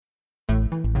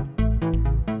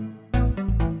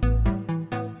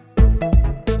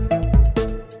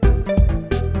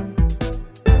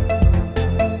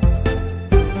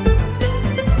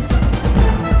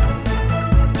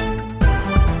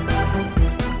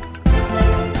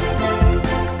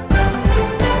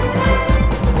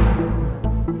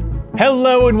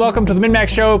Hello and welcome to the MinMax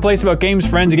Show, a place about games,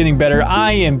 friends, and getting better.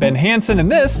 I am Ben Hansen,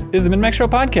 and this is the MinMax Show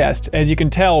podcast. As you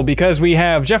can tell, because we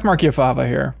have Jeff Marchiafava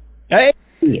here. Hey!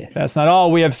 That's not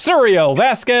all. We have Suriel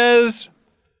Vasquez.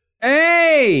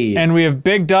 Hey! And we have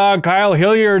Big Dog Kyle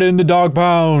Hilliard in the dog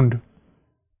pound.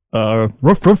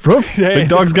 Ruff, ruff, ruff. Hey, Big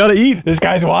dog's gotta eat. This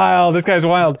guy's wild.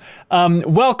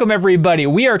 Welcome, everybody.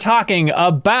 We are talking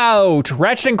about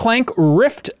Ratchet & Clank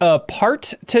Rift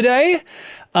Apart today.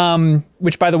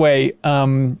 Which, by the way,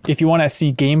 if you want to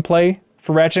see gameplay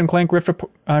for Ratchet & Clank Rift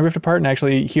Apart and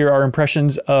actually hear our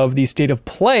impressions of the state of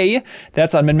play,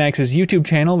 that's on MinMax's YouTube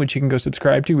channel, which you can go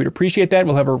subscribe to. We'd appreciate that.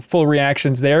 We'll have our full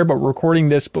reactions there, but we're recording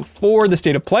this before the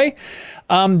state of play.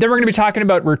 Then we're going to be talking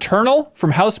about Returnal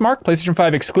from Housemarque, PlayStation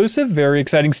 5 exclusive. Very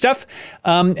exciting stuff.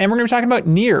 And we're going to be talking about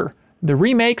Nier, the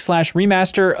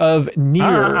remake/remaster of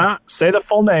Nier. Say the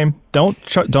full name. Don't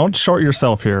short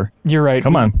yourself here. You're right.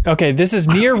 Come on. Okay, this is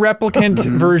Nier Replicant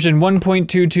version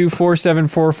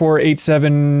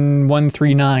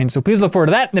 1.22474487139. So please look forward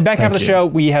to that. In the back half of the show,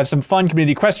 we have some fun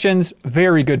community questions.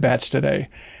 Very good batch today.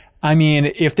 I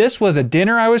mean, if this was a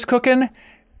dinner I was cooking,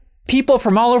 people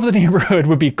from all over the neighborhood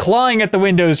would be clawing at the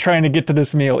windows trying to get to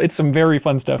this meal. It's some very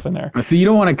fun stuff in there. So you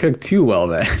don't want to cook too well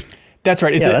then. That's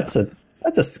right.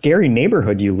 That's a scary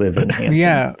neighborhood you live in, Hanson.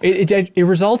 Yeah, it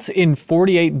results in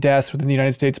 48 deaths within the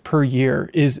United States per year,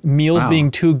 is meals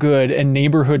being too good and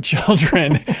neighborhood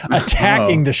children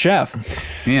attacking the chef.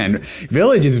 Man,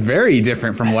 Village is very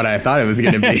different from what I thought it was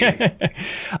going to be.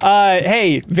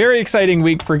 Hey, very exciting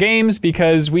week for games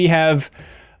because we have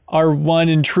our one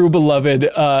and true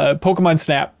beloved Pokemon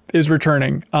Snap is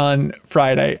returning on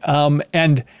Friday.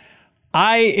 And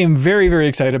I am very, very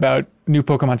excited about new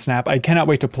Pokemon Snap. I cannot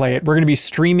wait to play it. We're going to be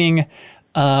streaming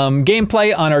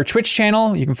gameplay on our Twitch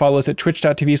channel. You can follow us at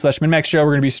twitch.tv/MinMaxShow.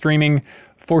 We're going to be streaming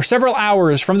for several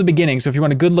hours from the beginning. So if you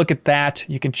want a good look at that,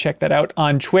 you can check that out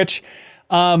on Twitch.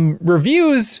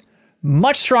 Reviews,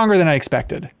 much stronger than I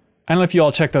expected. I don't know if you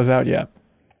all checked those out yet.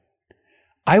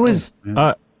 I was...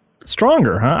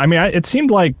 Stronger, huh? I mean, it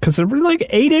seemed like, because it was like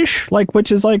 8-ish,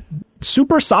 which is like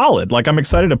super solid. Like, I'm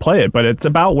excited to play it, but it's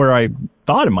about where I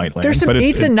thought it might land. There's some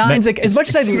 8s and 9s. Like, as much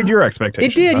as I exceeded your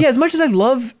expectations. It did, yeah. As much as I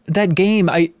love that game,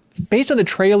 based on the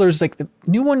trailers, like the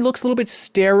new one looks a little bit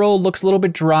sterile, looks a little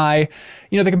bit dry.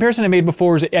 You know, the comparison I made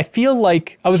before is I feel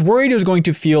like I was worried it was going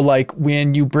to feel like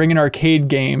when you bring an arcade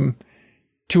game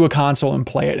to a console and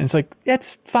play it, and it's like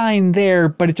that's fine there,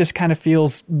 but it just kind of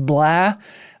feels blah.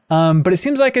 But it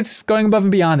seems like it's going above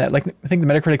and beyond that. Like, I think the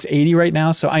Metacritic's 80 right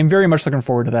now, so I'm very much looking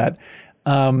forward to that.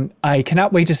 I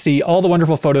cannot wait to see all the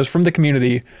wonderful photos from the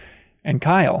community. And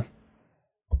Kyle,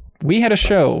 we had a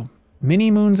show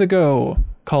many moons ago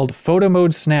called Photo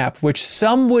Mode Snap, which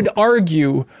some would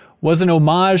argue was an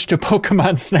homage to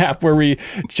Pokemon Snap, where we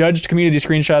judged community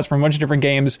screenshots from a bunch of different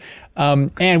games.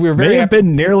 And we were very... May have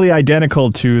been nearly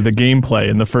identical to the gameplay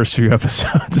in the first few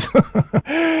episodes.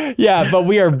 Yeah, but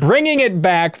we are bringing it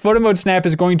back. Photo Mode Snap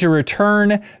is going to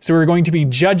return, so we're going to be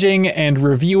judging and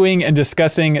reviewing and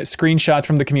discussing screenshots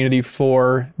from the community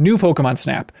for new Pokemon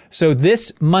Snap. So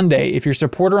this Monday, if you're a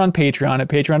supporter on Patreon at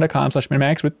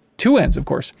patreon.com/MinMax with 2 N's, of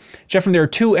course. Jeff, there are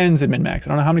 2 N's in MinMax. I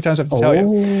don't know how many times I have to tell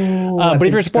you. But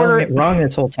if you're a supporter... it wrong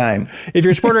this whole time. If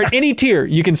you're a supporter at any tier,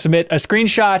 you can submit a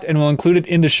screenshot and we'll include it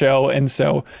in the show. And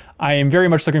so I am very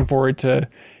much looking forward to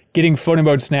getting Photo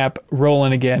Mode Snap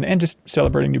rolling again and just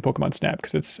celebrating new Pokemon Snap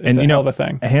because it's a hell of a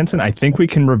thing. Hanson, I think we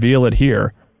can reveal it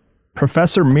here.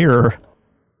 Professor Mirror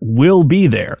will be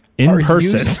there in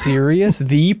person. Are you serious?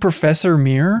 The Professor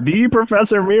Mirror? The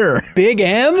Professor Mirror. Big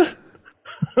M?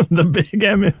 The Big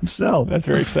M himself. That's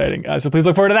very exciting. So please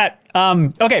look forward to that.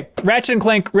 Okay, Ratchet &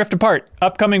 Clank Rift Apart,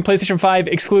 upcoming PlayStation 5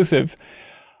 exclusive.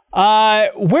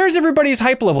 Where's everybody's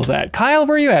hype levels at? Kyle,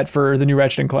 where are you at for the new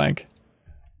Ratchet & Clank?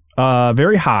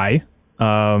 Very high.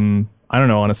 I don't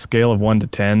know, on a scale of 1 to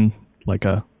 10, like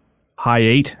a high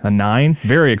 8, a 9.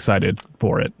 Very excited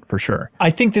for it, for sure.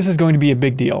 I think this is going to be a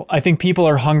big deal. I think people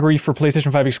are hungry for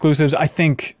PlayStation 5 exclusives. I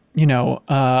think,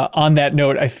 on that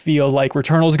note, I feel like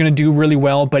Returnal is going to do really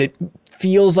well, but it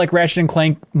feels like Ratchet &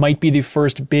 Clank might be the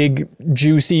first big,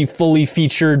 juicy, fully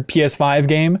featured PS5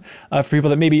 game for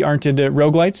people that maybe aren't into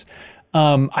roguelites.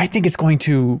 I think it's going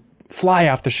to fly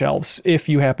off the shelves if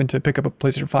you happen to pick up a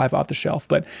PlayStation 5 off the shelf.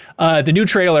 But the new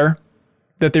trailer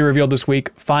that they revealed this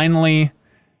week finally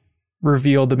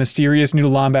revealed the mysterious new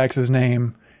Lombax's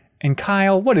name. And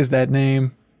Kyle, what is that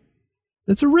name?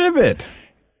 It's a Rivet.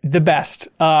 The best.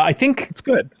 I think it's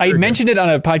good. I mentioned it on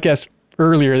a podcast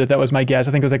earlier that was my guess.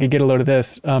 I think it was like, I get a load of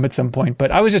this at some point, but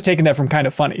I was just taking that from kind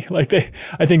of funny. Like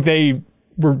I think they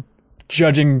were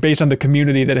judging based on the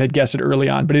community that had guessed it early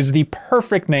on, but it's the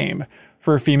perfect name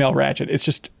for a female Ratchet. It's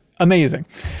just amazing.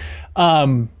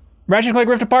 Ratchet and Clank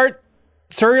Rift Apart.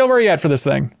 Suriel, where are you at for this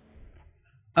thing?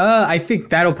 I think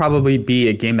that'll probably be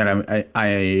a game that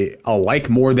I'll like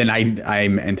more than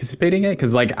I'm anticipating it,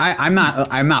 because like I'm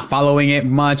not following it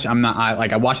much.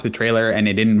 I watched the trailer and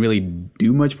it didn't really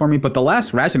do much for me. But the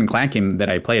last Ratchet and Clank game that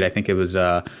I played, I think it was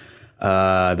the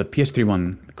PS3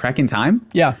 one, Crack in Time.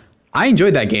 Yeah. I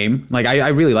enjoyed that game. Like I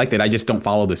really liked it. I just don't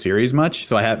follow the series much,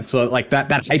 so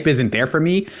that hype isn't there for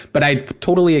me. But I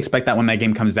totally expect that when that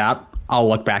game comes out, I'll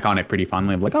look back on it pretty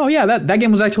fondly. I'm like, oh yeah, that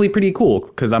game was actually pretty cool,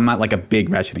 because I'm not like a big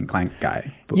Ratchet and Clank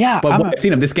guy. But what I've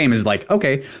seen of this game is like,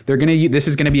 okay, this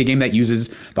is gonna be a game that uses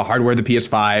the hardware of the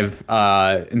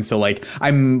PS5, and so like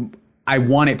I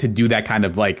want it to do that kind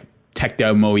of like tech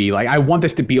demo-y. Like I want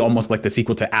this to be almost like the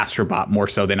sequel to Astrobot more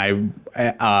so than I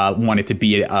want it to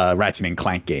be a Ratchet and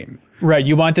Clank game. Right,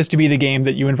 you want this to be the game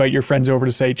that you invite your friends over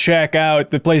to say, check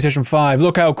out the PlayStation 5.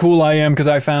 Look how cool I am because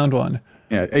I found one.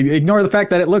 Yeah, ignore the fact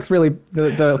that it looks really,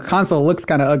 the console looks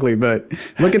kind of ugly, but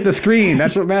look at the screen.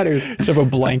 That's what matters. Just have a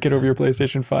blanket over your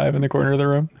PlayStation 5 in the corner of the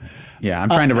room. Yeah, I'm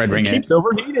trying to red ring it. Keeps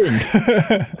overheating.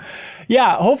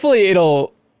 Yeah, hopefully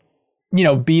it'll,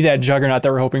 be that juggernaut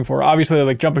that we're hoping for. Obviously,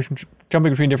 like jumping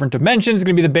between different dimensions is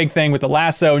going to be the big thing with the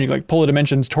lasso, and you can like pull the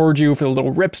dimensions towards you for the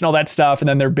little rips and all that stuff. And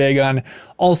then they're big on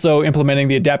also implementing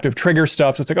the adaptive trigger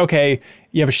stuff. So it's like, okay,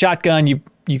 you have a shotgun, you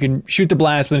can shoot the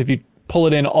blast, but if you pull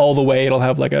it in all the way, it'll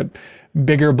have like a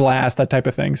bigger blast, that type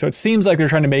of thing. So it seems like they're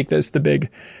trying to make this the big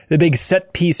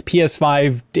set piece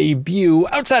PS5 debut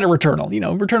outside of Returnal.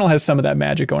 Returnal has some of that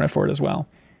magic going for it as well.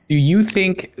 Do you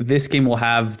think this game will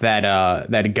have that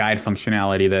guide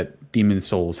functionality that Demon's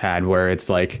Souls had, where it's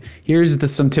like, here's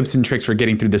some tips and tricks for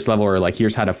getting through this level, or like,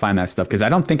 here's how to find that stuff? Because I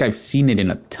don't think I've seen it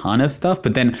in a ton of stuff,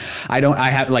 but then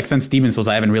since Demon's Souls,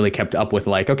 I haven't really kept up with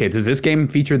like, okay, does this game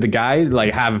feature the guide,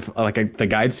 like have like the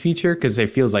guides feature? Because it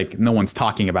feels like no one's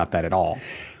talking about that at all.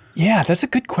 Yeah, that's a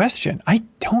good question. I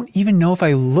don't even know if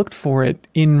I looked for it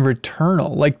in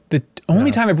Returnal. Like the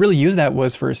only time I've really used that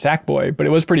was for Sackboy, but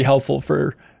it was pretty helpful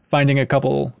for finding a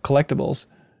couple collectibles.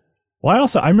 Well,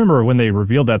 I remember when they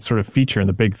revealed that sort of feature and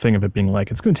the big thing of it being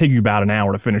like, it's going to take you about an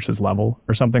hour to finish this level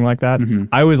or something like that. Mm-hmm.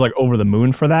 I was like over the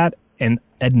moon for that. And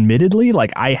admittedly,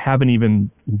 like I haven't even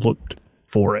looked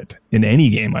for it in any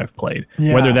game I've played,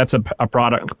 whether that's a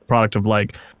product of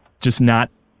like just not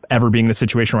ever being in a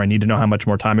situation where I need to know how much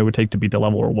more time it would take to beat the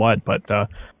level or what. But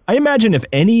I imagine if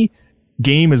any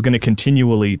game is going to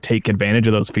continually take advantage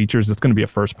of those features, it's going to be a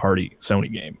first party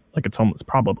Sony game. Like it's almost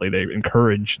probably they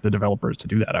encourage the developers to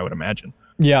do that, I would imagine.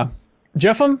 Yeah.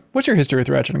 Jeffem, what's your history with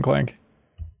Ratchet and Clank?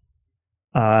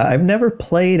 I've never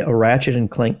played a Ratchet and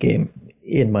Clank game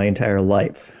in my entire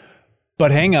life.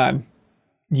 But hang on.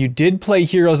 You did play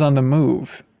Heroes on the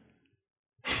Move,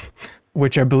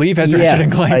 which I believe has Ratchet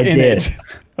and Clank in it.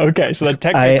 Okay, so that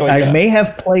technically... I may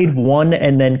have played one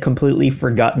and then completely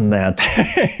forgotten that.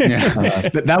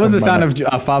 That was the sound of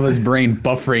Fava's brain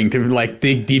buffering to like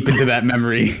dig deep into that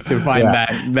memory to find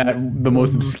that the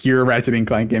most obscure Ratchet and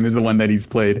Clank game is the one that he's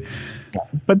played.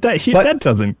 But that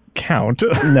doesn't count.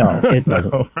 No, it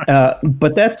doesn't.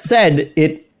 But that said,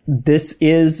 this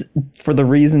is, for the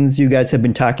reasons you guys have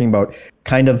been talking about,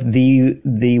 kind of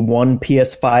the one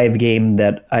PS5 game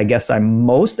that I guess I'm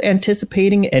most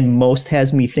anticipating and most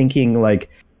has me thinking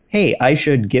like, hey, I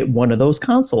should get one of those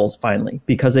consoles finally,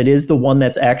 because it is the one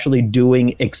that's actually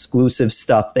doing exclusive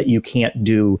stuff that you can't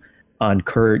do on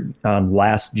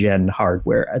last gen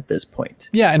hardware at this point.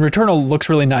 Yeah, and Returnal looks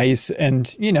really nice,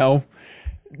 and I'm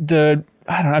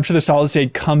sure the solid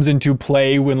state comes into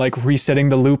play when like resetting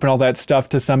the loop and all that stuff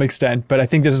to some extent, but I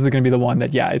think this is going to be the one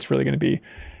that, it's really going to be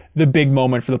the big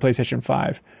moment for the PlayStation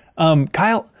 5.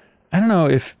 Kyle, I don't know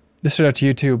if this stood out to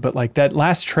you too, but like that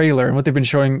last trailer and what they've been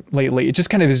showing lately, it just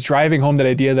kind of is driving home that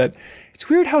idea that it's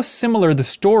weird how similar the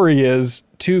story is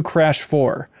to Crash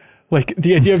 4. Like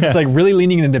the idea of just like really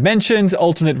leaning into dimensions,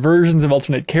 alternate versions of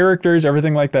alternate characters,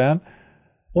 everything like that.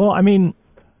 Well, I mean,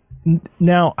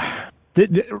 now... The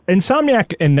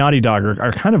Insomniac and Naughty Dog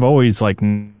are kind of always like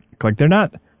they're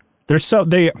not, they're so,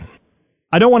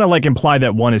 I don't want to like imply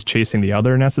that one is chasing the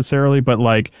other necessarily, but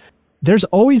like there's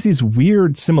always these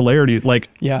weird similarities, like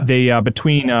they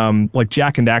between like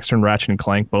Jak and Daxter and Ratchet and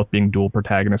Clank both being dual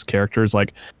protagonist characters,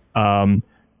 like from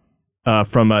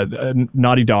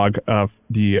Naughty Dog,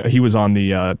 he was on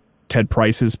the Ted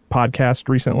Price's podcast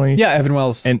recently. Yeah, Evan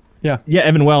Wells. And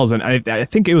Evan Wells, and I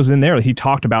think it was in there he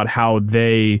talked about how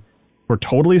they were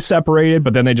totally separated,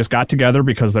 but then they just got together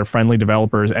because they're friendly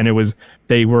developers, and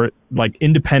they were like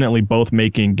independently both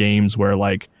making games where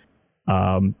like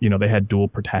they had dual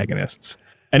protagonists.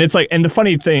 And it's like, and the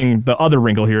funny thing, the other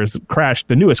wrinkle here is Crash,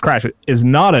 the newest Crash, is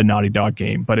not a Naughty Dog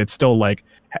game, but it's still like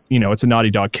it's a Naughty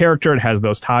Dog character. It has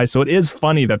those ties. So it is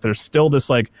funny that there's still this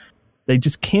like, they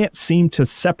just can't seem to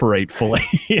separate fully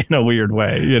in a weird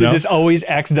way. They just always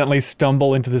accidentally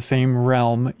stumble into the same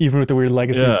realm, even with the weird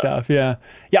legacy stuff. Yeah.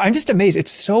 I'm just amazed.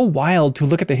 It's so wild to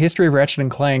look at the history of Ratchet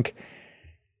and Clank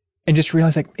and just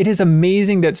realize like it is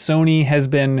amazing that Sony has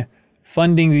been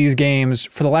funding these games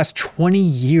for the last 20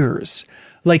 years.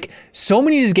 Like so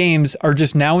many of these games are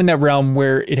just now in that realm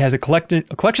where it has a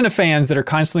collection of fans that are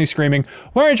constantly screaming,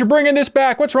 "Why aren't you bringing this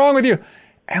back? What's wrong with you?"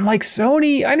 And like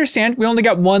Sony, I understand we only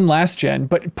got one last gen,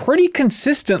 but pretty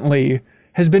consistently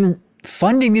has been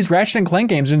funding these Ratchet and Clank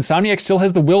games, and Insomniac still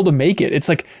has the will to make it. It's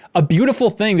like a beautiful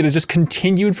thing that has just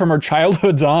continued from our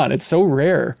childhoods on. It's so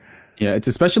rare. Yeah, it's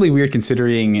especially weird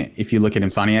considering if you look at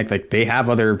Insomniac, like they have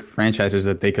other franchises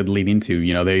that they could lean into.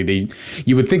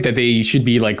 You would think that they should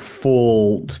be like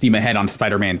full steam ahead on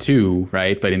Spider-Man 2,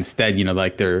 right? But instead,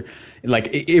 like they're like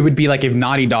it would be like if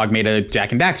Naughty Dog made a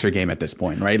Jak and Daxter game at this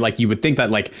point, right? Like you would think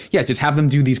that like just have them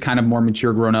do these kind of more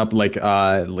mature, grown up like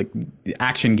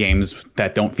action games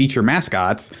that don't feature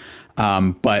mascots.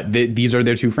 But these are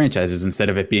their two franchises. Instead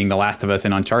of it being The Last of Us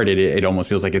and Uncharted, it almost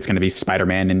feels like it's going to be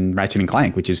Spider-Man and Ratchet and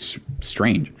Clank, which is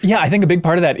strange. Yeah, I think a big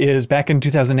part of that is back in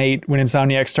 2008 when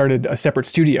Insomniac started a separate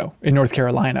studio in North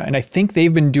Carolina. And I think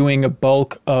they've been doing a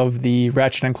bulk of the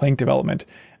Ratchet and Clank development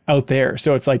out there.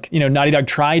 So it's like, Naughty Dog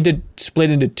tried to split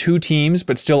into two teams,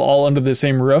 but still all under the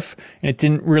same roof. And it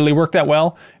didn't really work that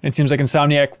well. And it seems like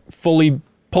Insomniac fully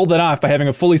pulled it off by having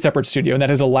a fully separate studio. And that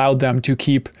has allowed them to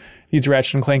keep these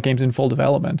Ratchet and Clank games in full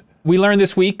development. We learned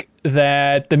this week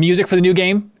that the music for the new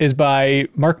game is by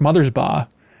Mark Mothersbaugh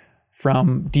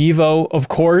from Devo, of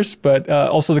course, but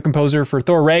also the composer for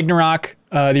Thor Ragnarok,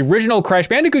 the original Crash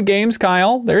Bandicoot games,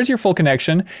 Kyle. There's your full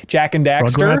connection. Jak and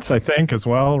Daxter. Rugrats, I think, as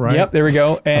well, right? Yep, there we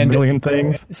go. And a million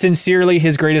things. Sincerely,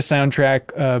 his greatest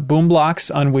soundtrack, Boom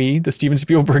Blocks on Wii, the Steven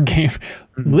Spielberg game.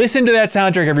 Listen to that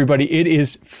soundtrack, everybody. It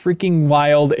is freaking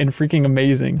wild and freaking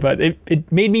amazing. But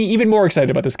it made me even more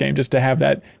excited about this game just to have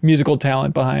that musical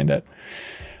talent behind it.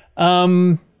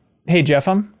 Hey, Jeff,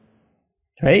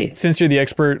 Hey. Since you're the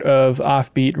expert of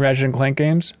offbeat Ratchet and Clank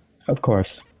games. Of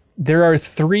course. There are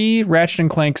 3 Ratchet and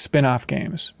Clank spin-off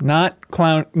games, not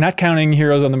counting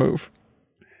Heroes on the Move.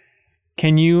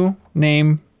 Can you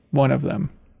name one of them?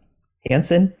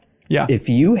 Hanson? Yeah. If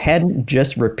you hadn't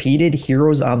just repeated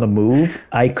Heroes on the Move,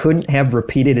 I couldn't have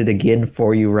repeated it again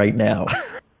for you right now.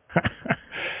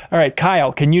 All right,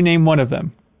 Kyle, can you name one of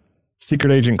them?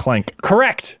 Secret Agent Clank.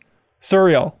 Correct.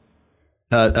 Suriel.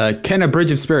 Kenna Bridge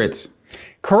of Spirits.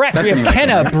 Correct. We have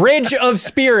Kenna Bridge of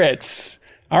Spirits.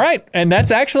 All right. And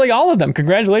that's actually all of them.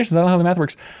 Congratulations. I don't know how the math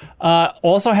works.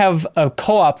 Also have a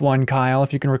co-op one, Kyle,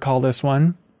 if you can recall this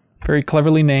one. Very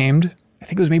cleverly named. I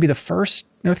think it was maybe the first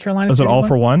North Carolina. Was it All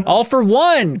for One? All for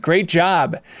One. Great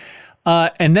job.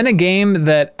 And then a game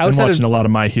that outside I've been watching a lot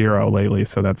of My Hero lately,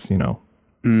 so that's,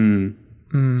 Suriel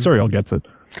gets it.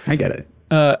 I get it.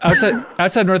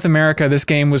 Outside North America, this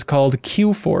game was called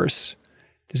Q-Force.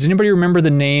 Does anybody remember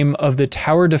the name of the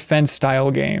tower defense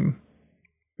style game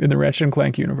in the Ratchet and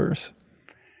Clank universe?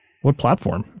 What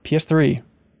platform? PS3.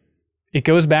 It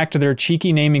goes back to their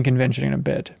cheeky naming convention in a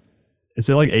bit. Is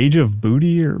it like Age of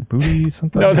Booty or Booty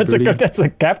something? No, that's a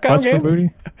Capcom Quest game. for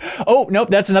Booty? Oh, nope,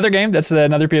 that's another game. That's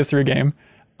another PS3 game.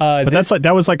 But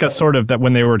that was like a sort of that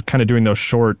when they were kind of doing those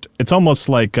short. It's almost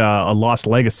like a Lost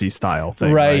Legacy style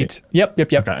thing, right? Yep.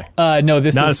 Okay. No,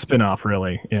 this not is a spin-off,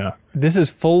 really. Yeah. This is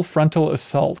Full Frontal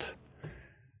Assault.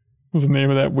 Was the name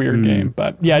of that weird game,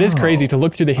 but yeah, it is crazy to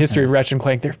look through the history of Ratchet and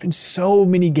Clank. There have been so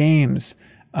many games.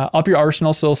 Up Your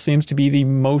Arsenal still seems to be the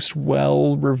most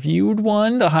well-reviewed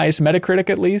one, the highest Metacritic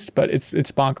at least, but it's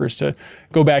bonkers to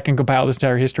go back and compile this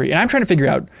entire history. And I'm trying to figure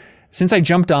out, since I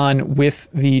jumped on with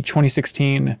the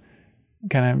 2016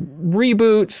 kind of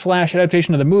reboot /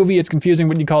 adaptation of the movie, it's confusing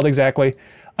what you call it exactly.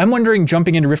 I'm wondering,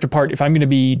 jumping into Rift Apart, if I'm going to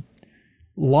be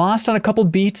lost on a couple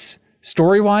beats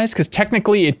story-wise, because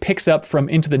technically it picks up from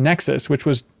Into the Nexus, which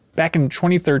was back in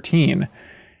 2013.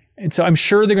 And so I'm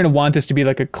sure they're going to want this to be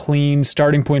like a clean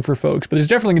starting point for folks, but there's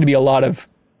definitely going to be a lot of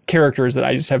characters that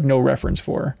I just have no reference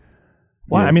for.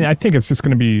 Well, I mean, I think it's just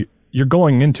going to be, you're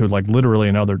going into like literally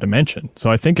another dimension. So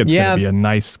I think it's going to be a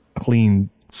nice, clean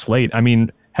slate. I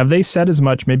mean, have they said as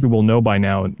much? Maybe we'll know by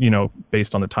now,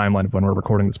 based on the timeline of when we're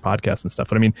recording this podcast and stuff.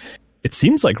 But I mean, it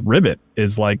seems like Rivet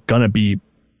is like going to be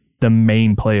the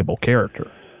main playable character.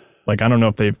 Like, I don't know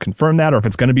if they've confirmed that or if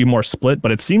it's going to be more split,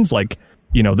 but it seems like,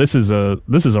 this is a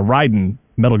Raiden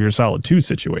Metal Gear Solid 2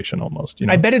 situation almost.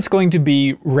 I bet it's going to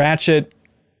be Ratchet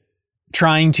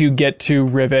trying to get to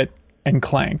Rivet and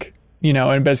Clank.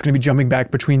 but it's going to be jumping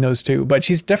back between those two. But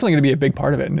she's definitely going to be a big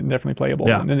part of it and definitely playable.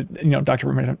 Yeah. And then,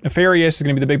 Dr. Nefarious is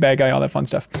going to be the big bad guy, all that fun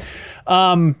stuff.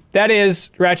 That is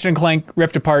Ratchet and Clank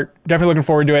Rift Apart. Definitely looking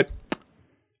forward to it.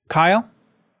 Kyle,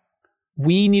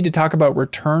 we need to talk about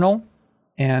Returnal.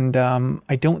 And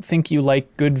I don't think you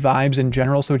like good vibes in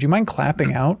general. So would you mind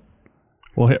clapping out?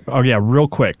 Well, real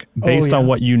quick. Based on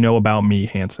what you know about me,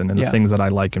 Hanson, and the things that I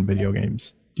like in video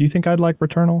games, do you think I'd like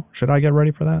Returnal? Should I get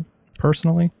ready for that,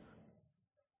 personally?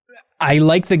 I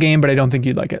like the game, but I don't think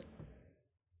you'd like it.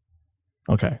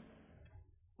 Okay.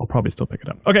 I'll probably still pick it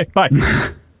up. Okay, bye.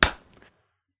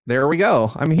 There we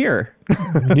go. I'm here.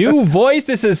 New voice.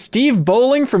 This is Steve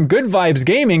Bowling from Good Vibes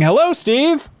Gaming. Hello,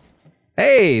 Steve.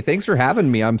 Hey, thanks for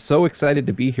having me. I'm so excited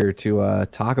to be here to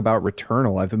talk about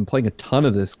Returnal. I've been playing a ton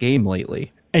of this game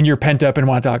lately. And you're pent up and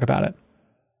want to talk about it.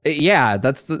 Yeah,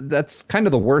 that's kind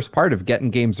of the worst part of getting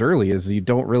games early is you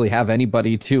don't really have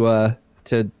anybody to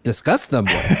discuss them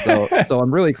with. So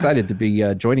I'm really excited to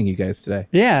be joining you guys today.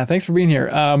 Yeah, thanks for being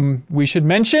here. We should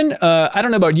mention, I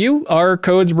don't know about you, our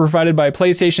codes were provided by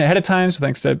PlayStation ahead of time, so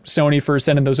thanks to Sony for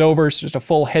sending those over. So just a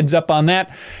full heads up on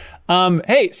that.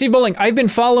 Hey, Steve Bowling, I've been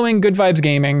following Good Vibes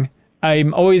Gaming.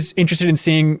 I'm always interested in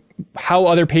seeing how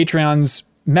other Patreons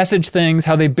message things,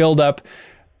 how they build up.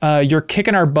 You're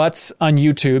kicking our butts on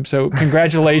YouTube, so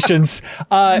congratulations.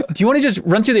 Do you want to just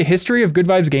run through the history of Good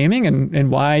Vibes Gaming and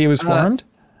why it was formed?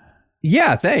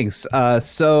 Yeah, thanks.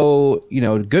 So,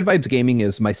 Good Vibes Gaming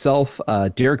is myself,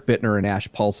 Derek Bittner, and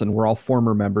Ash Paulson. We're all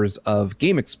former members of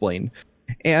Game Explain.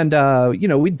 And,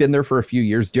 we'd been there for a few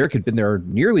years. Derek had been there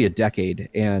nearly a decade.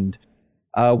 And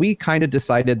we kind of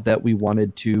decided that we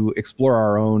wanted to explore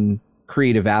our own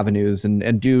creative avenues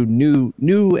and do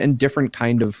new and different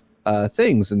kind of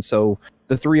things. And so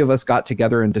the three of us got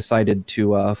together and decided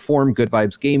to form Good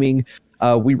Vibes Gaming.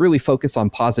 We really focus on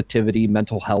positivity,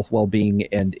 mental health, well-being,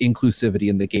 and inclusivity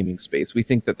in the gaming space. We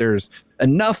think that there's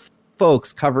enough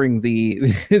folks covering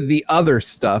the other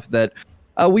stuff that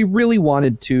we really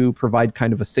wanted to provide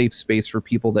kind of a safe space for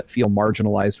people that feel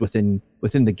marginalized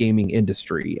within the gaming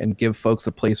industry and give folks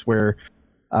a place where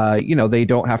they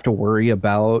don't have to worry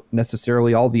about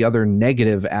necessarily all the other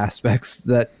negative aspects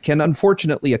that can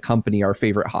unfortunately accompany our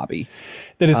favorite hobby.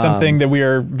 That is something that we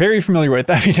are very familiar with.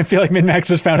 I mean, I feel like MinMax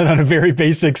was founded on a very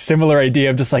basic, similar idea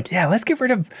of just like, yeah, let's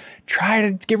try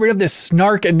to get rid of this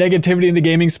snark and negativity in the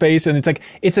gaming space. And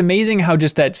it's amazing how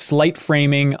just that slight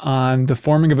framing on the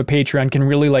forming of a Patreon can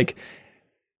really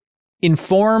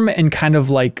inform and kind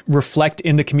of reflect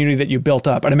in the community that you built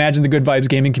up. I'd imagine the Good Vibes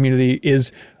Gaming community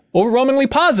is overwhelmingly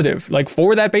positive,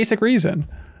 for that basic reason.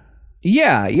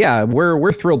 Yeah,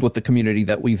 we're thrilled with the community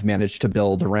that we've managed to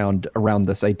build around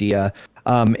this idea.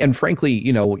 And frankly,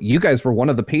 you guys were one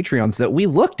of the Patreons that we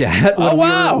looked at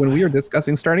when we were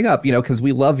discussing starting up, because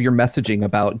we love your messaging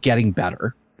about getting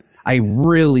better. I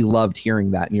really loved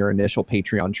hearing that in your initial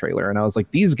Patreon trailer. And I was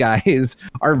like, these guys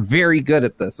are very good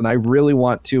at this. And I really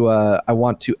want to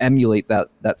emulate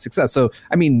that success. So,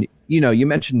 I mean, you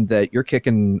mentioned that we're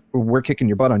kicking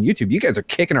your butt on YouTube. You guys are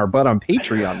kicking our butt on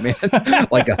Patreon, man.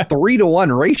 Like a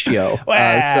 3-to-1 ratio.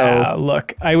 Wow,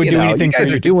 look, I would do anything for you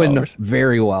guys YouTube are doing followers.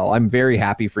 Very well. I'm very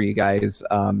happy for you guys.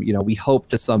 We hope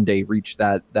to someday reach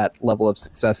that level of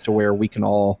success to where we can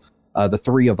all, the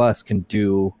three of us can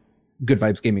do Good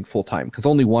Vibes Gaming full time, because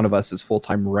only one of us is full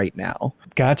time right now.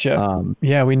 Gotcha.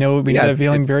 We know that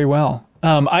feeling very well.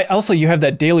 You have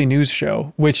that daily news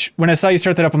show, which when I saw you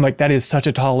start that up, I'm like, that is such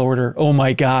a tall order. Oh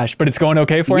my gosh! But it's going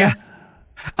okay for you?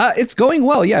 It's going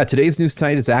well. Yeah, today's news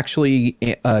tonight is actually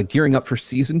gearing up for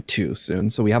season 2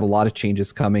 soon, so we have a lot of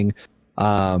changes coming.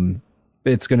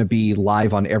 It's going to be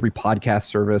live on every podcast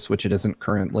service, which it isn't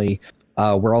currently.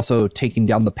 We're also taking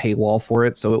down the paywall for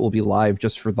it, so it will be live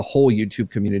just for the whole YouTube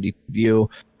community to view.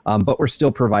 But we're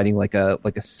still providing like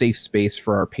a safe space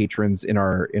for our patrons in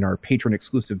our patron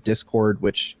exclusive Discord,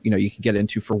 which you can get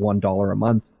into for $1 a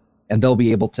month, and they'll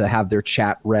be able to have their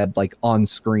chat read on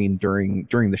screen during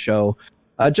the show.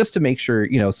 Just to make sure,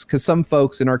 because some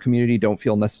folks in our community don't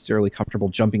feel necessarily comfortable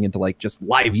jumping into just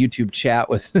live YouTube chat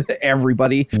with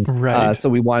everybody. Right. So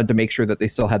we wanted to make sure that they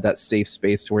still had that safe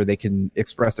space to where they can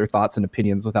express their thoughts and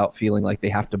opinions without feeling like they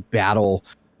have to battle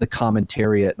the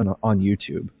commentary on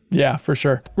YouTube. Yeah, for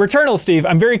sure. Returnal, Steve,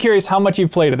 I'm very curious how much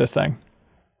you've played of this thing.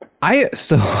 I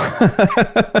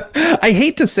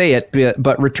hate to say it,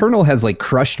 but Returnal has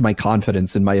crushed my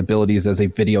confidence in my abilities as a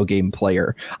video game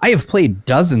player. I have played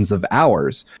dozens of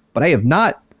hours, but I have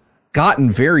not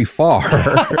gotten very far.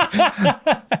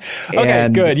 Okay,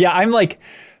 good. Yeah, I'm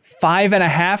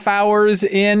 5.5 hours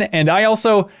in, and I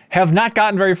also have not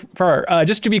gotten very far.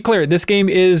 Just to be clear, this game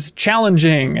is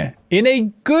challenging in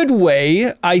a good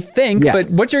way, I think. Yes.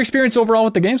 But what's your experience overall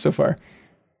with the game so far?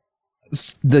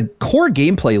 The core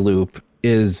gameplay loop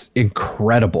is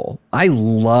incredible. I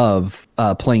love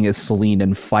playing as Celine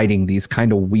and fighting these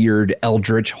kind of weird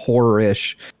eldritch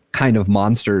horror-ish kind of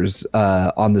monsters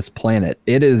on this planet.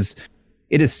 It is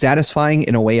satisfying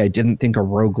in a way I didn't think a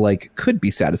roguelike could be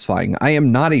satisfying. I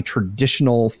am not a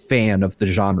traditional fan of the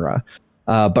genre,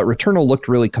 but Returnal looked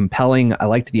really compelling. I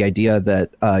liked the idea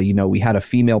that, we had a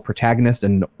female protagonist,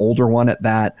 and an older one at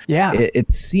that. Yeah.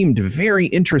 It seemed very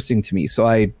interesting to me. So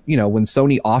when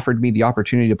Sony offered me the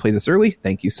opportunity to play this early,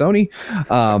 thank you, Sony,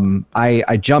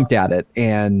 I jumped at it,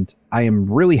 and I am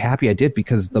really happy I did,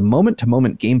 because the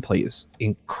moment-to-moment gameplay is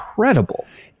incredible.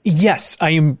 Yes,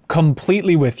 I am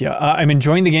completely with you. I'm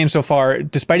enjoying the game so far.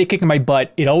 Despite it kicking my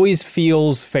butt, it always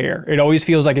feels fair. It always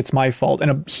feels like it's my fault. And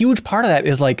a huge part of that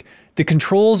is like the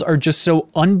controls are just so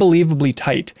unbelievably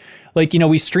tight. Like,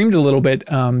 we streamed a little bit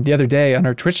the other day on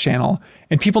our Twitch channel,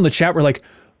 and people in the chat were like,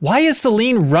 why is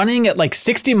Celine running at like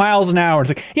 60 miles an hour?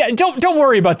 It's like, yeah, don't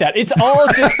worry about that. It's all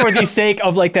just for the sake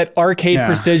of like that arcade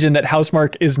precision that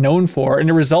Housemarque is known for. And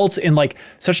it results in like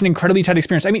such an incredibly tight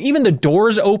experience. I mean, even the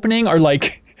doors opening are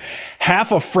like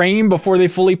half a frame before they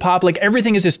fully pop. Like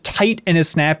everything is as tight and as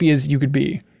snappy as you could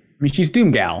be. I mean, she's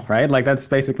Doom Gal, right? Like that's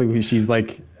basically who she's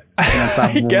like.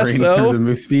 I guess so. In terms of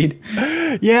move speed.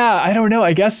 Yeah, I don't know.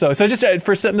 I guess so. So just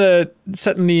for setting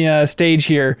the stage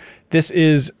here, this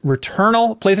is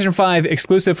Returnal, PlayStation 5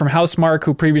 exclusive from Housemarque,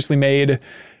 who previously made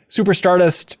Super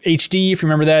Stardust HD, if you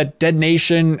remember that, Dead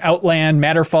Nation, Outland,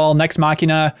 Matterfall, Nex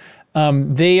Machina.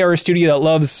 They are a studio that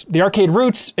loves the arcade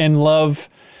roots and love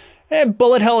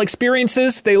bullet hell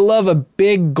experiences. They love a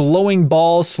big glowing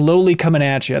ball slowly coming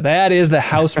at you. That is the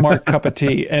Housemarque cup of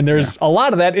tea. And there's a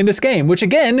lot of that in this game, which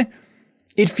again,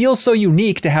 it feels so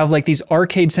unique to have like these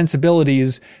arcade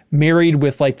sensibilities married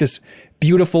with like this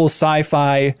beautiful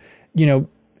sci-fi,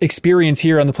 experience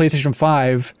here on the PlayStation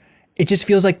 5. It just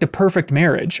feels like the perfect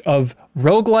marriage of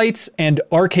roguelites and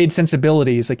arcade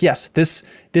sensibilities. Like, yes, this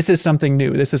is something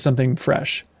new. This is something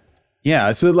fresh.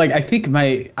 Yeah, so like I think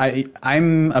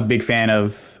I'm a big fan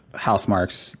of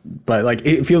Housemarque's, but like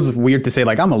it feels weird to say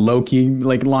like I'm a low-key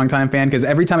like longtime fan, because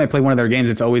every time I play one of their games,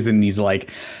 it's always in these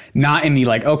like not in the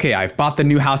like, okay, I've bought the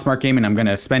new Housemarque game and I'm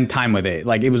gonna spend time with it.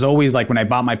 Like it was always like when I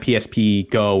bought my PSP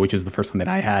Go, which is the first one that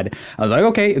I had, I was like,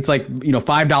 okay, it's like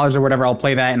 $5 or whatever, I'll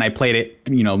play that, and I played it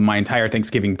my entire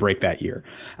Thanksgiving break that year,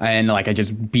 and like I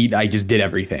just did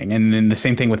everything. And then the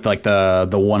same thing with like the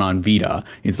one on Vita.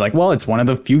 It's like, well, it's one of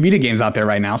the few Vita games out there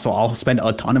right now, so I'll spend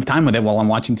a ton of time with it while I'm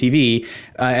watching TV.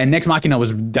 And Nex Machina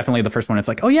was definitely the first one. It's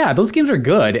like, oh yeah, those games are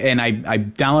good. And I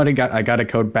downloaded, I got a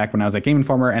code back when I was at Game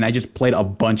Informer, and I just played a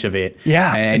bunch of it.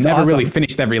 Yeah, and never really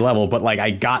finished every level, but like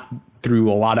I got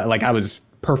through a lot of, like I was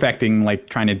perfecting, like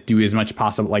trying to do as much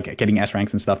possible, like getting S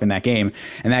ranks and stuff in that game.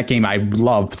 And that game I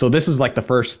love. So this is like the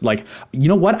first, like, you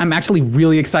know what? I'm actually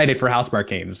really excited for Housemarque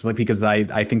games, like, because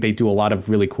I think they do a lot of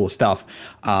really cool stuff.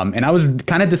 And I was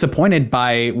kind of disappointed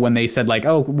by when they said like,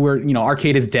 oh, we're,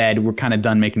 arcade is dead. We're kind of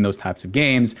done making those types of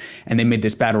games. And they made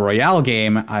this battle royale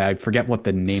game. I forget what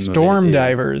the name of it is.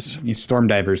 Storm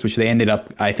Divers, which they ended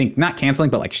up, I think, not canceling,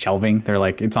 but like shelving. They're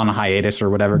like, it's on a hiatus or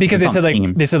whatever. Because they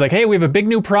said like, hey, we have a big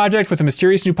new project with a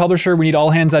mysterious new publisher. We need all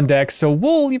hands on deck. So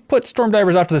we'll put Storm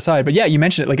Divers off to the side. But yeah, you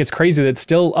mentioned it. Like, it's crazy that it's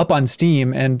still up on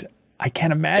Steam, and I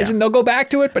can't imagine they'll go back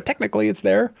to it, but technically it's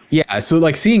there. Yeah. So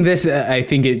like seeing this, I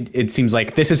think it seems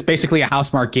like this is basically a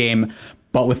Housemarque game,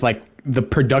 but with like the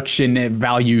production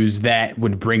values that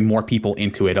would bring more people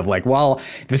into it, of like, well,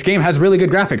 this game has really good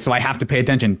graphics, so I have to pay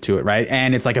attention to it. Right.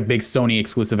 And it's like a big Sony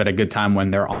exclusive at a good time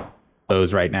when they're all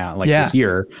those right now, like this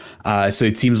year. So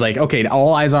it seems like, okay,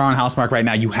 all eyes are on Housemarque right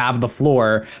now. You have the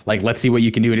floor. Like, let's see what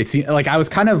you can do. And it's like, I was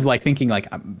kind of like thinking like,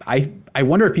 I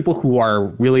wonder if people who are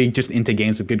really just into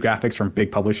games with good graphics from big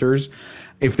publishers,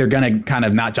 if they're going to kind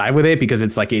of not jive with it, because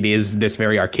it's like, it is this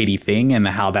very arcadey thing, and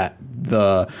how that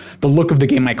the look of the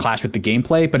game might clash with the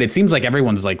gameplay. But it seems like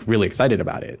everyone's like really excited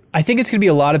about it. I think it's going to be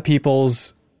a lot of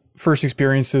people's first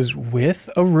experiences with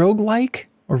a roguelike.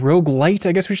 Or roguelite,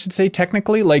 I guess we should say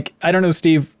technically. Like, I don't know,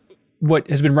 Steve, what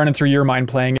has been running through your mind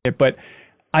playing it, but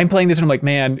I'm playing this and I'm like,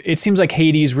 man, it seems like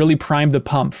Hades really primed the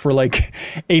pump for like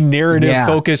a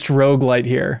narrative-focused roguelite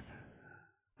here.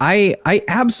 I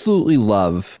absolutely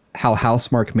love how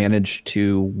Housemarque managed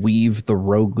to weave the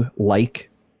roguelike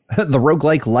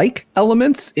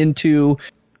elements into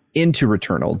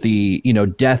Returnal. The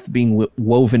death being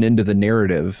woven into the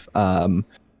narrative.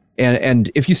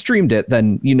 And if you streamed it,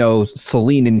 then,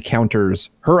 Celine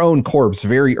encounters her own corpse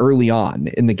very early on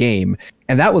in the game.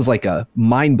 And that was like a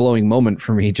mind-blowing moment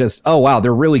for me. Just, oh, wow,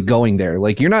 they're really going there.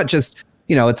 Like, you're not just,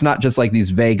 it's not just like these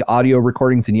vague audio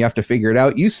recordings and you have to figure it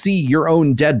out. You see your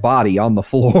own dead body on the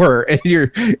floor and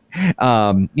you're,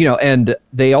 and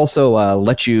they also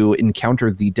let you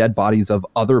encounter the dead bodies of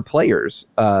other players,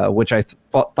 which I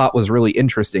thought was really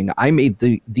interesting. I made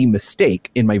the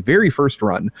mistake in my very first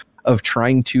run of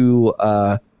trying to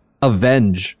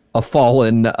avenge a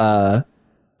fallen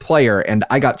player, and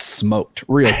I got smoked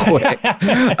real quick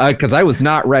because I was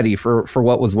not ready for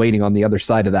what was waiting on the other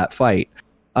side of that fight.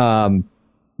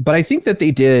 But I think that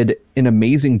they did an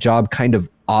amazing job kind of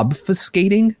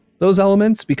obfuscating those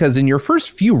elements, because in your first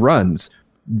few runs,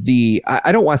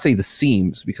 I don't want to say the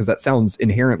seams because that sounds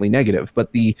inherently negative,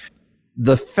 but the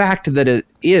fact that it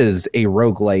is a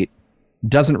roguelite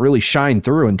doesn't really shine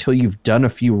through until you've done a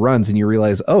few runs and you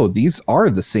realize, oh, these are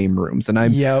the same rooms. And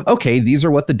okay, these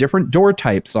are what the different door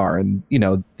types are. And,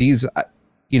 these,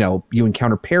 you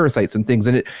encounter parasites and things,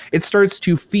 and it starts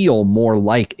to feel more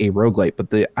like a roguelite.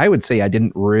 But I would say I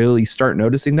didn't really start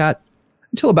noticing that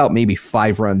until about maybe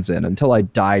 5 runs in, until I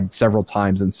died several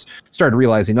times and started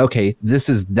realizing, okay, this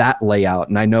is that layout,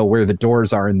 and I know where the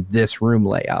doors are in this room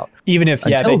layout. Even if,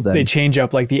 they change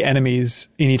up like the enemies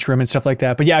in each room and stuff like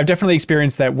that. But yeah, I've definitely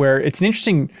experienced that, where it's an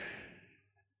interesting,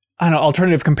 I don't know,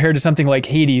 alternative compared to something like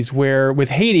Hades, where with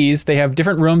Hades, they have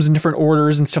different rooms and different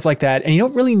orders and stuff like that, and you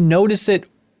don't really notice it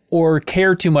or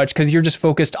care too much because you're just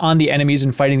focused on the enemies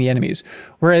and fighting the enemies.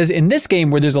 Whereas in this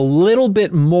game, where there's a little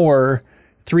bit more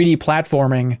 3D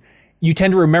platforming, you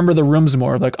tend to remember the rooms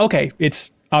more. Like, okay,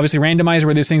 it's obviously randomized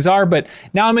where these things are, but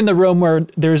now I'm in the room where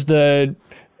there's the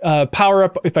power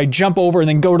up if I jump over and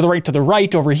then go to the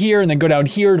right over here and then go down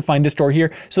here to find this door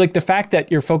here. So like the fact that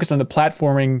you're focused on the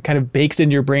platforming kind of bakes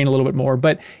into your brain a little bit more,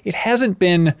 but it hasn't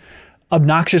been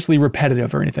obnoxiously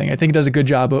repetitive or anything. I think it does a good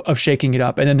job of shaking it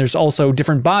up. And then there's also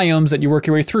different biomes that you work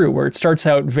your way through, where it starts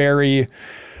out very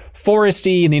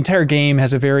foresty, and the entire game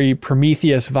has a very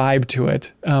Prometheus vibe to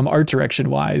it, art direction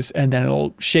wise, and then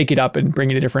it'll shake it up and bring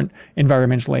you to different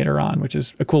environments later on, which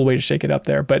is a cool way to shake it up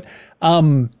there. But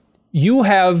you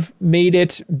have made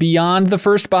it beyond the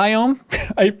first biome,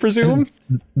 I presume?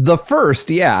 The first,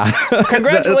 yeah.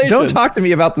 Congratulations. Don't talk to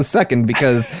me about the second,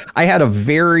 because I had a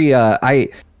very,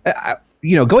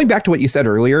 going back to what you said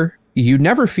earlier, you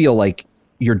never feel like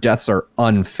your deaths are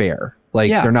unfair.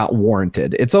 Like they're not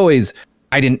warranted. It's always,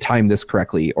 I didn't time this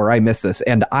correctly, or I missed this.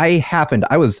 And I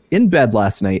was in bed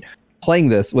last night playing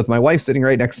this with my wife sitting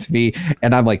right next to me,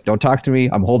 and I'm like, don't talk to me.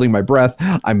 I'm holding my breath.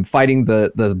 I'm fighting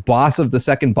the boss of the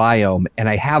second biome, and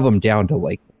I have him down to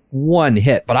like 1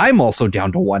 hit, but I'm also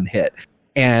down to 1 hit.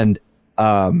 And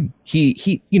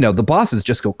he the bosses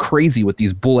just go crazy with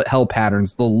these bullet hell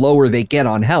patterns the lower they get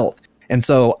on health. And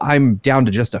so I'm down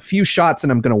to just a few shots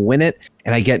and I'm going to win it.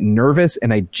 And I get nervous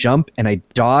and I jump and I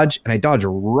dodge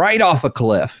right off a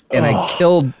cliff. And I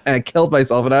killed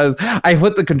myself. And I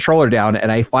put the controller down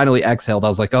and I finally exhaled. I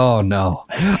was like, oh no,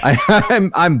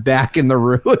 I'm back in the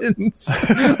ruins.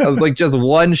 I was like, just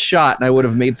 1 shot and I would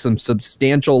have made some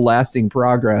substantial lasting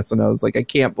progress. And I was like, I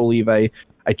can't believe I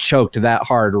choked that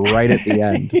hard right at the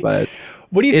end. But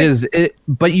what do you think?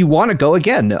 But you want to go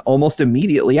again almost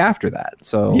immediately after that.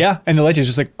 So yeah, and the Legend is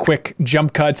just like quick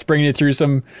jump cuts, bringing it through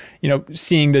some,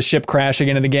 seeing the ship crash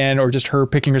again and again, or just her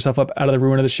picking herself up out of the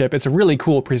ruin of the ship. It's a really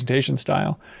cool presentation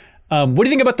style. What do you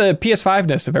think about the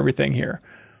PS5-ness of everything here?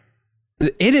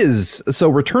 It is.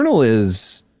 So Returnal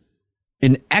is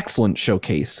an excellent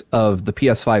showcase of the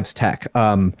PS5's tech.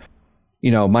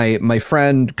 My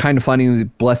friend, kind of funny,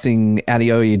 blessing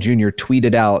Adeoye Jr.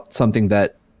 tweeted out something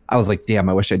that I was like, damn,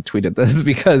 I wish I'd tweeted this,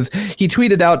 because he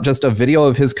tweeted out just a video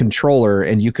of his controller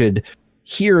and you could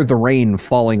hear the rain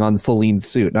falling on Celine's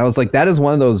suit. And I was like, that is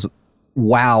one of those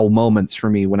wow moments for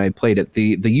me when I played it.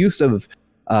 The use of,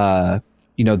 the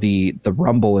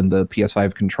rumble in the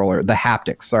PS5 controller, the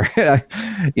haptics, sorry,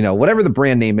 whatever the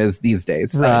brand name is these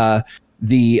days. Right.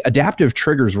 The adaptive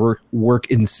triggers work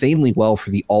insanely well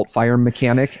for the alt fire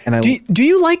mechanic. And do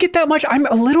you like it that much? I'm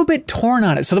a little bit torn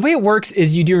on it. So the way it works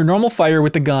is you do your normal fire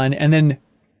with the gun, and then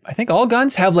I think all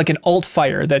guns have like an alt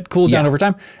fire that cools down over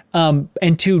time.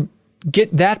 And to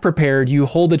get that prepared, you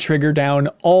hold the trigger down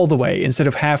all the way instead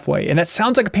of halfway. And that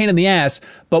sounds like a pain in the ass,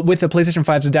 but with the PlayStation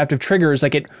 5's adaptive triggers,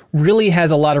 like it really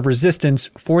has a lot of resistance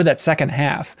for that second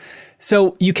half.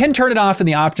 So you can turn it off in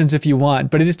the options if you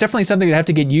want, but it is definitely something that I have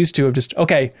to get used to, of just,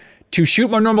 okay, to shoot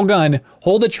my normal gun,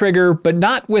 hold the trigger, but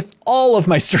not with all of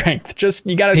my strength. Just,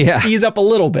 you got to ease up a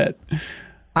little bit.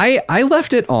 I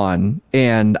left it on,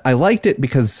 and I liked it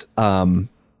because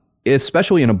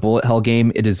especially in a bullet hell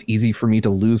game, it is easy for me to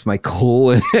lose my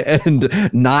cool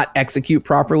and not execute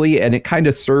properly. And it kind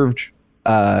of served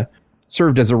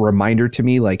as a reminder to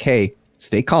me, like, hey,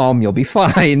 stay calm, you'll be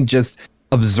fine. Just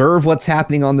observe what's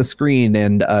happening on the screen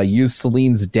and use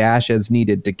Celine's dash as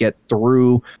needed to get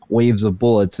through waves of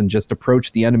bullets and just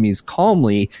approach the enemies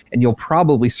calmly, and you'll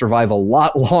probably survive a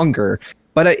lot longer.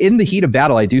 But in the heat of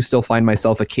battle, I do still find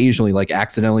myself occasionally like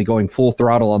accidentally going full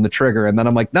throttle on the trigger, and then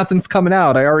I'm like, nothing's coming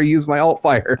out. I already used my alt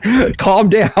fire. Calm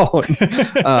down.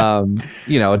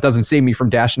 It doesn't save me from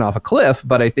dashing off a cliff,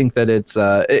 but I think that it's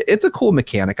a cool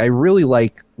mechanic. I really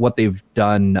like what they've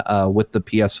done with the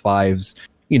PS5's,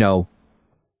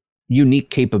 unique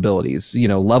capabilities.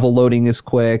 Level loading is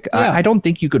quick. Yeah. I don't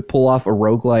think you could pull off a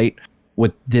roguelite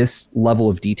with this level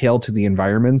of detail to the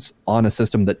environments on a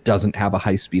system that doesn't have a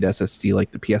high-speed SSD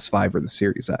like the PS5 or the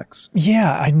Series X.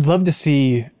 Yeah, I'd love to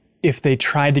see if they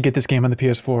tried to get this game on the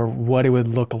PS4, what it would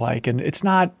look like. And it's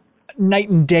not night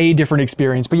and day different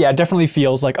experience, but yeah, it definitely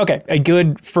feels like, okay, a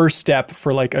good first step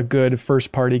for like a good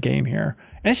first-party game here.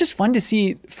 And it's just fun to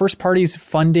see first parties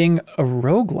funding a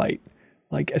roguelite.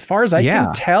 Like, as far as I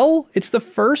can tell, it's the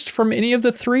first from any of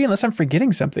the three, unless I'm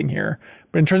forgetting something here.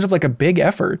 But in terms of like a big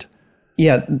effort.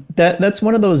 Yeah, that's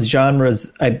one of those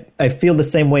genres. I feel the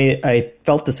same way. I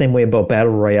felt the same way about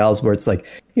battle royales, where it's like,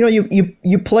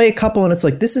 you play a couple and it's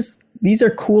like, these are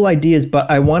cool ideas, but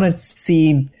I want to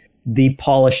see the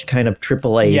polished kind of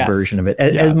AAA version of it.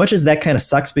 As much as that kind of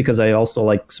sucks, because I also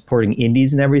like supporting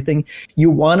indies and everything, you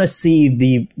want to see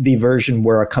the version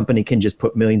where a company can just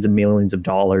put millions and millions of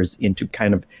dollars into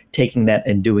kind of taking that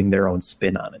and doing their own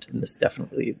spin on it. And this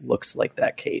definitely looks like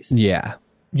that case. Yeah.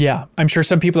 Yeah, I'm sure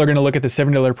some people are going to look at the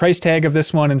 $70 price tag of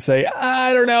this one and say,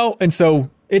 I don't know. And so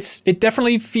it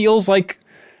definitely feels like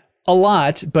a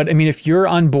lot. But I mean, if you're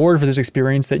on board for this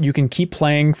experience that you can keep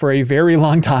playing for a very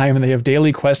long time and they have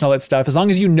daily quests and all that stuff, as long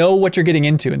as you know what you're getting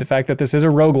into and the fact that this is a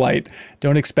roguelite,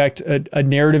 don't expect a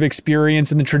narrative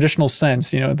experience in the traditional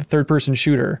sense, the third-person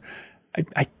shooter.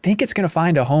 I think it's going to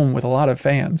find a home with a lot of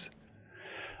fans.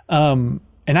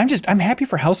 And I'm happy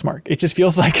for Housemarque. It just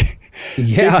feels like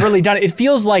they've really done it. It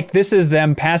feels like this is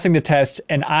them passing the test,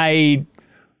 and I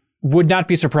would not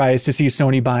be surprised to see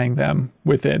Sony buying them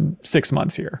within 6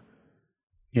 months here.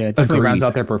 Yeah, it definitely rounds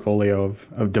out their portfolio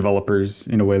of developers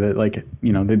in a way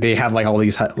that they have like all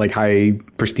these like high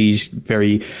prestige,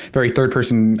 very, very third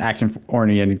person action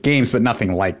oriented games, but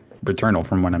nothing like Returnal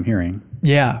from what I'm hearing.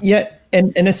 Yeah. Yeah.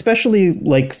 And especially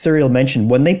like Serial mentioned,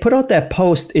 when they put out that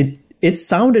post, it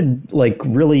sounded like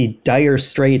really dire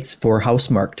straits for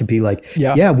Housemarque to be like,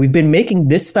 we've been making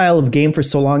this style of game for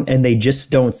so long and they just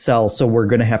don't sell. So we're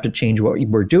going to have to change what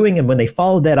we're doing. And when they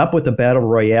followed that up with a battle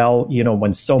royale,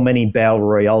 when so many battle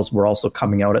royales were also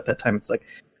coming out at that time, it's like,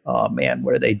 oh man,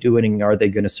 what are they doing? And are they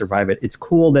going to survive it? It's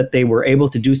cool that they were able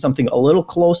to do something a little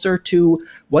closer to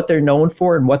what they're known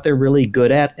for and what they're really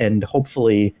good at. And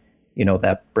hopefully,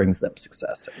 that brings them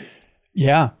success at least.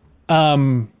 Yeah.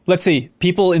 Let's see.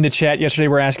 People in the chat yesterday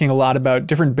were asking a lot about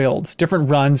different builds, different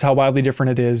runs, how wildly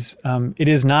different it is. It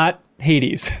is not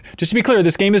Hades. Just to be clear,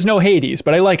 this game is no Hades,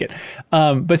 but I like it.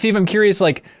 But Steve, I'm curious,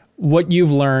 like, what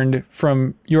you've learned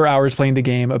from your hours playing the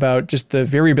game about just the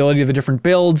variability of the different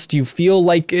builds. Do you feel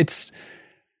like it's,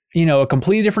 a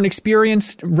completely different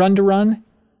experience run to run?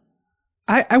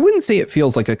 I wouldn't say it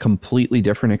feels like a completely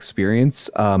different experience.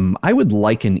 I would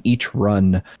liken each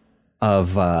run of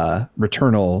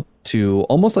Returnal to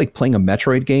almost like playing a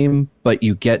Metroid game, but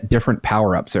you get different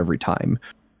power-ups every time.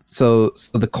 So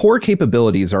the core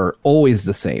capabilities are always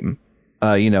the same.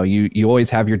 You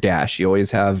always have your dash, you always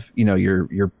have,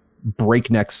 your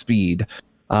breakneck speed,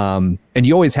 and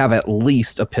you always have at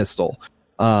least a pistol.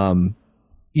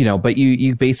 But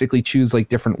you basically choose like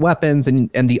different weapons, and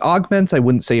the augments I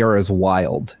wouldn't say are as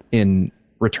wild in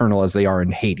Returnal as they are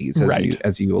in Hades,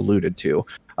 as you alluded to.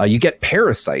 You get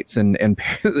parasites, and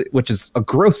which is a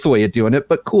gross way of doing it,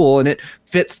 but cool, and it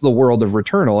fits the world of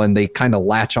Returnal, and they kind of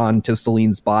latch on to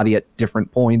Celine's body at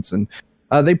different points, and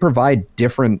they provide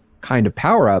different kind of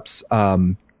power-ups,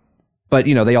 but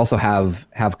they also have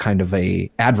kind of a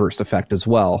adverse effect as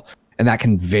well, and that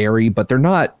can vary, but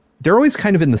they're always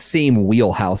kind of in the same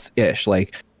wheelhouse-ish,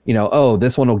 like,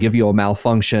 this one will give you a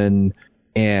malfunction,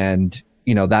 and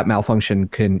that malfunction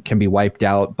can be wiped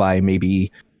out by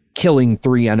maybe killing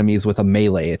 3 enemies with a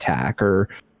melee attack, or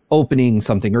opening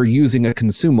something, or using a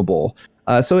consumable.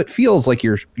 So it feels like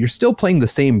you're still playing the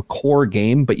same core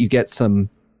game, but you get some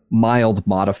mild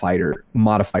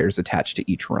modifiers attached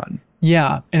to each run.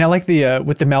 Yeah, and I like the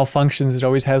with the malfunctions, it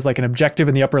always has like an objective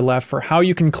in the upper left for how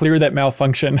you can clear that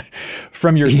malfunction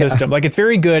from your system. Like it's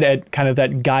very good at kind of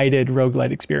that guided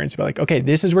roguelite experience about like, okay,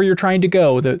 this is where you're trying to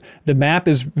go. The map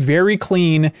is very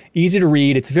clean, easy to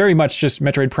read. It's very much just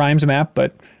Metroid Prime's map,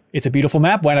 but it's a beautiful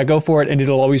map. Why not go for it? And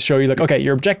it'll always show you like, okay,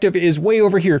 your objective is way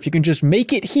over here. If you can just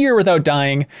make it here without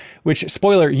dying, which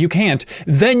spoiler, you can't,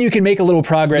 then you can make a little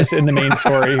progress in the main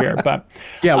story here. But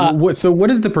yeah, so what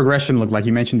does the progression look like?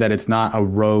 You mentioned that it's not a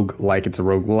rogue like it's a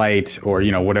roguelite or,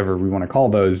 you know, whatever we want to call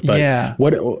those. But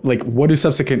what do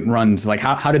subsequent runs like?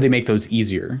 How do they make those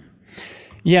easier?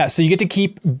 Yeah, so you get to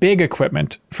keep big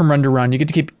equipment from run to run. You get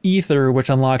to keep ether, which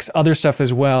unlocks other stuff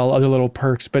as well, other little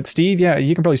perks. But Steve, yeah,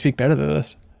 you can probably speak better to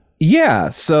this. Yeah,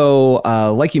 so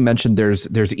like you mentioned,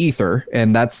 there's ether,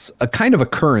 and that's a kind of a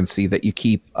currency that you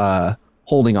keep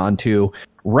holding on to.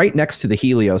 Right next to the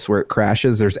Helios where it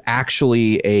crashes, there's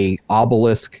actually a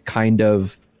obelisk kind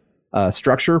of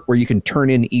structure where you can turn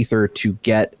in ether to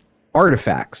get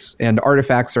artifacts, and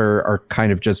artifacts are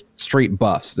kind of just straight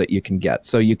buffs that you can get.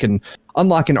 So you can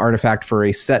unlock an artifact for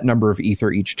a set number of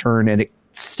ether each turn, and it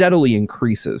steadily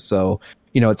increases. So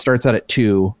you know, it starts out at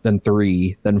 2, then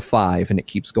 3, then 5, and it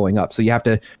keeps going up. So you have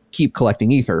to keep collecting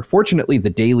ether. Fortunately, the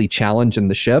daily challenge in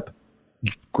the ship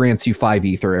grants you 5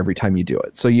 ether every time you do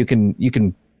it. So you can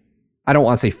I don't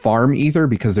want to say farm ether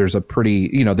because there's a pretty,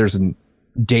 you know, there's a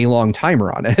day-long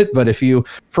timer on it. But if you,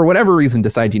 for whatever reason,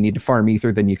 decide you need to farm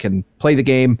ether, then you can play the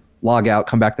game, log out,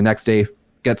 come back the next day,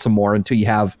 get some more until you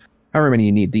have however many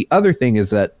you need. The other thing is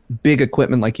that big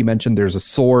equipment, like you mentioned, there's a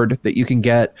sword that you can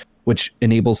get, which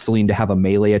enables Celine to have a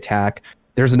melee attack.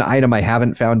 There's an item I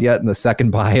haven't found yet in the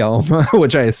second biome,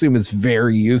 which I assume is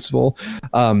very useful.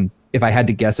 If I had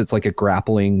to guess, it's like a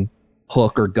grappling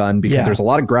hook or gun, because there's a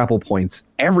lot of grapple points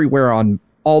everywhere on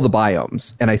all the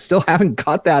biomes, and I still haven't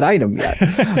got that item yet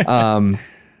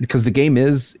because the game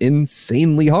is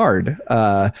insanely hard.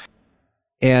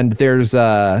 And there's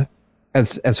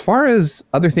as far as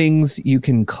other things you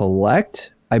can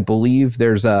collect, I believe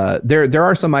there's there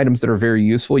are some items that are very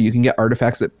useful. You can get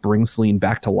artifacts that bring Celine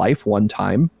back to life one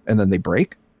time and then they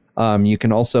break. You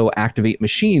can also activate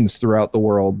machines throughout the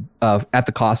world at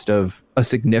the cost of a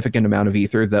significant amount of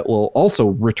ether that will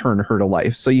also return her to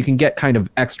life. So you can get kind of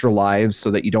extra lives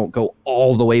so that you don't go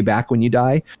all the way back when you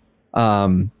die.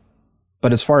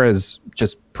 But as far as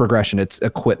just progression, it's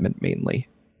equipment mainly.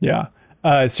 Yeah.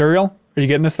 Serial, are you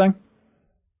getting this thing?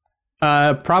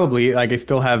 Probably. Like I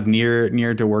still have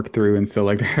Nier to work through, and so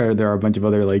like there are a bunch of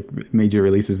other like major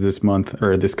releases this month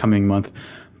or this coming month.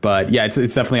 But yeah, it's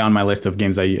definitely on my list of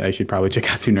games I should probably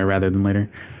check out sooner rather than later.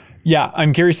 Yeah,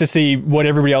 I'm curious to see what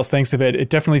everybody else thinks of it.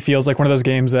 It definitely feels like one of those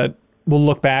games that we'll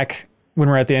look back when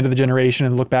we're at the end of the generation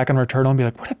and look back on Returnal and be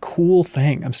like, what a cool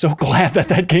thing. I'm so glad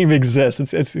that game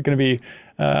exists. It's going to be,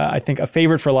 I think, a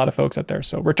favorite for a lot of folks out there.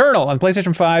 So Returnal on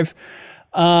PlayStation 5.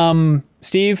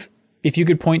 Steve, if you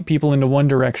could point people into one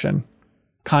direction,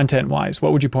 content-wise,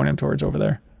 what would you point them towards over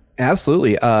there?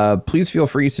 Absolutely. Please feel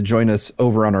free to join us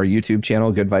over on our YouTube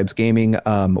channel, Good Vibes Gaming.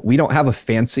 We don't have a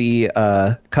fancy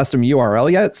custom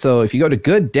URL yet, so if you go to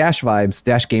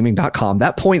good-vibes-gaming.com,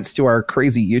 that points to our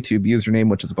crazy YouTube username,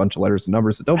 which is a bunch of letters and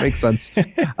numbers that don't make sense.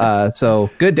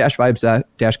 So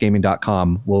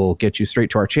good-vibes-gaming.com will get you straight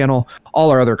to our channel.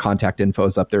 All our other contact info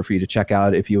is up there for you to check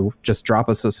out. If you just drop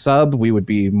us a sub, we would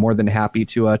be more than happy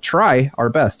to try our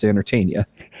best to entertain you.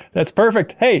 That's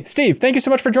perfect. Hey, Steve, thank you so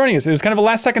much for joining us. It was kind of a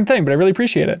last-second thing, but I really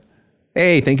appreciate it.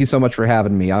 Hey, thank you so much for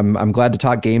having me. I'm glad to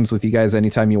talk games with you guys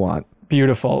anytime you want.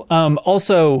 Beautiful.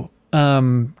 Also,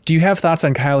 do you have thoughts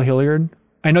on Kyle Hilliard?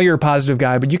 I know you're a positive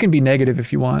guy, but you can be negative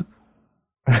if you want.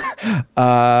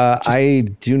 I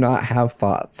do not have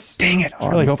thoughts. Dang it. I was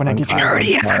really hoping I could. He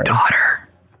already has a daughter.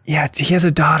 Yeah, he has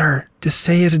a daughter. Just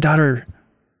say he has a daughter.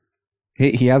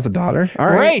 He has a daughter? All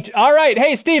right. Great. All right.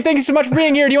 Hey, Steve, thank you so much for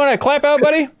being here. Do you want to clap out,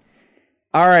 buddy?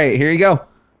 All right, here you go.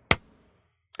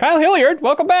 Kyle Hilliard,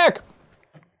 welcome back.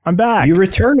 I'm back. You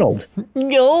returnaled.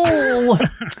 Yo. I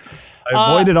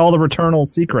avoided all the Returnal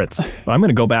secrets, but I'm going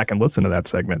to go back and listen to that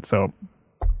segment. So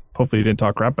hopefully you didn't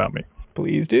talk crap about me.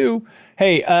 Please do.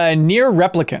 Hey, Nier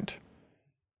Replicant,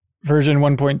 version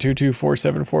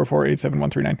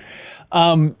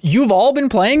 1.22474487139. You've all been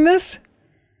playing this?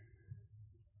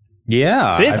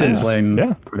 Yeah, This I've been is- playing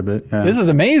yeah. quite a bit. Yeah. This is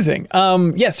amazing.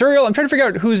 Yeah, Serial, I'm trying to figure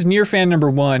out who's Nier fan number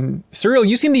one. Serial,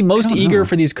 you seem the most eager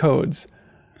for these codes.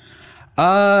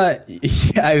 Yeah,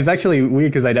 it was actually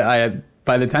weird because by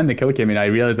by the time the code came in, I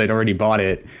realized I'd already bought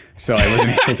it, so I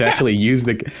wasn't able to actually use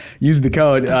the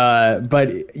code.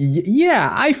 But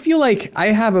yeah, I feel like I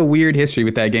have a weird history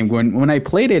with that game. When I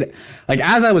played it, like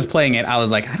as I was playing it, I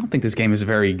was like, I don't think this game is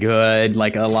very good.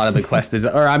 Like a lot of the quest is,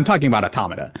 or I'm talking about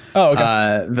Automata. Oh,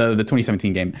 okay. The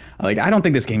 2017 game. Like I don't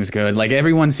think this game is good. Like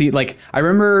everyone like I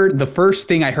remember the first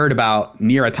thing I heard about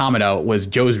Nier Automata was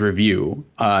Joe's review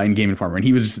in Game Informer, and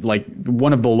he was like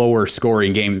one of the lower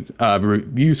scoring games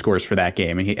review scores for that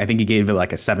game, and I think he gave it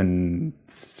like a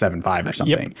 7.5 or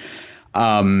something. Yep.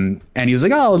 And he was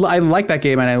like, oh, I like that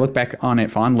game, and I look back on it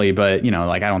fondly, but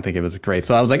like I don't think it was great.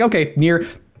 So I was like, okay, Nier,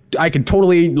 I could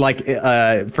totally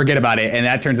forget about it, and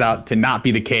that turns out to not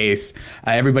be the case.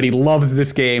 Everybody loves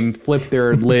this game, flip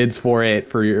their lids for it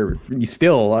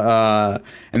still,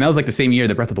 and that was like the same year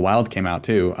that Breath of the Wild came out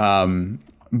too.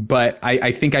 But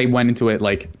I think I went into it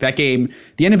like that game.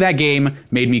 The end of that game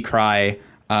made me cry.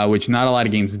 Which not a lot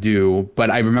of games do, but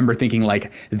I remember thinking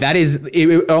like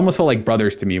it almost felt like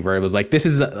Brothers to me, where it was like this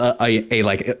is a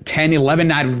like 10,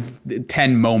 11 out of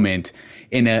 10 moment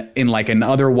in like an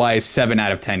otherwise 7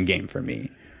 out of 10 game for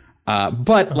me.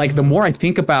 But like the more I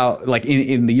think about like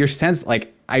in the years since,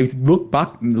 like I look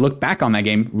back on that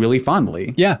game really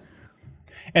fondly. Yeah.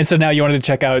 And so now you wanted to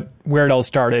check out where it all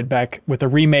started back with a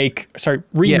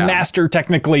remaster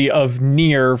technically of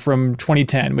Nier from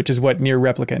 2010, which is what Nier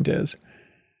Replicant is.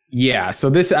 Yeah, so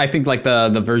this, I think like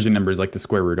the version number is like the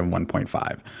square root of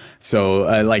 1.5. So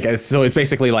so it's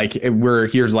basically like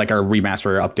here's like our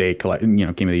remaster update,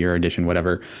 Game of the Year edition,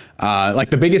 whatever. Like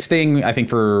the biggest thing I think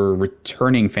for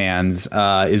returning fans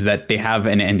is that they have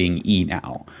an ending E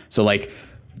now. So like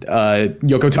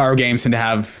Yoko Taro games tend to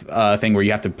have a thing where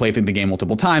you have to play through the game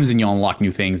multiple times and you'll unlock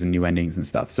new things and new endings and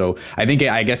stuff. So I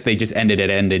guess they just ended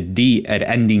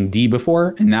ending D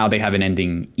before, and now they have an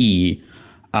ending E.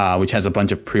 Which has a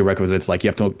bunch of prerequisites, like you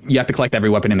have to collect every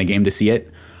weapon in the game to see it.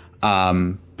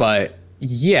 But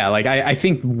yeah, like I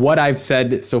think what I've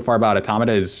said so far about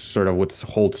Automata is sort of what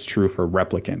holds true for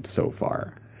Replicant so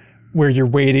far. Where you're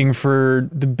waiting for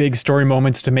the big story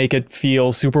moments to make it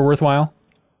feel super worthwhile?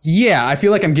 Yeah, I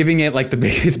feel like I'm giving it like the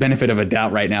biggest benefit of a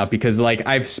doubt right now, because like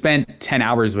I've spent 10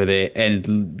 hours with it,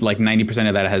 and like 90%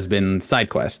 of that has been side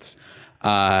quests.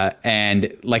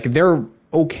 And like they're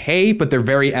okay, but they're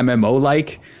very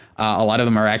MMO-like. A lot of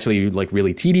them are actually like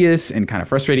really tedious and kind of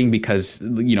frustrating because,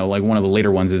 like one of the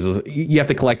later ones is you have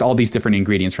to collect all these different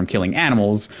ingredients from killing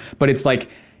animals, but it's like,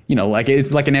 like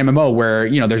it's like an MMO where,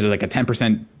 there's like a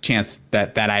 10% chance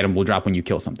that item will drop when you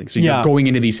kill something. So you're going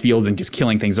into these fields and just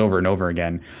killing things over and over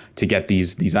again to get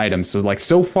these items. So like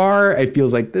so far it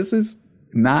feels like this is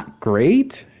not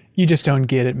great. You just don't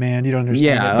get it, man. You don't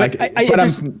understand it. But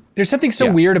there's something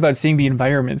so weird about seeing the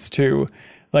environments too.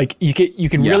 Like you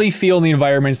can really feel in the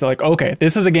environments that like, okay,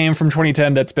 this is a game from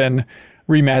 2010 that's been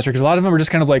remastered, because a lot of them are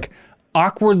just kind of like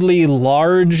awkwardly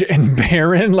large and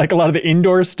barren, like a lot of the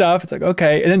indoor stuff. It's like,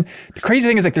 okay. And then the crazy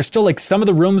thing is like there's still like some of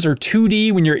the rooms are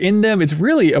 2D when you're in them. It's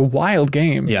really a wild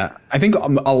game. Yeah, I think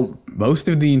most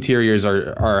of the interiors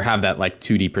are have that like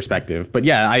 2D perspective. But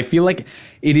yeah, I feel like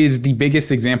it is the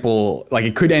biggest example. Like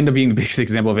it could end up being the biggest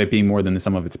example of it being more than the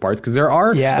sum of its parts, because there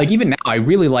are like even now I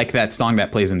really like that song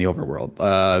that plays in the overworld.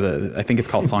 I think it's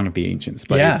called Song of the Ancients.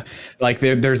 But it's like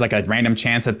there's like a random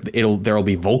chance that there'll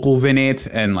be vocals in it,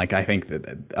 and like I think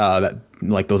that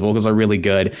like those vocals are really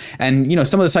good. And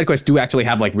some of the side quests do actually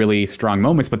have like really strong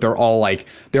moments, but they're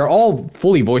all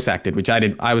fully voice acted, which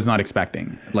I was not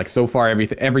expecting. Like so far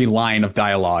every line of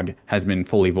dialogue has been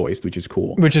fully voiced, which is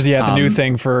cool. Which is the new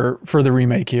thing for the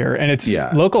remake here, and it's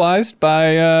localized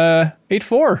by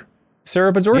 8-4,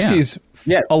 Sarah Bazorski's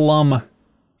alum.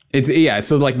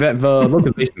 So like the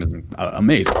localization is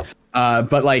amazing.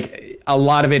 But like a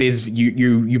lot of it is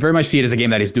you very much see it as a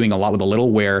game that is doing a lot with a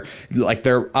little, where like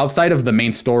they're outside of the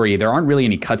main story, there aren't really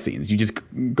any cutscenes. You just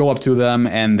go up to them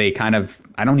and they kind of,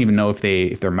 I don't even know if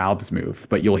their mouths move,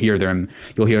 but you'll hear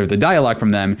the dialogue from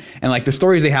them. And like the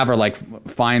stories they have are like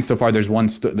fine so far. There's one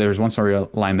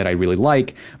storyline that I really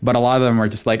like, but a lot of them are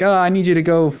just like, oh, I need you to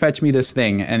go fetch me this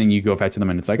thing, and then you go fetch them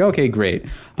and it's like, okay, great.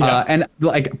 And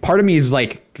like part of me is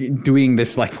like doing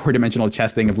this like 4-dimensional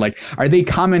chess thing of like, are they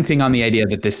commenting on the idea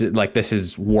that this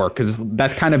is work? Because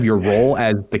that's kind of your role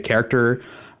as the character,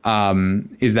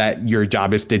 is that your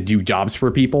job is to do jobs for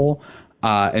people,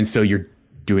 and so you're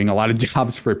doing a lot of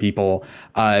jobs for people.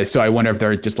 So I wonder if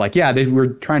they're just like, we're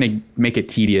trying to make it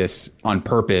tedious on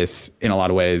purpose in a lot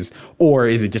of ways, or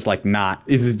is it just like not?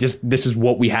 Is it just this is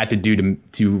what we had to do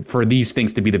to for these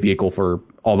things to be the vehicle for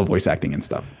all the voice acting and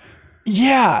stuff?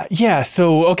 Yeah.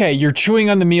 So, okay, you're chewing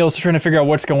on the meals, trying to figure out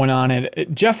what's going on. And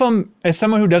Jeff, as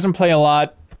someone who doesn't play a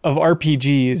lot, of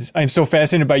RPGs, I'm so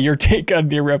fascinated by your take on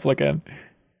Nier Replicant.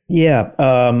 Yeah,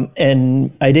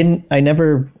 and I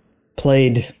never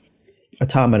played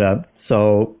Automata,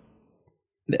 so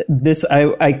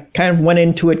I kind of went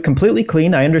into it completely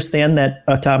clean. I understand that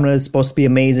Automata is supposed to be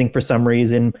amazing for some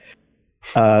reason.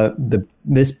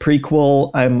 This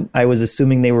prequel, I was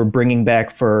assuming they were bringing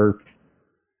back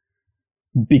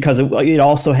because it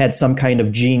also had some kind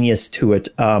of genius to it.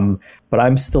 But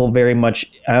I'm still within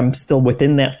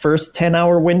that first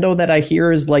 10-hour window that I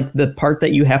hear is like the part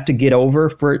that you have to get over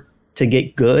to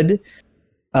get good.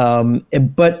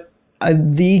 But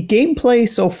the gameplay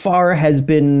so far has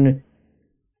been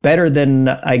better than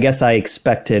I guess I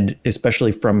expected,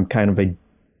 especially from kind of a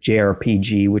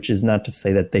JRPG, which is not to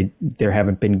say that there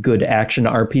haven't been good action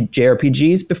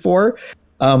JRPGs before.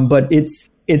 But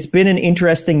it's been an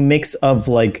interesting mix of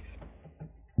like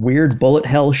weird bullet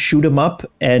hell shoot 'em up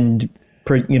and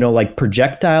like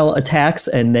projectile attacks,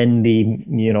 and then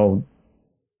the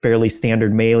fairly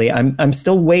standard melee. I'm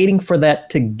still waiting for that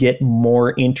to get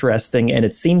more interesting, and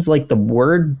it seems like the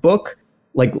word book,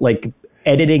 like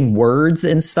editing words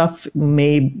and stuff,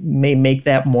 may make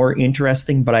that more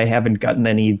interesting. But I haven't gotten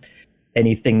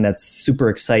anything that's super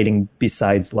exciting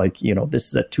besides like this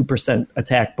is a 2%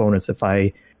 attack bonus if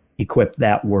I equip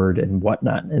that word and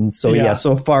whatnot. And so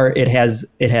so far it has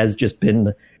just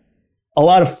been a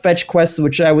lot of fetch quests,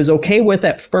 which I was okay with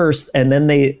at first, and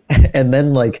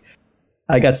then like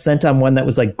I got sent on one that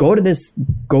was like, go to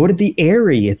the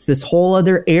area. It's this whole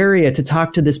other area to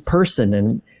talk to this person.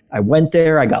 And I went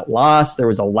there, I got lost. There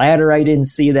was a ladder I didn't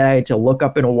see that I had to look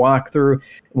up in a walkthrough.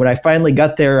 When I finally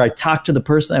got there, I talked to the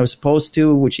person I was supposed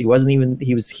to, which he was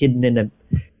hidden in a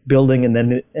building.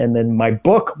 And then my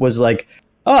book was like,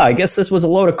 oh, I guess this was a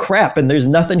load of crap and there's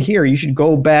nothing here. You should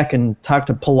go back and talk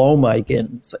to Paloma again.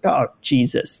 It's like, oh,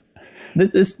 Jesus.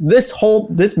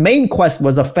 This main quest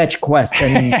was a fetch quest,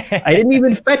 and I didn't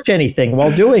even fetch anything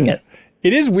while doing it.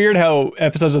 It is weird how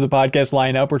episodes of the podcast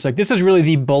line up where it's like, this is really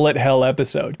the bullet hell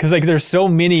episode. Because like there's so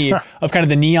many of kind of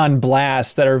the neon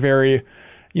blasts that are very,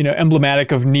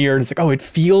 emblematic of Nier. And it's like, oh, it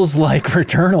feels like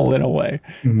Returnal in a way.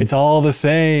 Mm-hmm. It's all the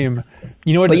same.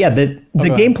 You know what? But the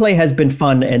gameplay has been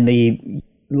fun, and the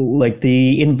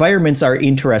environments are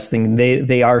interesting.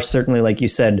 They are certainly, like you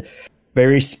said,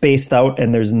 very spaced out,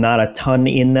 and there's not a ton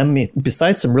in them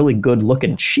besides some really good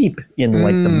looking sheep in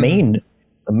like the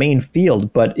main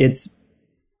field. But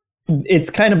it's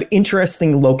kind of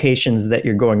interesting locations that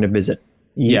you're going to visit.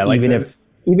 Yeah, even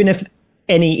if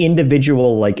any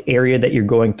individual like area that you're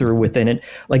going through within it,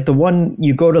 like the one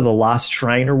you go to the Lost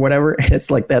Shrine or whatever, and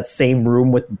it's like that same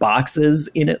room with boxes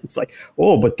in it. It's like,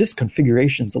 oh, but this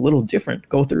configuration's a little different.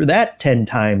 Go through that 10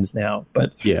 times now.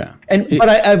 But yeah, but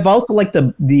I've also liked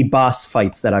the boss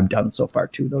fights that I've done so far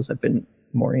too. Those have been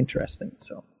more interesting.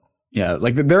 So yeah,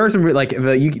 like there are some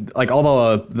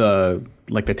although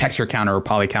the texture count or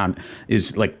poly count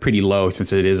is like pretty low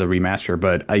since it is a remaster,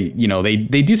 but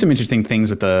they do some interesting things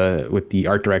with the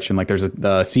art direction. Like there's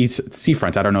the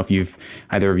seafront. I don't know if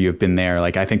either of you have been there.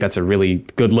 Like I think that's a really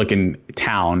good looking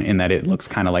town in that it looks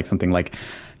kind of like something like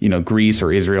Greece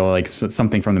or Israel, like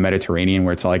something from the Mediterranean,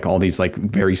 where it's like all these like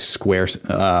very square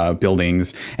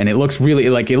buildings, and it looks really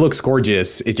it looks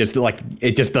gorgeous. It just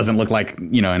doesn't look like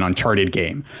an Uncharted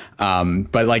game.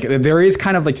 But like there is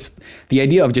kind of like the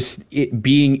idea of just it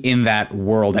being in that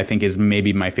world, I think, is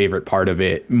maybe my favorite part of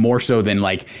it, more so than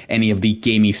like any of the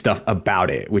gamey stuff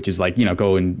about it, which is like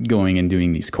going and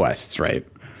doing these quests, right?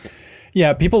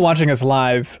 Yeah, people watching us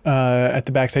live at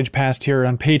the Backstage Pass tier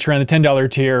on Patreon, the $10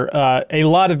 tier, a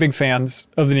lot of big fans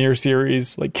of the Nier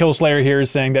series. Like Killslayer here is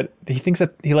saying that he thinks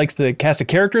that he likes the cast of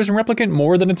characters in Replicant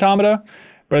more than Automata,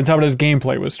 but Automata's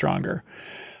gameplay was stronger.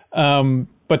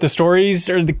 But the stories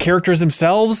or the characters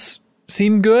themselves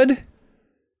seem good.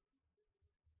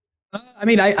 I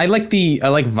mean, I like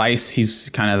Vice. He's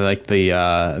kind of like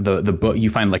the book. You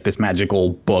find like this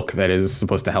magical book that is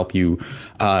supposed to help you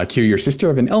cure your sister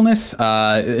of an illness,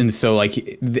 and so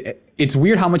like it's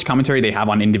weird how much commentary they have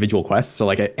on individual quests. So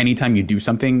like anytime you do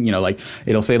something, like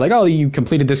it'll say like, oh, you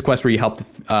completed this quest where you helped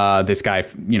this guy.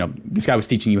 This guy was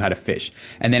teaching you how to fish,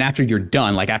 and then after you're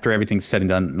done, like after everything's said and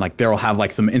done, like they'll have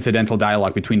like some incidental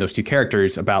dialogue between those two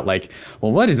characters about like,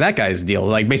 well, what is that guy's deal?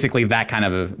 Like basically that kind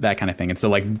of thing. And so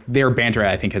like their banter,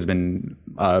 I think, has been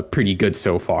pretty good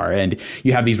so far. And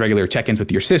you have these regular check-ins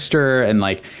with your sister, and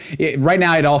like right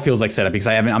now it all feels like setup because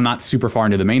I'm not super far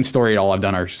into the main story. All I've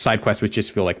done are side quests, which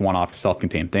just feel like one-off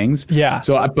self-contained things. Yeah.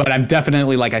 So, but I'm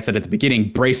definitely, like I said at the beginning,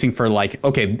 bracing for like,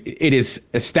 okay, it is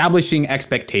establishing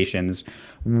expectations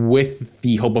with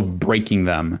the hope of breaking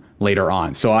them later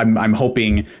on. So I'm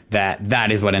hoping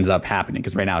that is what ends up happening,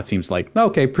 because right now it seems like,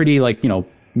 okay, pretty like,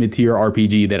 mid-tier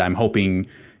RPG that I'm hoping,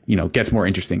 gets more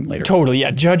interesting later. Totally,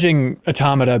 yeah. Judging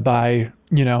Automata by,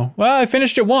 well, I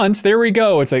finished it once. There we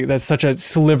go. It's like that's such a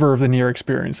sliver of the Nier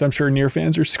experience. I'm sure Nier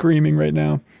fans are screaming right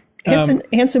now.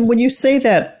 Hanson, when you say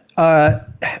that,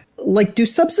 do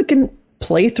subsequent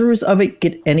playthroughs of it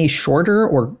get any shorter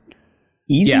or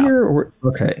easier? Or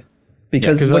okay,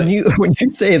 because when you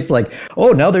say it's like,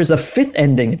 oh, now there's a fifth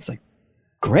ending, it's like,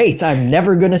 great, I'm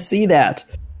never gonna see that.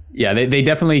 Yeah, they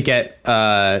definitely get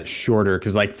shorter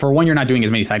because, for one, you're not doing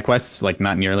as many side quests,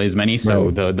 not nearly as many. So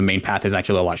right. the main path is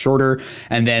actually a lot shorter.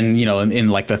 And then, in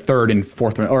the third and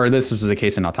fourth one, or this was the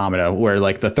case in Automata, where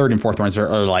the third and fourth ones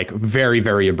are very,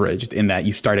 very abridged in that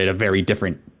you start at a very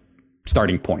different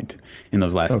starting point in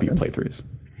those last few playthroughs.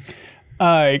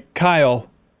 Kyle,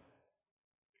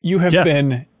 you have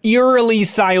been eerily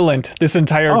silent this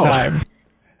entire time.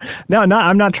 No,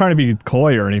 I'm not trying to be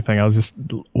coy or anything. I was just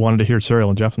wanted to hear Serial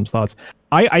and Jeff's thoughts.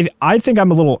 I think I'm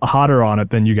a little hotter on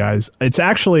it than you guys. It's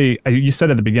actually, you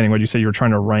said at the beginning, you said you were trying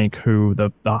to rank who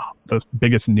the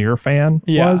biggest Nier fan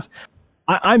was.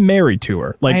 I'm married to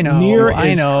her. I know, Nier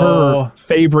is her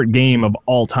favorite game of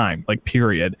all time,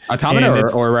 period.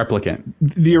 Automata or Replicant?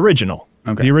 The original.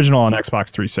 Okay. The original on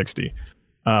Xbox 360.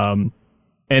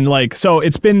 So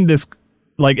it's been this,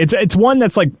 it's one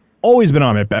that's always been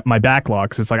on my backlog,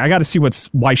 because it's I got to see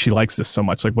why she likes this so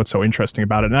much, what's so interesting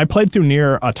about it. And I played through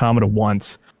Nier Automata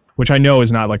once, which I know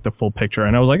is not the full picture,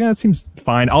 and I was like, it seems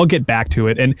fine, I'll get back to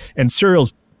it. And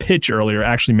Serial's pitch earlier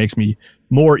actually makes me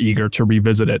more eager to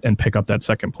revisit it and pick up that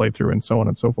second playthrough and so on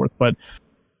and so forth. But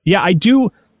yeah, I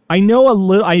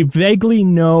vaguely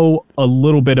know a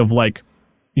little bit of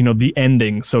the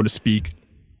ending, so to speak.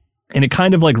 And it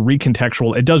kind of it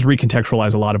does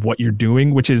recontextualize a lot of what you're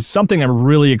doing, which is something I'm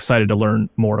really excited to learn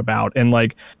more about. And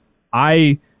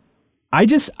I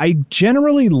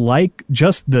generally like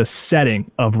just the setting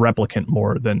of Replicant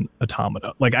more than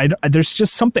Automata. There's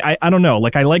just something, I don't know.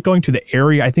 I like going to the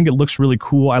area. I think it looks really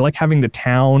cool. I like having the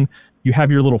town. You have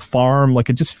your little farm.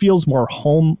 It just feels more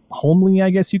homely, I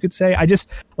guess you could say.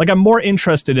 I'm more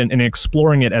interested in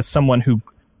exploring it as someone who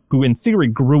in theory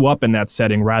grew up in that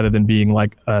setting, rather than being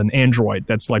an android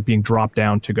that's being dropped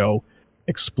down to go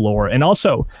explore. And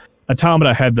also,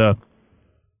 Automata had the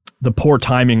poor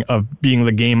timing of being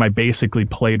the game I basically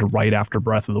played right after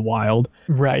Breath of the Wild.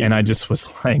 Right. And I just was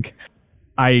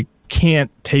I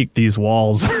can't take these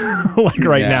walls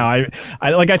now.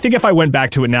 I think if I went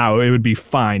back to it now, it would be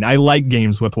fine. I like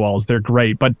games with walls. They're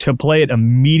great. But to play it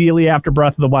immediately after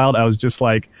Breath of the Wild, I was just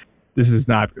this is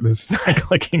not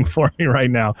clicking for me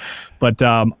right now. But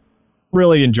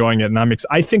really enjoying it, and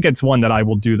I think it's one that I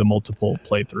will do the multiple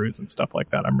playthroughs and stuff like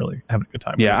that. I'm really having a good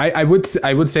time. Yeah, I would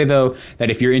say though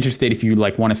that if you're interested, if you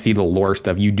want to see the lore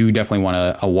stuff, you do definitely want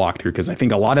a walkthrough, because I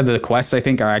think a lot of the quests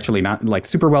are actually not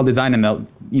super well designed, and they'll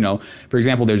for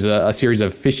example, there's a series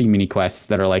of fishing mini quests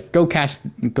that are go catch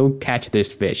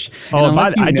this fish.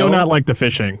 I do not like the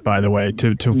fishing, by the way.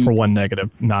 For one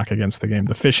negative knock against the game,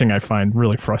 the fishing I find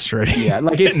really frustrating. Yeah,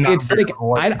 it's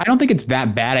I don't think it's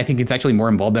that bad. I think it's actually more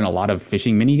involved than a lot of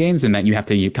fishing mini games, and that you have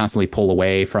to constantly pull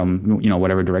away from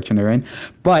whatever direction they're in.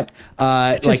 But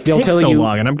they'll tell you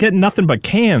long, and I'm getting nothing but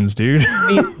cans, dude.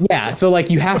 Yeah, so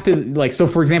you have to so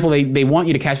for example, they want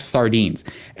you to catch sardines,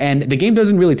 and the game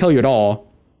doesn't really tell you at all,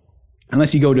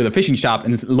 unless you go to the fishing shop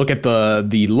and look at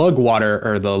the lug water,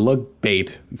 or the lug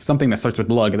bait, something that starts with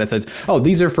lug, that says, oh,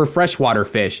 these are for freshwater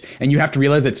fish. And you have to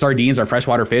realize that sardines are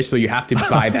freshwater fish, so you have to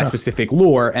buy that specific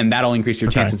lure, and that'll increase your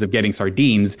chances of getting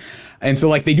sardines. And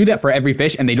so they do that for every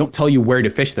fish, and they don't tell you where to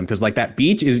fish them, because that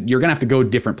beach you're gonna have to go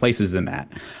different places than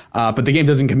that. But the game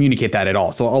doesn't communicate that at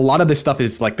all. So a lot of this stuff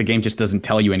is the game just doesn't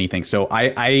tell you anything. So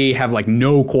I have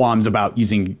no qualms about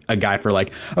using a guide for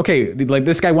okay,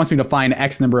 this guy wants me to find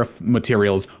X number of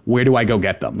materials. Where do I go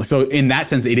get them? So in that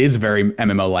sense, it is very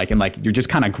MMO-like, and you're just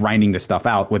kind of grinding this stuff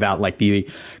out without the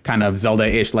kind of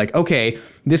Zelda-ish, okay,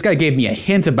 this guy gave me a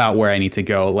hint about where I need to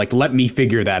go. Let me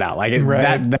figure that out.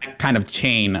 That kind of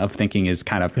chain of thinking is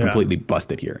kind of completely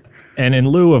busted here. And in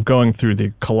lieu of going through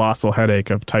the colossal headache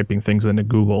of typing things into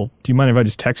Google, do you mind if I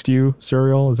just text you,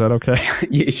 Serial? Is that okay?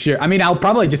 Yeah, sure. I mean, I'll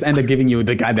probably just end up giving you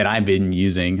the guide that I've been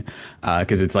using,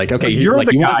 because it's okay, you're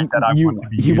the guide that I want to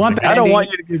be using. I don't want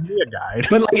you to give me a guide.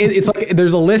 But it's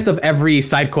there's a list of every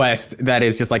side quest that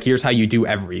is just here's how you do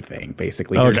everything,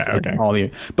 basically. Okay. All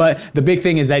but the big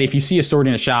thing is that if you see a sword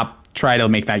in a shop, try to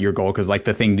make that your goal, because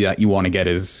the thing that you want to get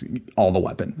is all the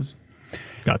weapons.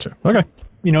 Gotcha. Okay.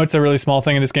 It's a really small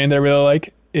thing in this game that I really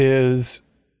like is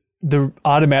the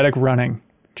automatic running.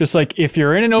 Just if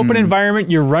you're in an open environment,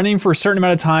 you're running for a certain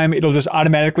amount of time, it'll just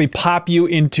automatically pop you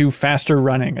into faster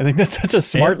running. I think that's such a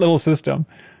smart little system.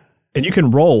 And you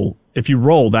can roll. If you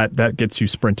roll, that gets you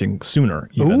sprinting sooner.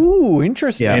 Even. Ooh,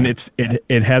 interesting. And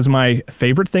it has my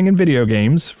favorite thing in video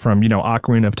games from,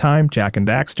 Ocarina of Time, Jak and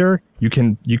Daxter. You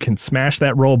can smash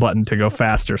that roll button to go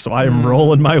faster. So I am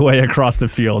rolling my way across the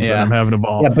field and I'm having a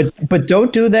ball. Yeah, but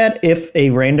don't do that if a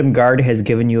random guard has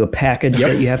given you a package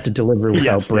that you have to deliver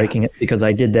without breaking it, because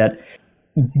I did that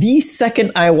the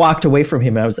second I walked away from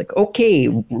him. I was like, okay,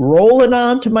 rolling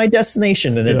on to my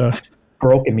destination, and it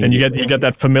broke me. And you get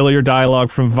that familiar dialogue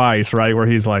from Vice, right, where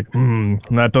he's like,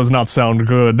 that does not sound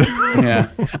good. Yeah,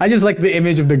 I just like the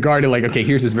image of the guard, like, okay,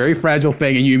 here's this very fragile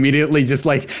thing, and you immediately just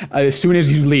like, as soon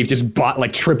as you leave, just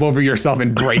trip over yourself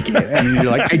and break it, and you're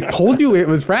like, I told you it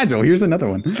was fragile. Here's another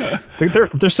one.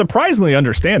 They're surprisingly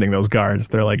understanding, those guards.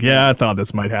 They're like, yeah, I thought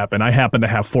this might happen. I happen to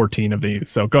have 14 of these,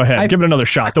 so go ahead, give it another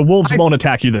shot. The wolves won't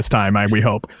attack you this time. We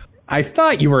hope. I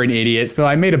thought you were an idiot, so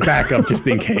I made a backup just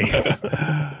in case.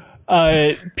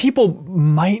 People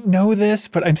might know this,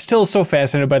 but I'm still so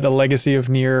fascinated by the legacy of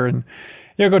Nier and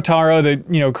Yoko Taro,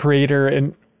 the creator,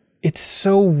 and it's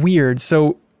so weird.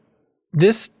 So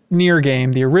this Nier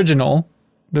game, the original,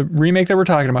 the remake that we're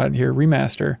talking about here,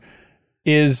 remaster,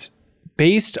 is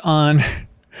based on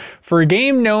for a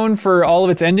game known for all of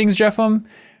its endings, Jeffem.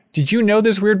 Did you know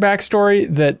this weird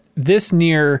backstory that this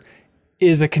Nier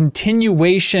is a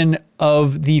continuation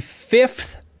of the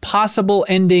 5th possible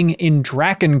ending in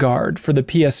Drakengard for the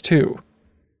PS2?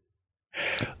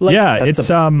 It's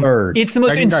absurd. It's the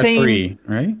most Drakengard insane. 3,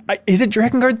 right? Is it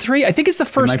Drakengard 3? I think it's the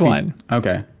first one.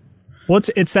 Okay. Well,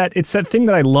 it's that thing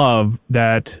that I love,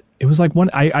 that it was like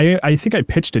one. I think I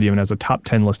pitched it even as a top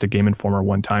 10 list at Game Informer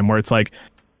one time, where it's like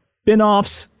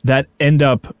spin-offs that end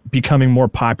up becoming more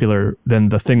popular than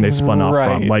the thing they spun off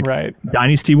from. Like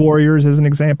Dynasty Warriors is an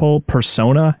example.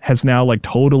 Persona has now like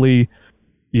totally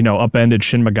upended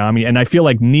Shin Megami. And I feel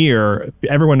like Nier,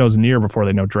 everyone knows Nier before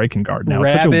they know Drakengard now.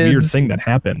 It's such a weird thing that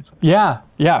happens. Yeah,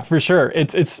 for sure.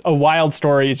 It's a wild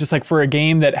story. It's just like, for a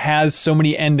game that has so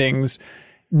many endings,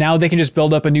 now they can just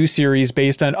build up a new series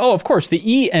based on, of course, the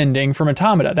E ending from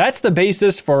Automata. That's the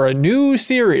basis for a new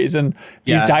series. And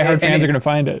these diehard fans are going to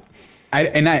find it.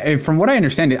 From what I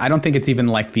understand, I don't think it's even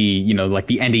like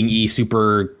the ending E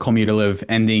super commutative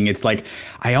ending. It's like,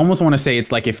 I almost want to say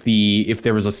it's like if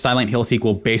there was a Silent Hill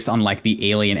sequel based on like the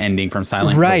Alien ending from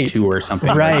Silent Hill 2 or something.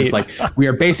 Right. It's like, we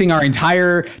are basing our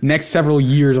entire next several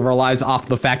years of our lives off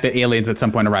the fact that aliens at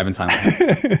some point arrive in Silent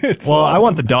Hill. Well, I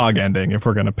want the dog ending if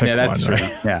we're going to pick one. Yeah, that's true.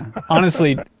 Right? Yeah.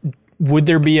 Honestly, would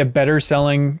there be a better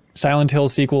selling Silent Hill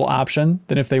sequel option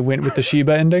than if they went with the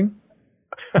Sheba ending?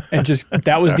 And just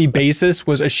that was the basis,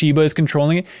 was a Sheba is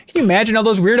controlling it. Can you imagine all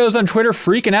those weirdos on Twitter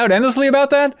freaking out endlessly about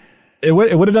that? It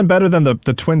would have done better than the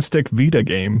twin stick Vita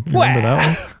game. Remember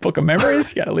that one? Book of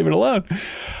Memories? You gotta leave it alone.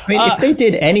 I mean, if they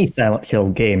did any Silent Hill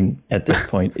game at this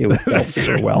point, it would sell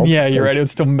super well. Yeah, you're right. It would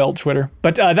still melt Twitter.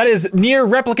 But that is Nier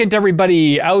Replicant,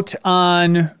 everybody, out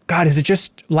on, God, is it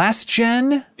just last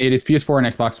gen? It is PS4 and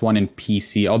Xbox One and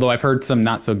PC, although I've heard some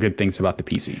not so good things about the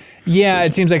PC. Yeah,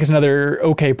 it seems like it's another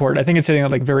okay port. I think it's sitting at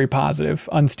like very positive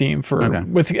on Steam for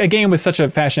with a game with such a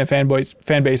passionate fan base.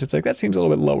 It's like, that seems a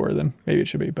little bit lower than maybe it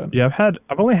should be. But yeah,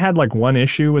 I've only had like one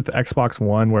issue with the Xbox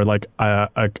One where like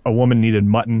a woman needed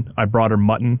mutton. I brought her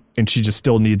mutton and she just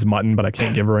still needs mutton, but I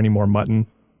can't give her any more mutton.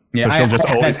 Yeah, so she'll just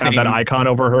always have that icon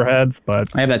over her head. But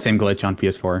I have that same glitch on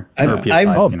PS4 or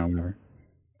PS5, whatever.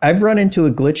 I've run into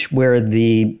a glitch where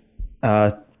the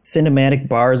cinematic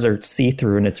bars are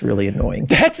see-through, and it's really annoying.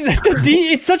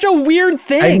 It's such a weird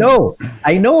thing.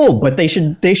 I know, but they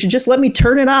should just let me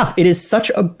turn it off. It is such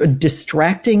a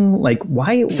distracting, like,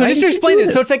 why? So just to explain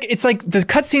this, so it's like the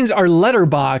cutscenes are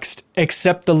letterboxed,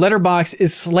 except the letterbox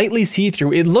is slightly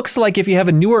see-through. It looks like if you have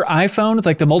a newer iPhone with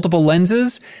like the multiple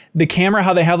lenses, the camera,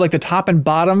 how they have like the top and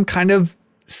bottom kind of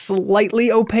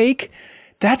slightly opaque.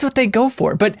 That's what they go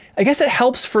for. But I guess it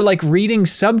helps for like reading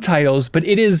subtitles, but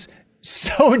it is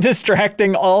so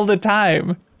distracting all the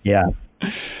time. Yeah.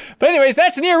 But anyways,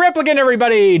 that's Nier Replicant,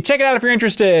 everybody. Check it out if you're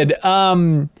interested.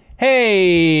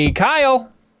 Hey,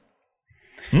 Kyle.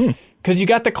 Because you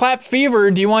got the clap fever.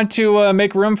 Do you want to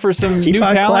make room for some new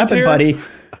talent clapping, here? buddy.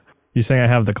 You saying I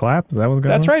have the clap? Is that what's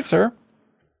going on? That's right, sir.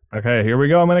 Okay, here we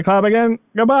go. I'm going to clap again.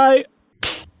 Goodbye.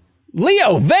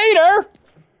 Leo Vader.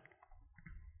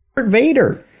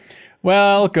 Vader.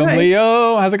 Welcome, Hi.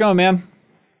 Leo. How's it going, man?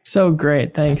 So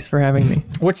great. Thanks for having me.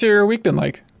 What's your week been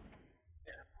like?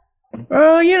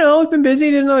 I've been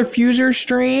busy. Did another Fuser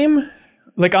stream.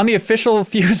 Like on the official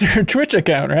Fuser Twitch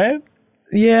account, right?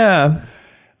 Yeah.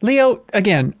 Leo,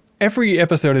 again, every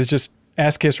episode is just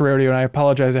Ass Kiss Rodeo, and I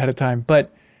apologize ahead of time,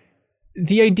 but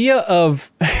the idea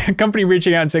of a company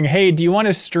reaching out and saying, hey, do you want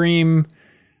to stream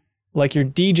like your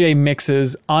DJ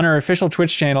mixes on our official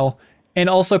Twitch channel and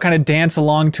also kind of dance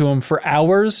along to them for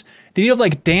hours. The idea of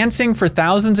like dancing for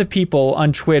thousands of people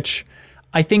on Twitch,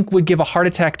 I think would give a heart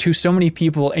attack to so many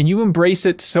people, and you embrace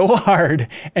it so hard.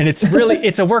 And it's really,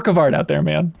 it's a work of art out there,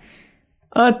 man.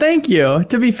 Thank you.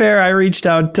 To be fair, I reached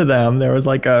out to them. There was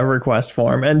like a request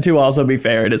form. And to also be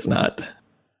fair, it is not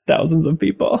thousands of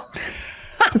people.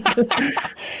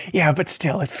 Yeah, but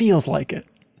still, it feels like it.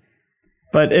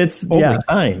 But it's,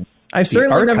 time. I've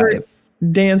certainly never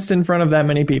danced in front of that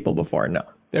many people before. No.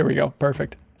 There we go.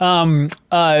 Perfect.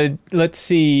 Let's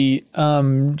see.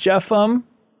 Jeff,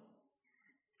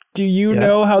 do you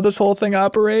know how this whole thing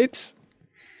operates?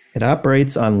 It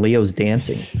operates on Leo's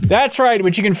dancing. That's right,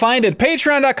 which you can find at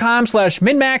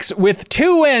patreon.com/minmax with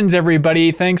 2 N's,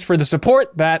 everybody. Thanks for the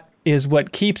support. That is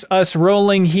what keeps us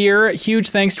rolling here. Huge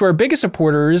thanks to our biggest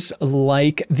supporters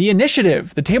like The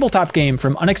Initiative, the tabletop game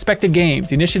from Unexpected Games.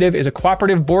 The Initiative is a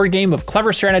cooperative board game of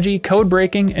clever strategy, code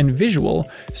breaking, and visual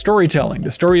storytelling. The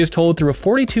story is told through a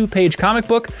 42-page comic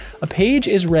book. A page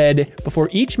is read before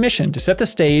each mission to set the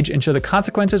stage and show the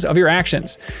consequences of your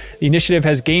actions. The Initiative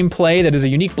has gameplay that is a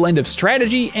unique blend of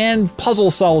strategy and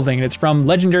puzzle solving. And it's from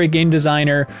legendary game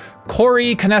designer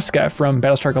Corey Koneska from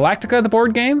Battlestar Galactica, the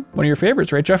board game. One of your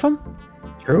favorites, right, Jeff?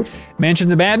 True.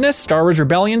 Mansions of Madness, Star Wars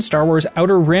Rebellion, Star Wars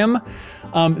Outer Rim.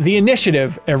 The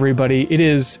Initiative, everybody. It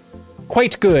is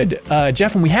quite good.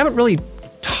 Jeff, and we haven't really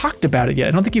talked about it yet.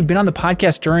 I don't think you've been on the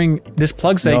podcast during this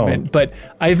plug segment, but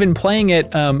I've been playing it.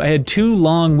 I had 2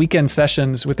 long weekend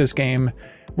sessions with this game.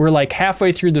 We're like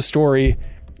halfway through the story.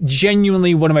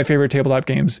 Genuinely one of my favorite tabletop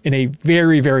games in a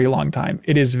very, very long time.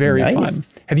 It is very fun.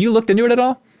 Have you looked into it at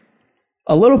all?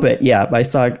 A little bit, yeah. I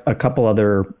saw a couple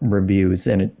other reviews,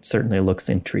 and it certainly looks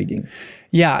intriguing.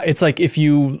 Yeah, it's like if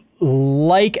you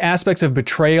like aspects of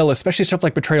Betrayal, especially stuff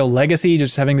like Betrayal Legacy,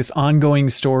 just having this ongoing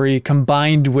story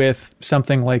combined with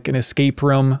something like an escape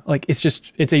room, like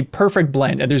it's a perfect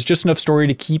blend. And there's just enough story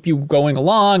to keep you going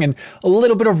along and a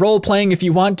little bit of role playing if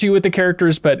you want to with the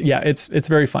characters. But yeah, it's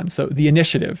very fun. So The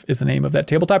Initiative is the name of that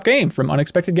tabletop game from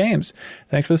Unexpected Games.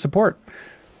 Thanks for the support.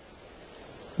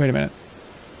 Wait a minute.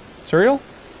 Surreal?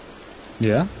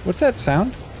 Yeah. What's that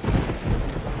sound?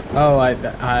 Oh,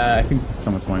 I think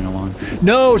someone's going along.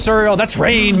 No, Surreal, that's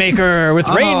Rainmaker with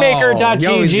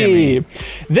Rainmaker.gg.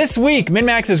 This week,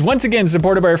 MinMax is once again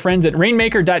supported by our friends at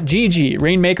Rainmaker.gg.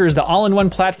 Rainmaker is the all-in-one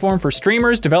platform for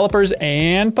streamers, developers,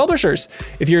 and publishers.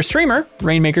 If you're a streamer,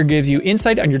 Rainmaker gives you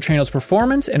insight on your channel's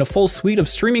performance and a full suite of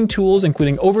streaming tools,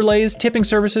 including overlays, tipping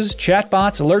services,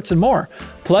 chatbots, alerts, and more.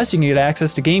 Plus, you can get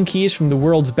access to game keys from the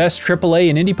world's best AAA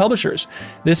and indie publishers.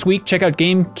 This week, check out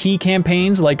game key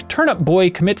campaigns like Turnip Boy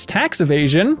Commits Tax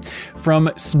Evasion from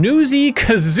Snoozy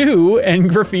Kazoo and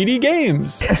Graffiti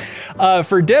Games.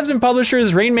 For devs and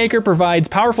publishers, Rainmaker provides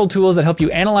powerful tools that help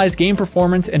you analyze game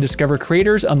performance and discover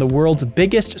creators on the world's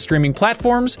biggest streaming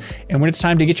platforms. And when it's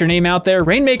time to get your name out there,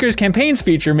 Rainmaker's campaigns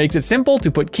feature makes it simple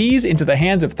to put keys into the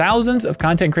hands of thousands of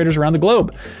content creators around the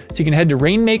globe. So you can head to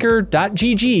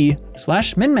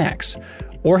rainmaker.gg/minmax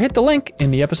or hit the link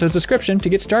in the episode's description to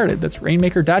get started. That's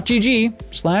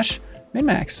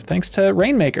rainmaker.gg/minmax. Thanks to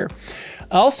Rainmaker.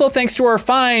 Also, thanks to our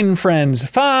fine friends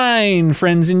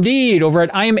indeed, over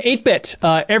at I Am 8-Bit.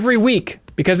 Every week,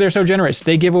 because they're so generous,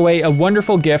 they give away a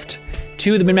wonderful gift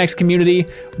to the MinMax community.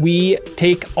 We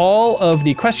take all of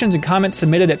the questions and comments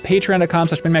submitted at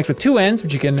patreon.com/minmax with 2 N's,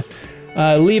 which you can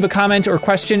leave a comment or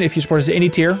question if you support us at any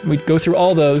tier. We go through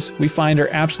all those. We find our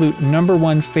absolute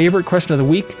 #1 favorite question of the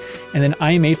week, and then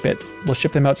I Am 8-Bit will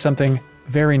ship them out something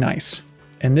very nice.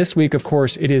 And this week, of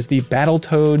course, it is the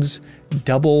Battletoads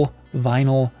double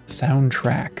vinyl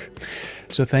soundtrack.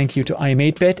 So thank you to I Am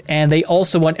 8-Bit. And they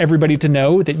also want everybody to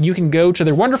know that you can go to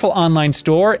their wonderful online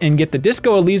store and get the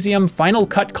Disco Elysium Final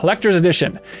Cut Collector's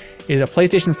Edition. It is a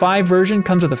PlayStation 5 version,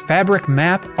 comes with a fabric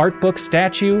map, art book,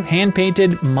 statue,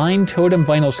 hand-painted Mind Totem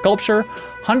vinyl sculpture,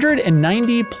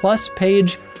 190 plus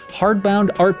page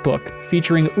hardbound art book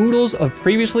featuring oodles of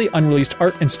previously unreleased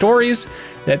art and stories.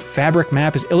 That fabric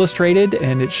map is illustrated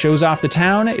and it shows off the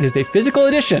town. It is a physical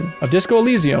edition of Disco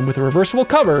Elysium with a reversible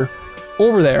cover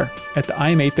over there at the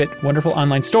I Am 8-Bit wonderful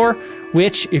online store,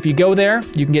 which if you go there,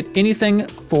 you can get anything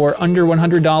for under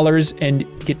 $100 and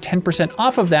get 10%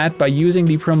 off of that by using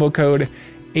the promo code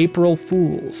April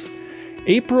Fools.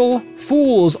 April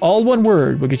Fools, all one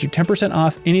word, will get you 10%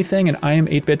 off anything in I Am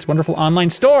 8-Bit's wonderful online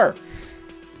store.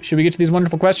 Should we get to these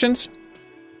wonderful questions?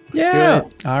 Yeah.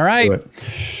 All right.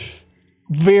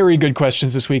 Very good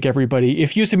questions this week, everybody.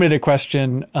 If you submitted a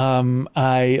question,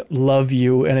 I love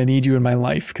you and I need you in my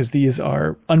life because these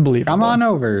are unbelievable. Come on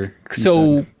over.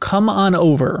 So come on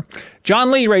over. John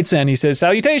Lee writes in. He says,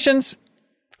 salutations.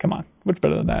 Come on. What's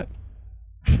better than that?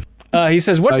 He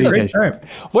says, Great start.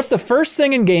 what's the first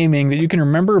thing in gaming that you can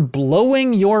remember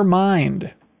blowing your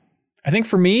mind? I think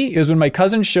for me, it was when my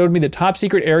cousin showed me the top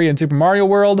secret area in Super Mario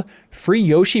World, free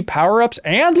Yoshi power-ups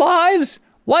and lives.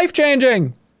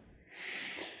 Life-changing.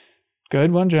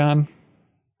 Good one, John.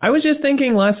 I was just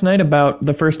thinking last night about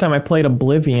the first time I played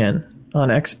Oblivion on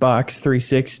Xbox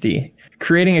 360,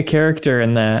 creating a character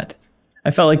in that.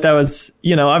 I felt like that was,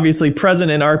 obviously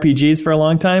present in RPGs for a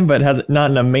long time, but has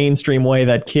not in a mainstream way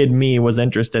that kid me was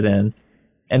interested in.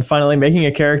 And finally making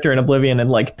a character in Oblivion and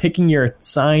like picking your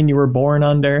sign you were born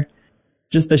under,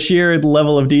 just the sheer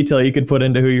level of detail you could put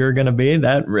into who you were going to be,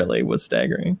 that really was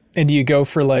staggering. And do you go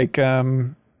for like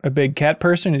a big cat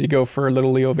person, or do you go for a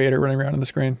little Leo Vader running around on the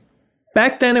screen?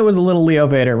 Back then it was a little Leo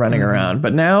Vader running around,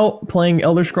 but now playing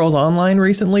Elder Scrolls Online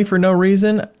recently for no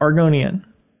reason, Argonian.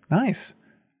 Nice.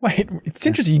 Wait, it's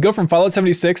interesting. You go from Fallout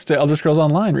 76 to Elder Scrolls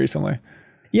Online recently.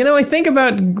 I think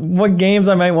about what games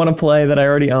I might want to play that I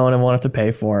already own and want to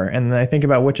pay for, and then I think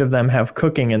about which of them have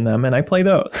cooking in them, and I play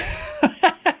those.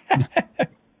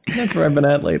 That's where I've been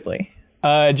at lately.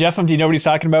 Jeff, do you know what he's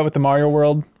talking about with the Mario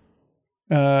World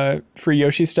free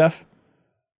Yoshi stuff?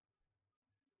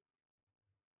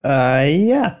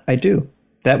 Yeah, I do.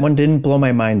 That one didn't blow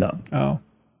my mind though. Oh,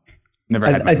 Never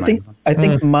had my mind. I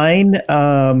think mine.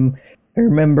 I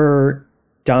remember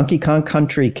Donkey Kong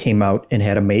Country came out and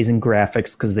had amazing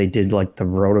graphics because they did like the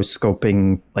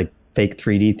rotoscoping, like fake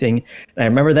 3D thing. And I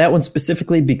remember that one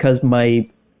specifically because my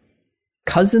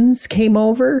cousins came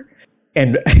over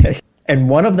and and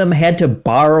one of them had to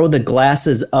borrow the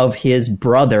glasses of his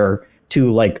brother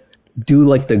to like do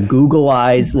like the Google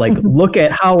eyes, like look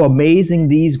at how amazing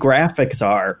these graphics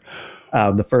are.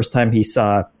 The first time he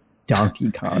saw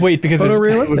Donkey Kong. Wait, because Was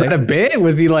that a bit?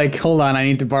 Was he like, hold on, I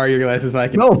need to borrow your glasses so I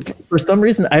can... No, for some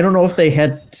reason, I don't know if they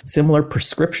had similar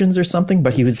prescriptions or something,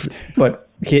 but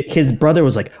his brother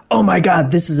was like, oh my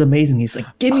God, this is amazing. He's like,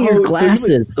 give me your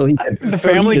glasses. So the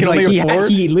family can only afford.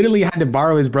 He literally had to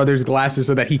borrow his brother's glasses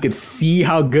so that he could see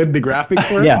how good the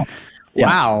graphics were. Yeah.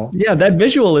 Wow. Yeah, that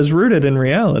visual is rooted in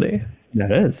reality.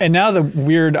 That is. And now the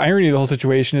weird irony of the whole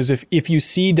situation is if you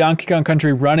see Donkey Kong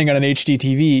Country running on an HD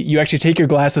TV, you actually take your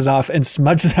glasses off and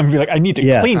smudge them and be like, I need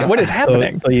to clean it. What is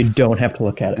happening? So you don't have to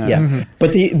look at it. Yeah.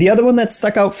 But the other one that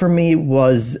stuck out for me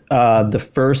was the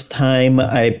first time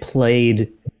I played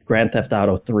Grand Theft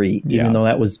Auto 3, even though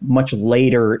that was much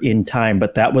later in time.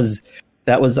 But that was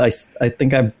I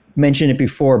think I've mentioned it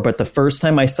before, but the first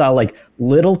time I saw like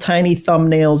little tiny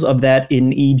thumbnails of that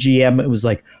in EGM, it was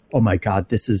like, oh my God,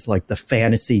 this is like the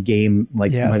fantasy game,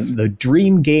 like the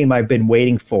dream game I've been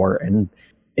waiting for. And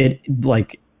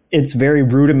it's very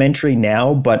rudimentary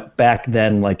now, but back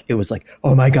then, like it was like,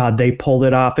 oh my God, they pulled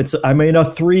it off. I'm in a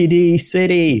 3D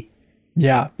city.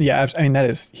 Yeah. I mean, that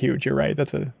is huge. You're right.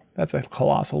 That's a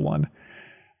colossal one.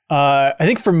 I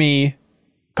think for me, a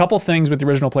couple things with the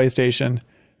original PlayStation.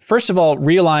 First of all,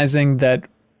 realizing that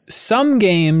some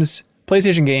games,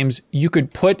 PlayStation games, you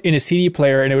could put in a CD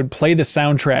player and it would play the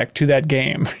soundtrack to that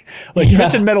game. Like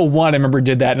Twisted Metal 1, I remember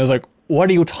did that and I was like,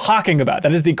 what are you talking about?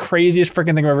 That is the craziest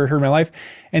freaking thing I've ever heard in my life.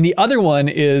 And the other one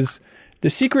is the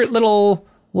secret little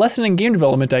lesson in game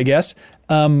development, I guess,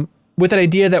 with that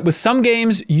idea that with some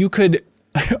games you could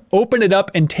open it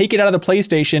up and take it out of the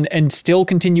PlayStation and still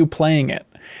continue playing it.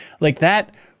 Like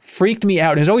that freaked me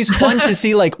out. It's always fun to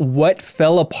see like what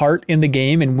fell apart in the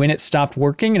game and when it stopped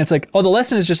working. And it's like, oh, the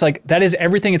lesson is just like, that is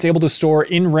everything it's able to store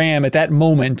in RAM at that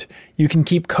moment. You can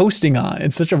keep coasting on.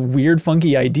 It's such a weird,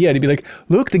 funky idea to be like,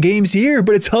 look, the game's here,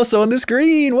 but it's also on the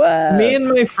screen. Wow. Me and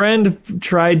my friend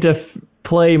tried to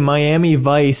play Miami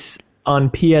Vice on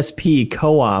PSP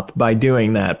co-op by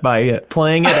doing that, by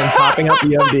playing it and popping up the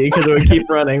UMD because it would keep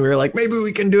running. We were like, maybe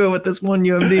we can do it with this one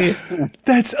UMD.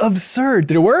 That's absurd.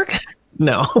 Did it work?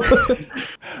 No.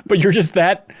 But you're just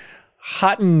that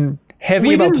hot and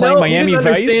heavy about playing Miami Vice?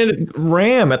 We didn't understand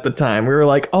RAM at the time. We were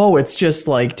like, oh, it's just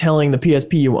like telling the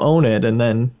PSP you own it, and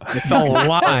then it's all a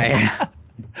lie.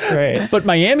 Right. But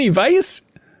Miami Vice?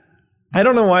 I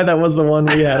don't know why that was the one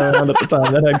we had around at the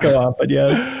time that had co-op, but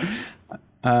yeah.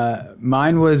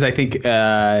 Mine was, I think,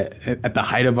 at the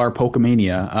height of our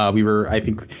Pokemania. We were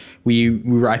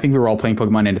all playing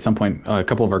Pokemon, and at some point, a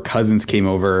couple of our cousins came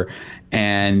over,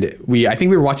 and I think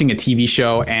we were watching a TV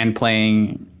show and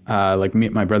playing.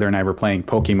 My brother and I were playing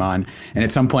Pokemon, and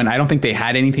at some point, I don't think they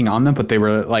had anything on them, but they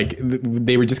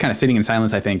were just kind of sitting in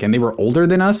silence, I think, and they were older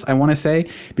than us, I want to say,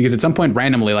 because at some point,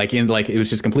 randomly, it was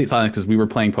just complete silence because we were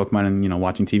playing Pokemon and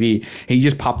watching TV. And he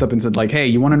just popped up and said, like, "Hey,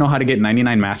 you want to know how to get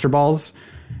 99 Master Balls?"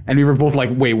 And we were both like,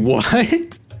 "Wait, what?"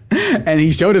 And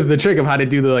he showed us the trick of how to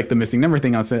do the missing number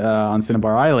thing on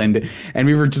Cinnabar Island, and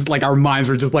we were just like, our minds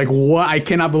were just like, what? I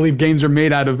cannot believe games are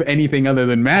made out of anything other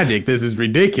than magic. This is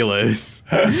ridiculous.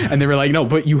 And they were like, no,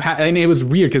 but you have, and it was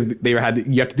weird because you have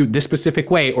to do it this specific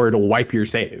way or it'll wipe your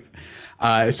save.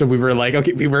 So we were like,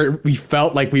 okay, we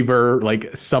felt like we were like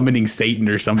summoning Satan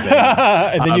or something.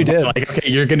 And then you did. Like, okay,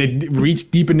 you're going to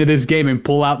reach deep into this game and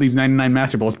pull out these 99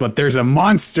 Master Balls, but there's a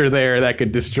monster there that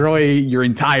could destroy your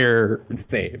entire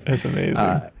save. That's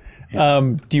amazing.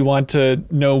 Do you want to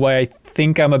know why I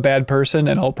think I'm a bad person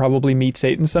and I'll probably meet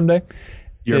Satan someday?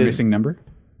 You're a missing number?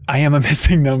 I am a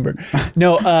missing number.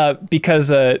 No,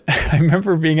 because I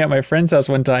remember being at my friend's house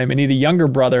one time and he had a younger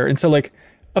brother. And so like,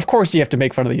 of course you have to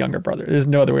make fun of the younger brother. There's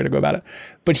no other way to go about it.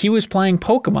 But he was playing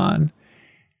Pokemon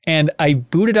and I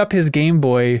booted up his Game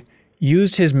Boy,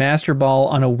 used his Master Ball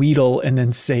on a Weedle and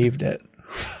then saved it.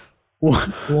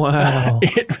 Wow.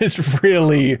 It was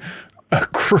really a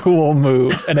cruel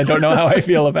move and I don't know how I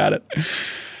feel about it.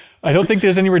 I don't think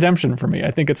there's any redemption for me.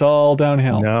 I think it's all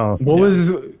downhill. No.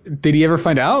 Did he ever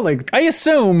find out? Like, I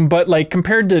assume, but like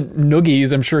compared to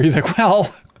Noogies, I'm sure he's like,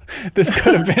 well, this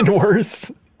could have been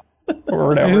worse. Or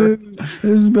whatever. This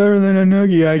is better than a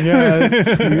noogie, I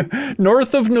guess.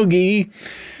 North of Noogie.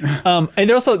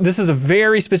 And also, this is a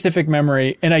very specific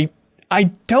memory, and I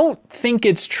don't think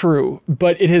it's true,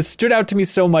 but it has stood out to me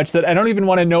so much that I don't even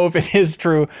want to know if it is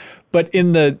true. But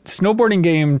in the snowboarding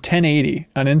game 1080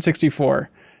 on N64,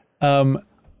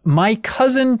 my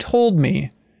cousin told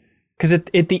me, because at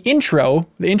the intro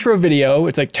video,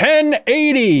 it's like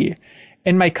 1080.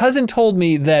 And my cousin told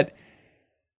me that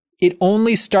it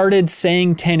only started saying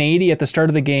 1080 at the start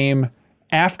of the game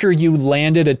after you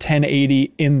landed a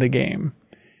 1080 in the game.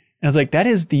 And I was like, that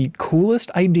is the coolest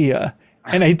idea.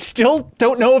 And I still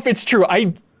don't know if it's true.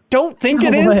 I don't think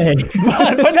it is,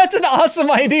 but that's an awesome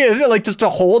idea. Isn't it? Like just to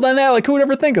hold on that. Like who would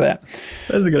ever think of that?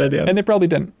 That's a good idea. And they probably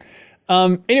didn't.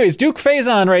 Anyways, Duke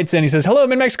Faison writes in, he says, hello,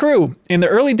 MinMax crew. In the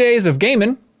early days of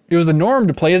gaming, it was the norm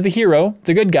to play as the hero,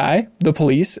 the good guy, the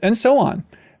police, and so on.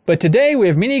 But today we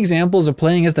have many examples of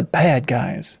playing as the bad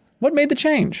guys. What made the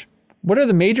change? What are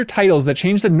the major titles that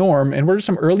changed the norm, and what are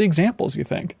some early examples, you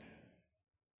think?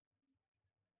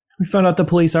 We found out the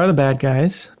police are the bad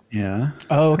guys. Yeah.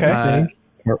 Oh, okay.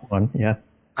 Part one, yeah.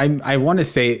 I want to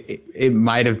say it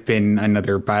might have been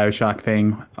another BioShock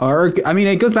thing, or I mean,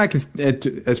 it goes back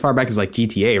as far back as like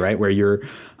GTA, right, where you're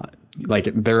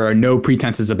like there are no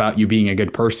pretenses about you being a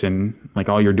good person. Like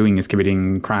all you're doing is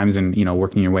committing crimes and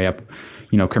working your way up,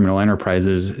 criminal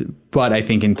enterprises. But I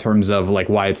think in terms of like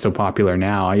why it's so popular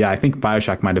now, yeah, I think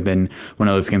BioShock might have been one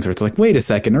of those games where it's like, wait a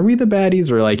second, are we the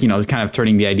baddies? Or like, kind of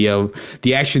turning the idea of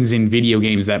the actions in video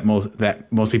games that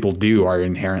most people do are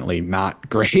inherently not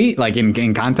great, like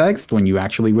in context when you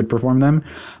actually would perform them.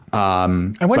 I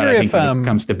wonder if when it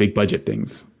comes to big budget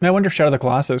things. I wonder if Shadow of the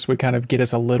Colossus would kind of get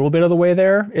us a little bit of the way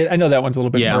there. I know that one's a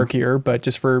little bit murkier, but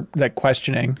just for that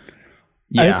questioning.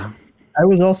 Yeah. I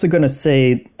was also going to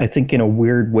say, I think in a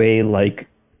weird way, like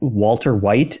Walter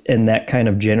White and that kind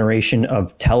of generation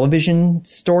of television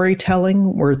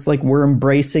storytelling, where it's like we're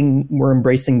embracing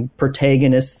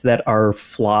protagonists that are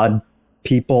flawed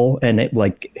people and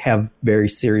like have very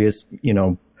serious,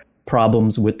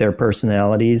 problems with their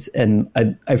personalities. And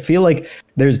I feel like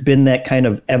there's been that kind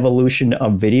of evolution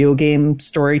of video game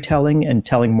storytelling and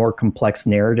telling more complex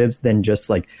narratives than just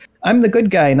like, I'm the good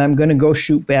guy and I'm going to go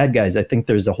shoot bad guys. I think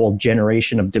there's a whole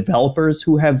generation of developers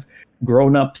who have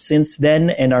grown up since then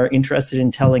and are interested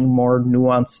in telling more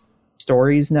nuanced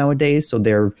stories nowadays. So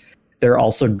they're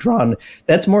also drawn.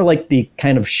 That's more like the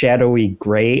kind of shadowy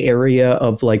gray area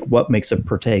of like what makes a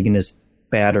protagonist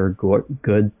bad or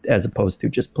good as opposed to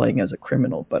just playing as a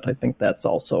criminal. But I think that's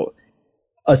also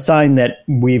a sign that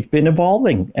we've been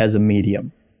evolving as a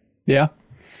medium. Yeah.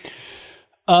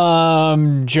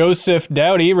 Joseph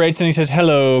Dowdy writes and he says,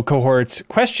 hello, cohorts.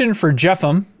 Question for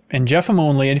Jeffem and Jeffem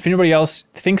only. And if anybody else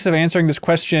thinks of answering this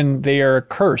question, they are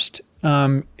cursed.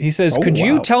 He says, could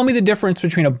you tell me the difference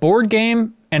between a board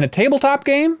game and a tabletop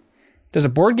game? Does a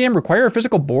board game require a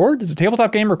physical board? Does a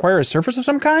tabletop game require a surface of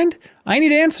some kind? I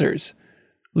need answers.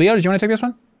 Leo, did you want to take this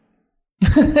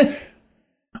one?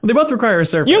 They both require a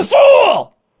surface. You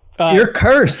fool! You're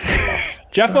cursed.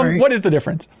 Jeffem, what is the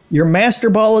difference? Your master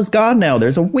ball is gone now.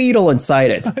 There's a Weedle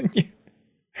inside it.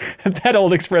 That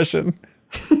old expression.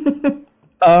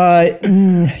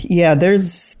 Yeah,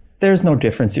 there's no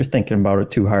difference. You're thinking about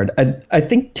it too hard. I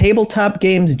think tabletop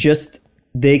games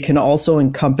they can also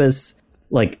encompass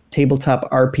like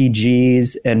tabletop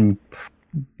RPGs, and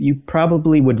you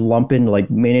probably would lump in like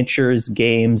miniatures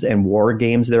games and war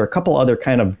games. There are a couple other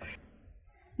kind of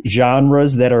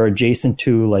genres that are adjacent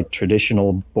to like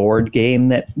traditional board game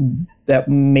that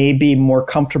may be more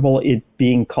comfortable it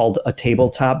being called a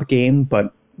tabletop game,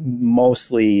 but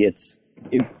mostly it's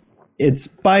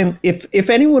fine. If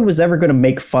anyone was ever going to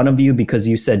make fun of you because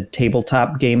you said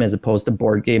tabletop game as opposed to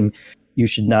board game, you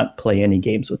should not play any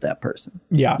games with that person.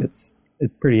 Yeah. It's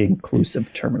pretty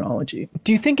inclusive terminology.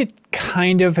 Do you think it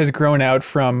kind of has grown out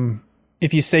from,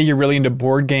 if you say you're really into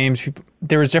board games,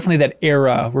 there was definitely that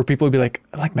era where people would be like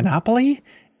Monopoly?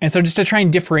 And so just to try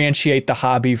and differentiate the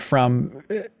hobby from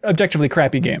objectively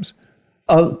crappy games.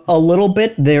 A little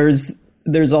bit. There's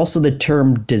also the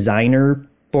term designer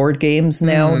board games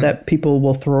now that people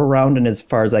will throw around. And as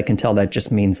far as I can tell, that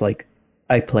just means like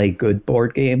I play good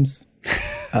board games.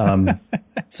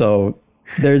 So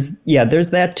there's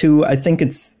that too. I think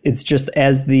it's just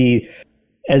as the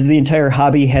entire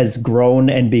hobby has grown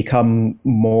and become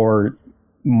more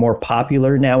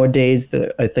popular nowadays,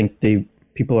 I think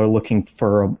people are looking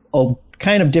for a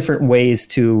kind of different ways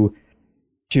to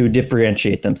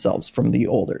differentiate themselves from the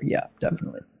older. Yeah,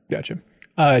 definitely. Gotcha.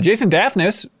 Jason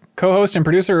Daphnis, co-host and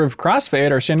producer of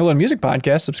Crossfade, our standalone music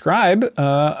podcast. Subscribe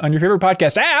on your favorite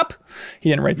podcast app. He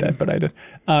didn't write that, but I did.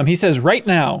 He says, right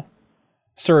now,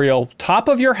 Suriel, top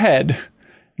of your head,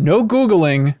 no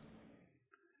Googling,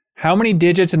 how many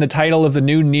digits in the title of the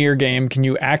new Nier game can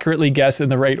you accurately guess in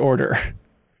the right order?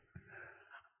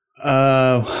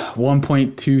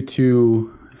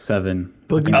 1.227.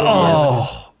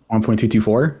 Oh.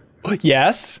 1.224?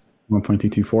 Yes.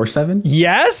 1.2247?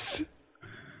 Yes.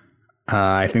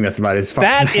 I think that's about as far.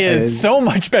 That is so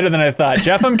much better than I thought.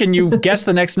 Jeffem, can you guess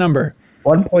the next number?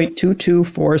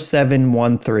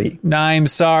 1.224713. No, I'm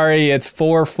sorry. It's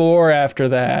 4 after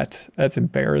that. That's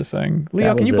embarrassing.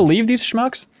 Leo, can you believe these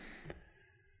schmucks?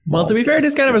 Well, to be fair, it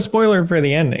is kind of a spoiler for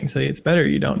the ending, so it's better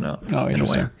you don't know. Oh,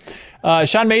 interesting.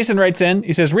 Sean Mason writes in.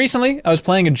 He says, recently, I was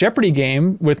playing a Jeopardy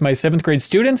game with my 7th grade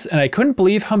students, and I couldn't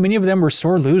believe how many of them were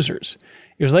sore losers.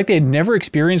 It was like they had never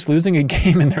experienced losing a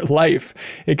game in their life.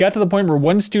 It got to the point where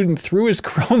one student threw his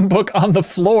Chromebook on the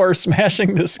floor,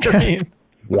 smashing the screen.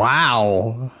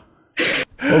 Wow.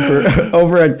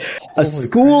 Over a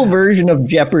school version of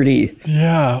Jeopardy.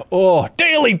 Yeah. Oh,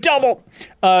 daily double.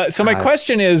 So my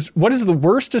question is, what is the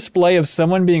worst display of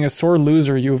someone being a sore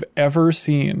loser you've ever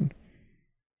seen?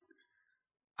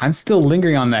 I'm still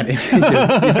lingering on that image.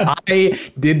 If I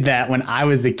did that when I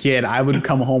was a kid, I would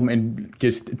come home and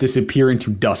just disappear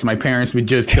into dust. My parents would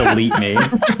just delete me.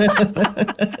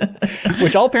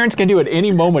 Which all parents can do at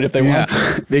any moment if they want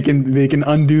to. They can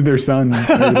undo their sons.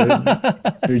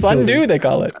 Sundu, they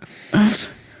call it. Does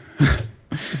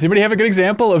anybody have a good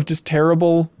example of just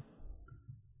terrible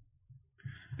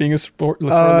being a sore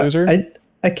loser?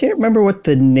 I can't remember what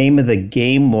the name of the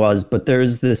game was, but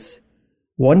there's this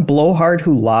one blowhard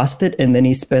who lost it, and then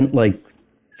he spent like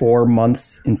 4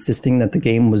 months insisting that the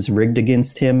game was rigged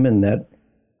against him and that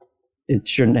it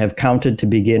shouldn't have counted to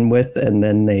begin with, and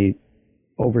then they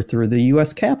overthrew the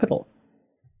U.S. Capitol.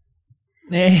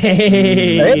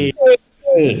 Hey.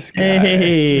 This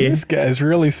guy's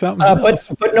really something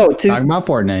else. But no, talking about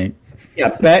Fortnite.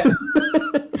 Yeah, back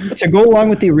to go along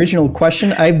with the original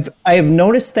question, I have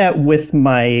noticed that with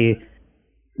my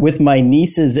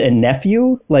nieces and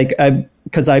nephew, like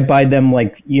because I buy them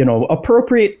like,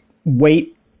 appropriate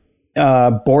weight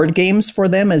board games for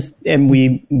them and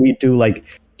we do like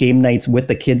game nights with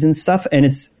the kids and stuff, and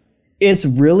it's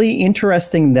really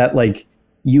interesting that like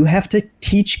you have to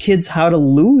teach kids how to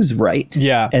lose right.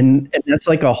 Yeah. And that's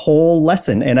like a whole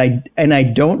lesson, and I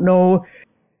don't know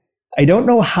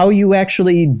how you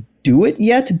actually do it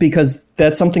yet, because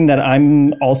that's something that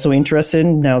I'm also interested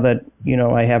in now that,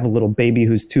 I have a little baby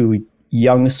who's too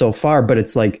young so far, but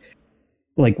it's like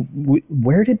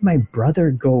where did my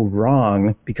brother go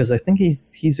wrong? Because I think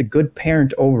he's a good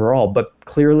parent overall, but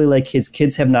clearly like his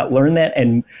kids have not learned that.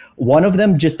 And one of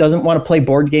them just doesn't want to play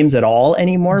board games at all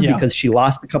anymore because she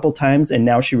lost a couple times and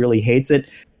now she really hates it.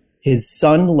 His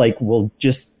son like will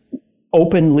just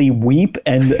openly weep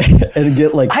and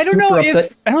get like super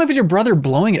upset. I don't know if it's your brother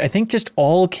blowing it. I think just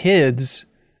all kids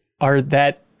are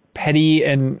that petty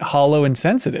and hollow and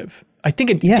sensitive. I think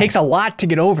it takes a lot to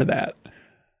get over that.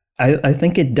 I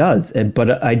think it does,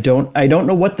 but I don't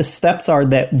know what the steps are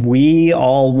that we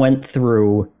all went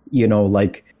through,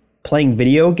 like playing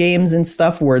video games and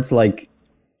stuff where it's like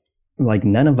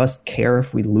none of us care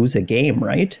if we lose a game,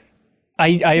 right?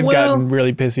 I have gotten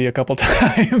really pissy a couple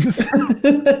times.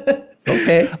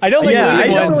 Okay. I don't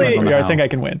I think I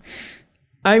can win.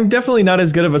 I'm definitely not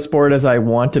as good of a sport as I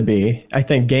want to be. I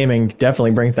think gaming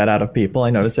definitely brings that out of people. I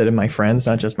notice it in my friends,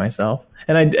 not just myself.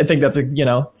 And I think that's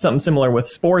something similar with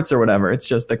sports or whatever. It's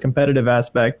just the competitive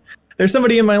aspect. there's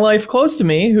somebody in my life close to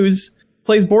me who's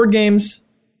plays board games,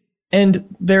 and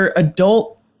their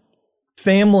adult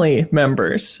family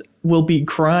members will be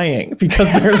crying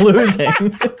because they're losing.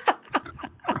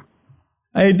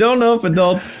 I don't know if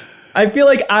adults... I feel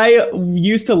like I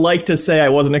used to like to say I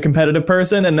wasn't a competitive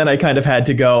person, and then I kind of had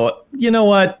to go, you know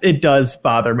what? It does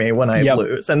bother me when I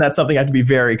lose. And that's something I have to be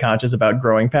very conscious about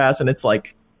growing past. And it's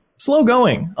like slow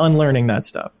going, unlearning that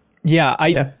stuff. Yeah,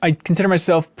 I consider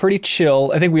myself pretty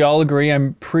chill. I think we all agree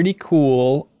I'm pretty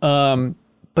cool.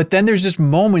 But then there's just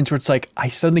moments where it's like I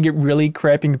suddenly get really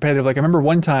crappy and competitive. Like I remember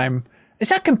one time, it's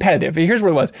not competitive. Here's what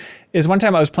it was. Is one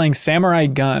time I was playing Samurai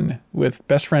Gun with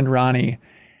best friend Ronnie,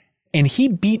 and he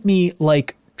beat me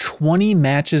like 20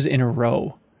 matches in a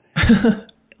row.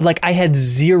 Like I had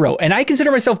 0. And I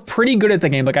consider myself pretty good at the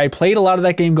game. Like I played a lot of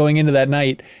that game going into that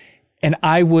night, and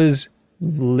I was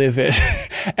livid.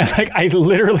 And like I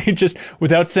literally just,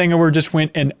 without saying a word, just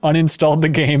went and uninstalled the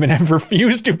game and have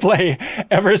refused to play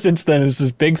ever since then. It's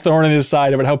this big thorn in his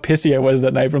side about how pissy I was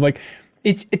that night. But I'm like,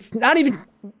 it's not even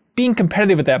being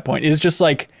competitive at that point. It's just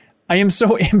like, I am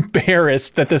so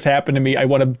embarrassed that this happened to me. I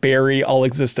want to bury all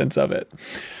existence of it.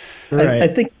 Right. I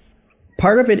think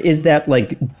part of it is that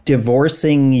like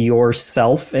divorcing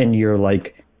yourself and your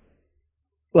like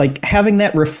having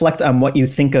that reflect on what you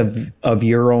think of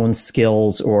your own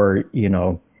skills or, you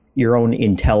know, your own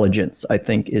intelligence, I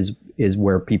think is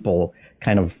where people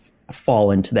kind of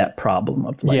fall into that problem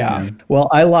of like, well,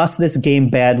 I lost this game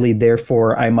badly,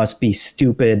 therefore I must be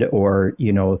stupid, or,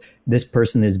 you know, this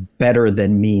person is better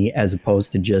than me, as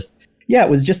opposed to just, it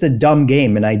was just a dumb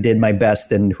game and I did my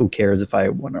best and who cares if I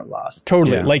won or lost.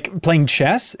 Totally. Yeah. Like playing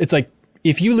chess, it's like,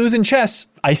 if you lose in chess,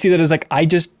 I see that as like, I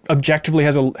just objectively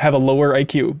have a lower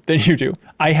IQ than you do.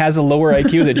 I has a lower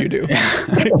IQ than you do.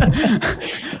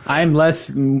 I'm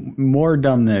more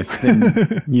dumbness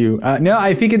than you. No,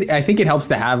 I think it helps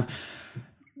to have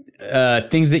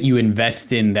things that you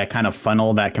invest in that kind of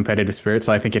funnel that competitive spirit.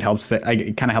 So I think it helps that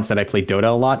it kind of helps that I play Dota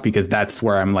a lot, because that's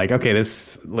where I'm like, okay,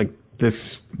 this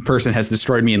person has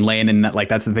destroyed me in lane, and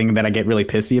that's the thing that I get really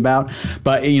pissy about.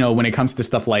 But you know, when it comes to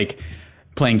stuff like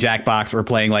playing Jackbox or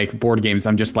playing like board games,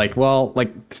 I'm just like, well,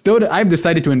 like Dota, I've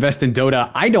decided to invest in Dota.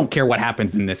 I don't care what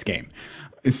happens in this game.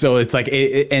 So it's like,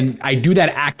 and I do that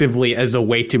actively as a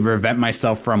way to prevent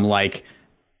myself from like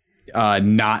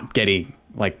not getting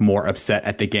like more upset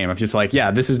at the game. I'm just like,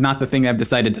 this is not the thing I've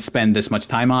decided to spend this much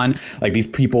time on. Like these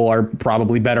people are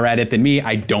probably better at it than me.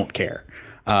 I don't care.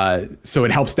 So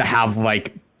it helps to have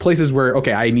like places where,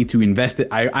 okay, I need to invest it.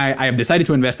 I have decided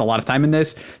to invest a lot of time in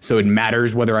this, so it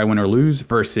matters whether I win or lose,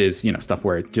 versus, you know, stuff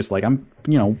where it's just like, I'm,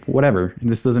 you know, whatever.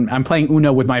 I'm playing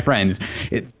Uno with my friends.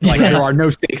 There are no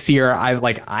stakes here.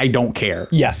 I don't care.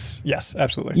 Yes,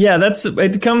 absolutely. Yeah,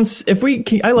 it comes,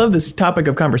 I love this topic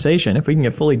of conversation. If we can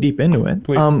get fully deep into it.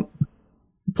 Please.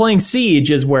 Playing Siege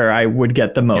is where I would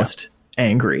get the most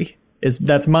angry.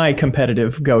 That's my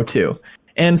competitive go-to.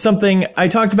 And something I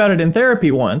talked about it in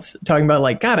therapy once, talking about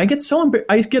like, God, I get so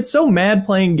mad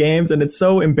playing games, and it's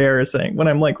so embarrassing when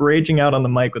I'm like raging out on the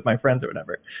mic with my friends or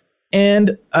whatever.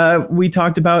 And we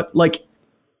talked about like,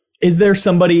 is there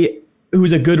somebody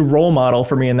who's a good role model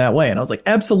for me in that way? And I was like,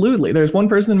 absolutely. There's one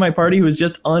person in my party who is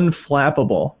just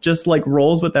unflappable, just like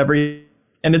rolls with every,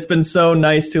 and it's been so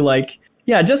nice to like,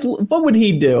 just what would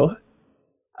he do?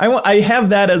 I have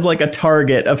that as like a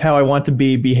target of how I want to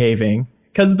be behaving.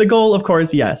 Because the goal, of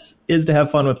course, is to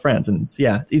have fun with friends. And it's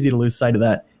easy to lose sight of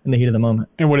that in the heat of the moment.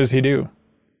 And what does he do?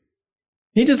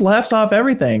 He just laughs off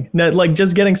everything. Like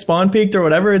just getting spawn peeked or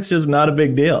whatever, it's just not a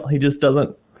big deal. He just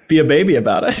doesn't be a baby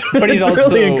about it. But it's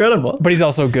really incredible. But he's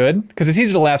also good, because it's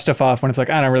easy to laugh stuff off when it's like,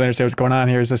 I don't really understand what's going on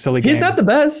here. It's a silly game. He's not the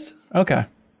best. Okay.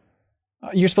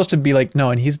 You're supposed to be like,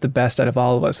 no, and he's the best out of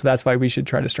all of us. So that's why we should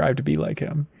try to strive to be like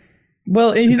him.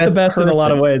 Well, he's the best in a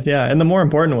lot of ways, and the more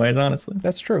important ways, honestly.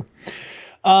 That's true.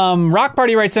 Rock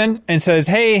Party writes in and says,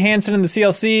 hey, Hanson and the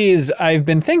CLCs, I've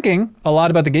been thinking a lot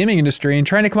about the gaming industry and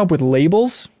trying to come up with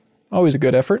labels. Always a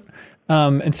good effort.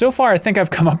 And so far, I think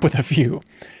I've come up with a few.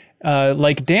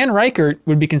 Like Dan Reichert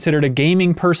would be considered a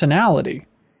gaming personality.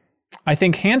 I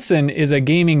think Hanson is a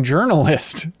gaming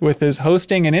journalist with his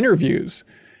hosting and interviews.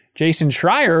 Jason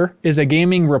Schreier is a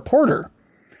gaming reporter.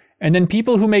 And then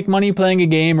people who make money playing a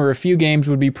game or a few games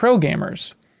would be pro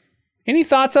gamers. Any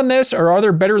thoughts on this, or are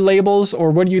there better labels,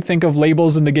 or what do you think of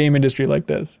labels in the game industry like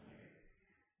this?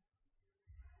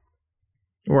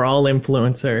 We're all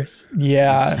influencers.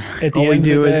 Yeah. At the all we end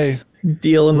do of the is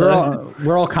deal in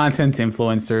we're all content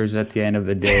influencers at the end of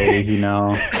the day, you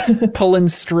know. Pulling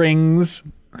strings.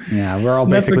 Yeah, we're all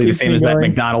basically the same as that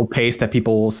McDonald's paste that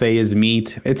people will say is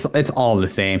meat. It's all the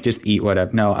same. Just eat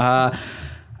whatever. No,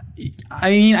 I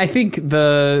mean, I think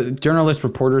the journalist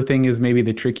reporter thing is maybe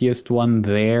the trickiest one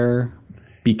there,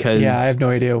 because Yeah, I have no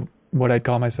idea what I'd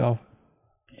call myself.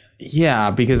 Yeah,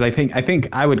 because I think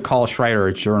I would call Schreier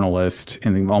a journalist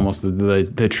in almost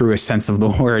the truest sense of the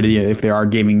word, if there are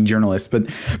gaming journalists. But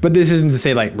this isn't to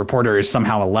say like reporter is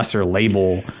somehow a lesser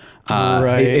label.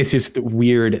 Right. It's just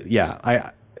weird.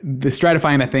 Yeah, the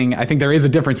stratifying that thing. I think there is a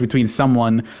difference between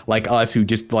someone like us who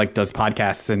just like does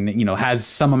podcasts and has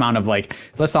some amount of like,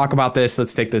 let's talk about this,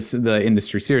 let's take the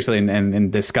industry seriously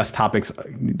and discuss topics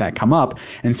that come up,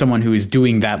 and someone who is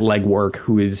doing that legwork,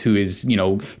 who is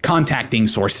contacting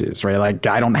sources, right? Like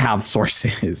I don't have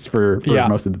sources for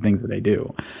most of the things that I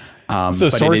do. So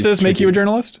sources make you a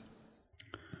journalist?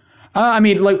 I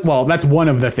mean, that's one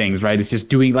of the things, right? It's just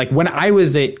doing, like, when I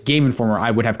was at Game Informer,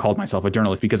 I would have called myself a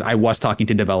journalist because I was talking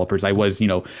to developers. I was,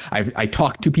 I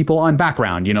talked to people on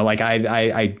background, like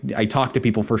I talked to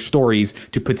people for stories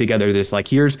to put together this, like,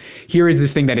 here is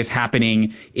this thing that is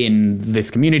happening in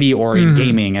this community or in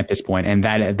gaming at this point. And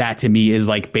that to me is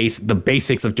like the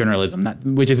basics of journalism,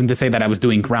 which isn't to say that I was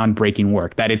doing groundbreaking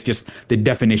work. That is just the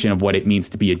definition of what it means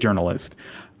to be a journalist.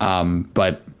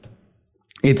 But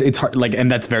it's hard, like, and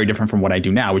that's very different from what I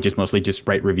do now, which is mostly just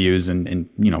write reviews and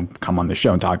come on the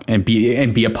show and talk and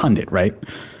be a pundit, right?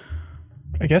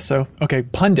 I guess so. Okay,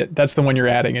 pundit. That's the one you're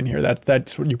adding in here.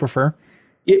 That's what you prefer.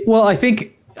 Well, I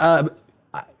think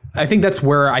that's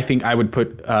where I think I would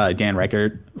put Dan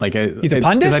Reichert. Like he's a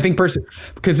pundit.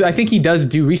 Because I think he does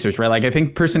do research, right? Like I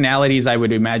think personalities, I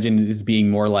would imagine, is being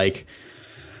more like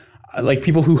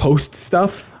people who host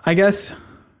stuff, I guess.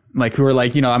 Like who are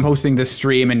like, I'm hosting this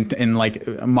stream and like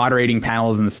moderating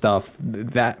panels and stuff.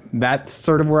 That's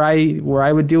sort of where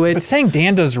I would do it. But saying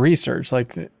Dan does research,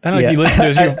 like, I don't know if you listen to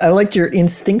his. I liked your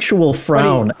instinctual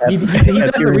frown. He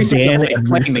does the research of like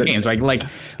playing the games, right?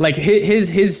 Like he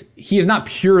is not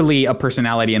purely a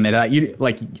personality in that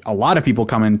like a lot of people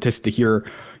come in just to hear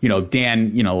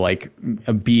Dan, like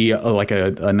be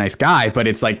a nice guy, but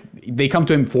it's like they come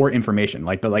to him for information.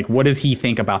 But what does he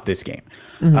think about this game?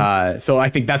 So I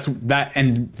think that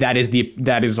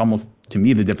is almost to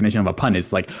me the definition of a pundit.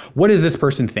 It's like, what does this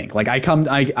person think? Like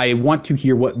I want to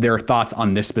hear what their thoughts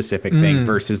on this specific thing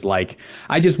versus like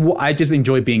I just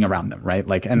enjoy being around them, right?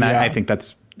 Like, and I think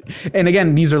that's, and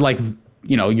again, these are like,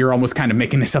 you're almost kind of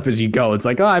making this up as you go. It's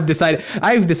like, oh, I've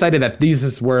decided that this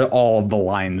is where all the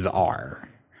lines are.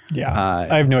 Yeah,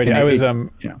 I have no idea.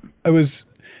 It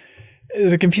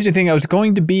was a confusing thing. I was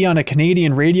going to be on a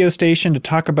Canadian radio station to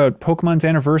talk about Pokemon's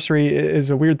anniversary. Is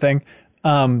a weird thing,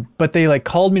 but they like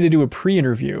called me to do a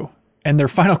pre-interview, and their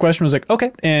final question was like,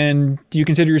 "Okay, and do you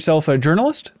consider yourself a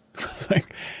journalist?" I was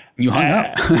like, you hung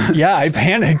up. Yeah, I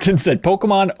panicked and said,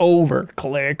 "Pokemon over."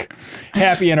 Click.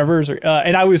 Happy anniversary.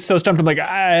 And I was so stumped. I'm like,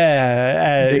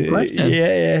 yeah,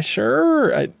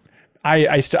 sure.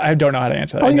 I don't know how to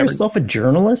answer that. Call yourself a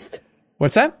journalist?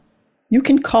 What's that? You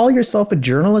can call yourself a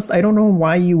journalist? I don't know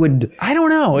why you would. I don't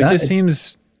know. It just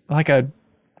seems like a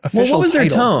official Well, what was title.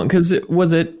 their tone? Because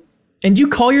and you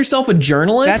call yourself a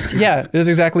journalist? That's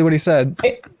exactly what he said.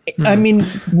 I mean,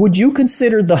 would you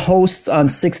consider the hosts on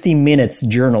 60 Minutes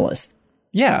journalists?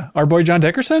 Yeah. Our boy John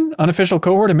Dickerson, unofficial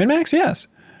cohort of MinMax? Yes.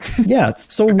 Yeah.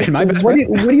 So what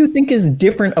do you think is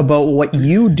different about what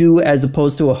you do as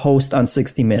opposed to a host on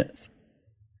 60 Minutes?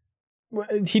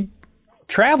 He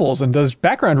travels and does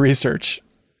background research.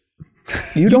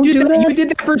 You don't do that? You did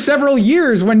that for several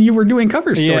years when you were doing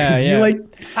cover stories. Yeah.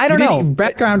 I don't know.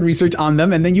 Background research on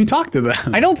them, and then you talk to them.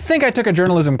 I don't think I took a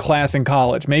journalism class in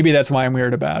college. Maybe that's why I'm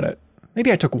weird about it.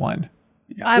 Maybe I took one.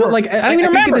 I don't even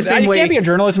remember. You can't be a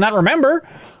journalist and not remember.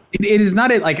 It is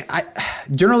not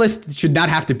journalist should not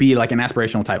have to be like an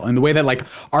aspirational title in the way that like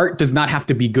art does not have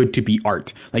to be good to be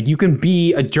art. Like you can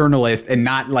be a journalist and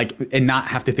not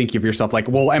have to think of yourself like,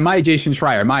 well, am I Jason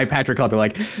Schreier? Am I Patrick Clubber?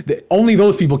 Like only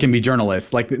those people can be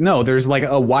journalists. Like, no, there's like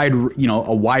a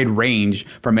wide range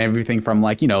from everything from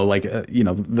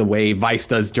the way Vice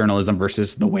does journalism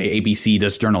versus the way ABC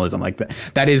does journalism. Like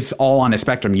that is all on a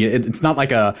spectrum. It's not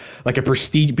like a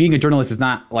prestige. Being a journalist is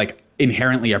not like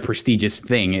inherently a prestigious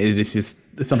thing. It is just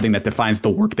something that defines the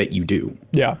work that you do.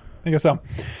 Yeah, I guess so.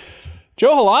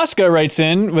 Joe Halaska writes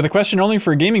in with a question only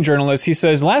for gaming journalists. He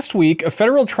says, last week, a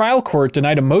federal trial court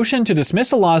denied a motion to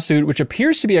dismiss a lawsuit which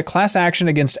appears to be a class action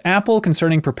against Apple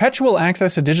concerning perpetual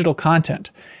access to digital content.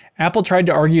 Apple tried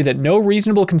to argue that no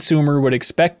reasonable consumer would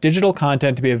expect digital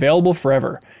content to be available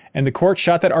forever, and the court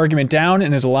shot that argument down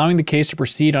and is allowing the case to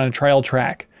proceed on a trial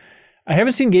track. I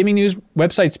haven't seen gaming news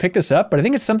websites pick this up, but I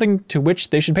think it's something to which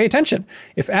they should pay attention.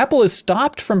 If Apple is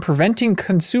stopped from preventing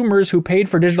consumers who paid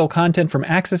for digital content from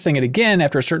accessing it again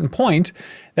after a certain point,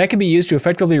 that can be used to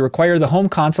effectively require the home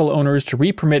console owners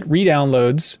to permit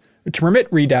re-downloads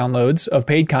of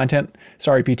paid content,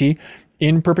 PT,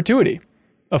 in perpetuity.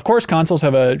 Of course, consoles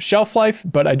have a shelf life,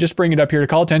 but I just bring it up here to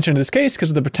call attention to this case because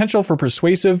of the potential for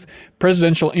persuasive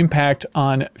presidential impact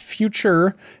on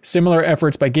future similar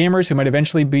efforts by gamers who might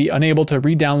eventually be unable to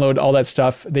re-download all that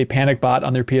stuff they panic bought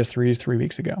on their PS3s 3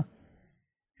 weeks ago.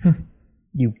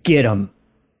 You get them.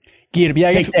 Get them.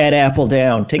 Yeah, Take that apple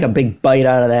down. Take a big bite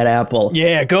out of that apple.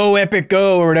 Yeah, go Epic,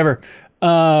 go, or whatever.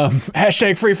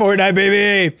 Hashtag free Fortnite,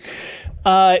 baby.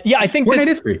 Yeah, I think Fortnite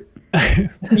is free.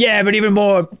 Yeah, but even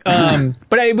more. But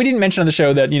we didn't mention on the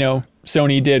show that,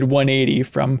 Sony did 180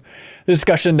 from the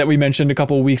discussion that we mentioned a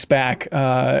couple of weeks back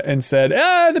and said,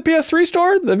 the PS3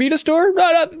 store, the Vita store,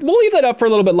 we'll leave that up for a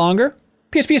little bit longer.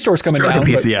 PSP store's coming down.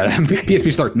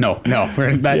 PSP store. No,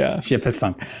 that ship has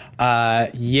sunk.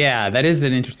 That is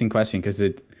an interesting question because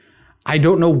I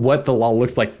don't know what the law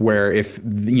looks like where if,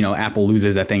 Apple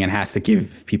loses that thing and has to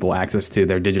give people access to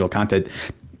their digital content.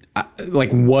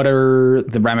 What are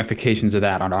the ramifications of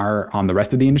that on the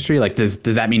rest of the industry? Like, does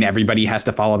that mean everybody has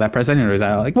to follow that precedent, or is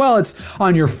that it's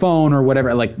on your phone or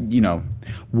whatever?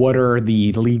 What are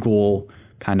the legal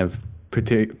kind of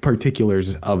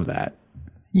particulars of that?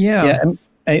 Yeah.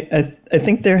 I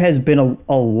think there has been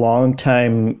a long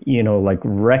time,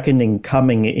 reckoning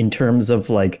coming in terms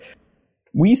of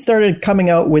we started coming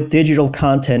out with digital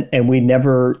content and we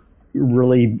never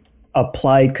really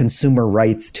applied consumer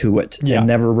rights to it, and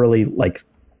never really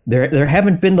there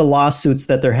haven't been the lawsuits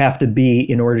that there have to be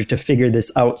in order to figure this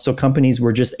out. So companies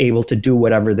were just able to do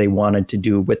whatever they wanted to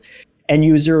do with end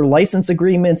user license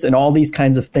agreements and all these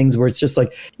kinds of things where it's just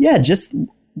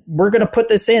we're going to put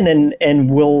this in and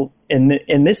we'll and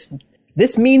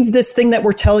this means this thing that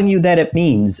we're telling you that it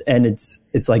means. And it's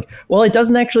it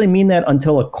doesn't actually mean that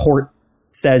until a court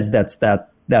says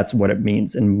that's what it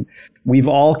means. And we've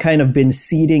all kind of been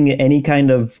ceding any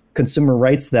kind of consumer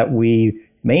rights that we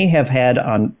may have had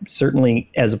on, certainly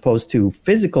as opposed to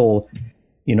physical,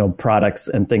 products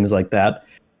and things like that.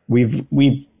 We've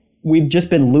just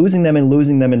been losing them and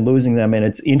losing them and losing them. And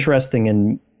it's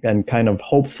interesting and kind of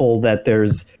hopeful that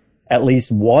there's at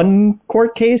least one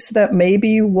court case that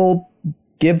maybe will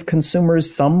give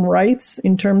consumers some rights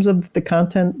in terms of the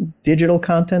digital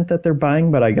content that they're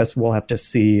buying. But I guess we'll have to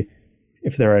see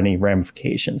if there are any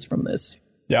ramifications from this.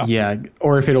 Yeah.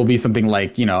 Or if it'll be something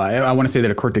like, I want to say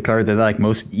that a court declared that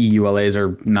most EULAs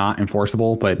are not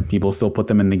enforceable, but people still put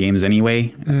them in the games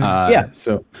anyway.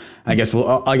 So I guess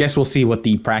we'll see what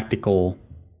the practical,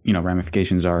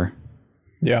 ramifications are.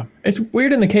 Yeah. It's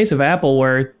weird in the case of Apple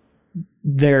where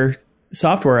their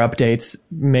software updates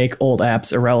make old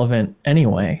apps irrelevant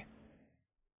anyway.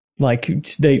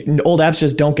 Old apps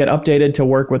just don't get updated to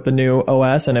work with the new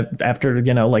OS, and after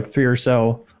 3 or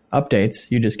so updates,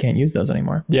 you just can't use those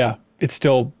anymore. Yeah, it's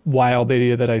still wild the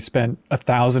idea that I spent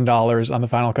 $1,000 on the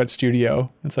Final Cut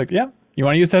Studio. It's you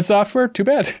want to use that software? Too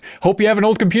bad. Hope you have an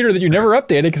old computer that you never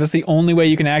updated, because that's the only way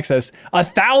you can access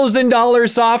 $1,000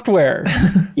 software.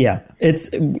 Yeah,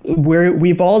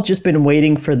 we've all just been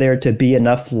waiting for there to be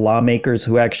enough lawmakers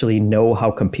who actually know how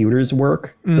computers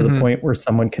work to the point where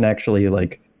someone can actually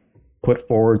put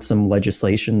forward some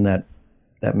legislation that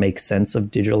makes sense of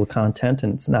digital content.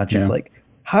 And it's not just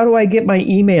how do I get my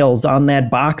emails on that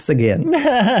box again?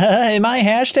 Am I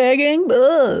hashtagging?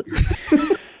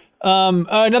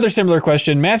 Another similar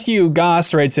question. Matthew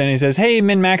Goss writes in, he says, "Hey,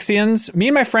 Min-Maxians, me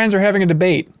and my friends are having a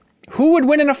debate. Who would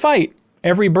win in a fight?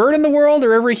 Every bird in the world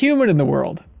or every human in the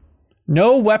world?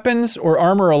 No weapons or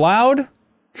armor allowed?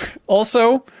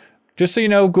 Also, just so you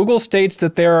know, Google states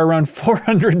that there are around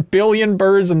 400 billion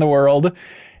birds in the world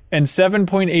and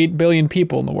 7.8 billion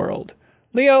people in the world.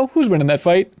 Leo, who's winning that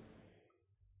fight?"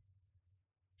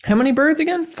 How many birds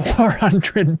again?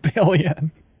 400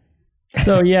 billion.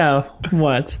 So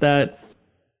what's that?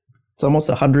 It's almost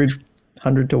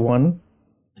 100 to 1.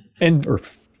 Or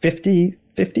 50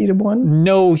 to 1.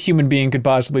 No human being could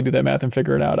possibly do that math and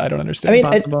figure it out. I don't understand.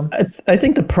 I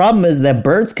think the problem is that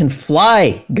birds can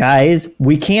fly, guys.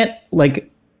 We can't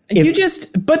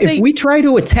if we try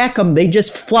to attack them, they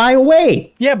just fly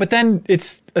away. Yeah, but then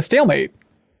it's a stalemate.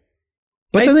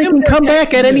 But then they can come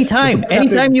back at any time.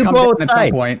 Anytime you go outside. At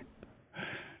some point.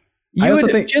 You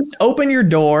would just open your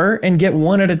door and get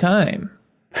one at a time.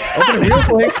 Open it real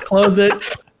quick, close it,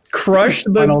 crush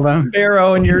the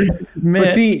sparrow in your mitt.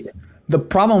 But see, the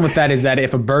problem with that is that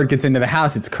if a bird gets into the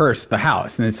house, it's cursed the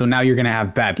house. And so now you're going to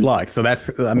have bad luck. So that's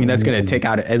going to take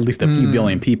out at least a few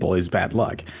billion people is bad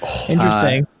luck.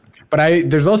 Interesting. But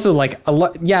there's also like a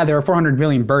lot. Yeah, there are 400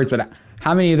 million birds, but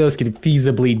how many of those could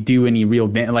feasibly do any real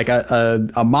like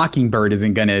a mockingbird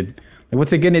isn't gonna.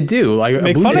 What's it gonna do? Like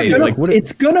Make a blue fun of jay, you. like what?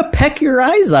 It's gonna peck your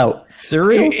eyes out,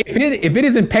 Serial. If it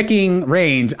isn't pecking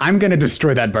range, I'm gonna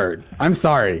destroy that bird. I'm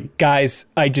sorry, Guys,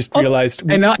 I just realized.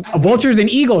 and vultures and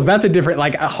eagles. That's a different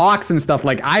like hawks and stuff.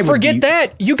 Like I would Forget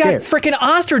that. You got freaking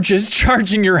ostriches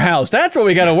charging your house. That's what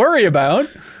we got to worry about.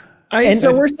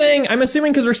 So we're saying, I'm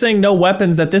assuming because we're saying no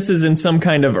weapons, that this is in some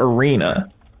kind of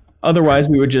arena. Otherwise,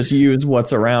 we would just use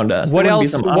what's around us. What there else? Be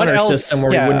some What honor else? system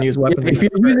where Yeah. we wouldn't use weapons. If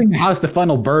you're using the house to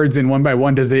funnel birds in one by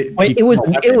one, does it? Wait, it was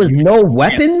no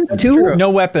weapons too. true. No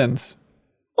weapons.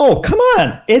 Oh, come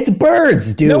on! It's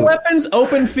birds, dude. No weapons,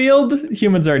 open field.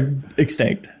 Humans are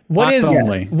extinct. What is Fox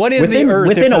only. what is within the Earth?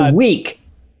 within if a not- week.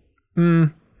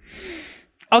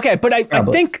 Okay, but I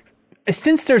think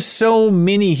since there's so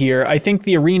many here, I think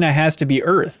the arena has to be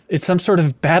Earth. It's some sort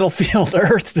of battlefield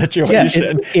Earth Yeah,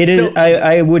 situation. it is.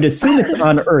 I would assume it's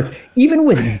on Earth. Even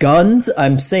with guns,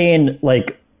 I'm saying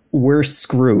like we're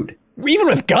screwed. Even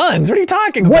with guns, what are you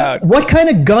talking about? What kind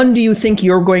of gun do you think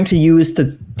you're going to use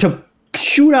to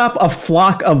shoot off a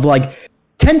flock of like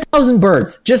 10,000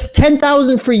 birds? Just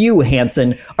 10,000 for you,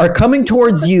 Hanson, are coming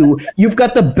towards you. You've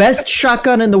got the best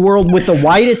shotgun in the world with the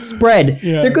widest spread.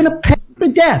 Yeah. They're gonna peck you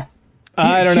to death.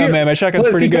 I don't know, man. My shotgun's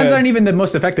pretty Guns good. aren't even the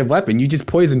most effective weapon. You just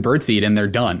poison birdseed and they're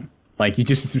done. Like you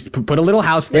just put a little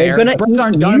house They're there. gonna Birds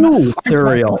aren't eat done you, enough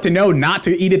Serial. to know not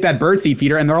to eat at that birdseed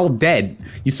feeder, and they're all dead.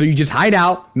 So you just hide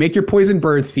out, make your poison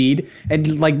birdseed,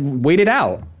 and like wait it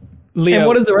out. Leo, And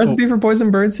what is the recipe for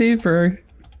poison birdseed for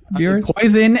viewers?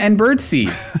 Poison and birdseed.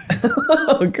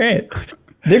 Oh, great.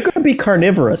 They're going to be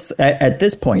carnivorous at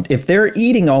this point. If they're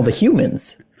eating all the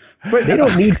humans, they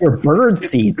don't need your bird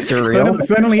seed, Serial.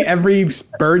 Suddenly, every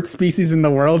bird species in the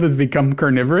world has become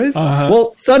carnivorous.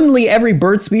 Well, suddenly every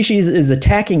bird species is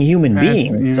attacking human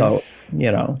beings. yeah. So,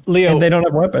 you know. Leo, And they don't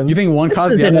have weapons. You think one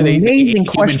caused is the an other? They amazing ate human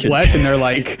question. flesh, and they're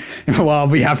like,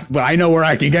 "Well, I know where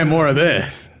I can get more of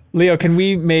this." Leo, can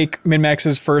we make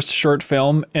Min-Max's first short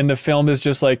film? And the film is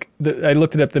just like, I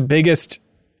looked it up, the biggest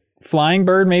flying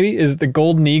bird maybe is the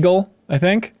golden eagle, I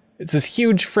think. It's this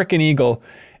huge frickin' eagle.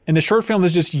 And the short film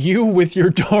is just you with your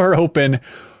door open,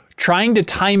 trying to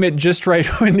time it just right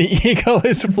when the eagle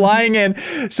is flying in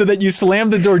so that you slam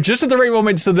the door just at the right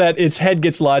moment so that its head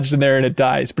gets lodged in there and it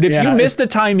dies. But if you miss the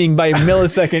timing by a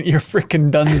millisecond, you're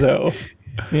frickin' dunzo.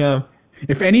 Yeah.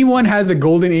 If anyone has a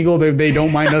golden eagle that they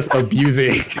don't mind us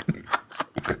abusing,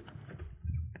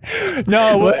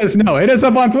 No, let us know. Hit us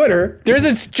up on Twitter. there's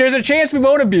a chance we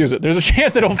won't abuse it. There's a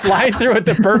chance it'll fly through at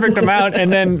the perfect amount,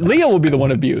 and then Leo will be the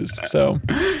one abused. So,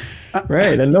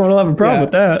 Right. And no one will have a problem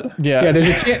with that. yeah. Yeah, there's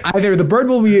a chance either the bird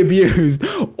will be abused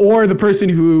or the person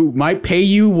who might pay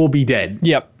you will be dead.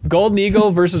 Yep. Golden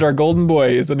Eagle versus our Golden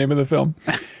Boy is the name of the film.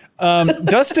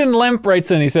 Dustin Lemp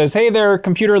writes in, he says, "Hey there,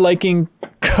 computer liking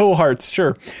cohorts.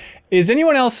 Sure. Is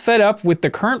anyone else fed up with the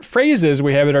current phrases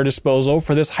we have at our disposal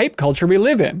for this hype culture we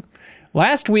live in?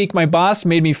 Last week, my boss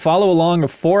made me follow along a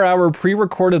 4-hour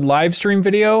pre-recorded live stream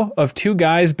video of two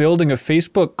guys building a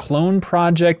Facebook clone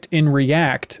project in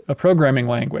React, a programming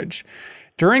language.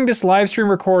 During this live stream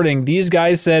recording, these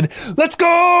guys said, 'Let's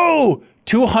go!'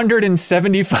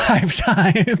 275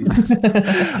 times.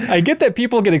 I get that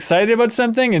people get excited about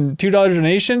something and $2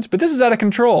 donations, but this is out of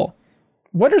control.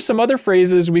 What are some other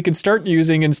phrases we could start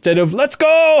using instead of 'let's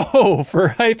go' for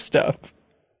hype stuff?"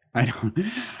 I don't.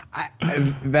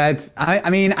 I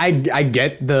mean, I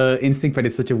get the instinct, but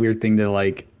it's such a weird thing to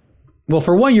like. Well,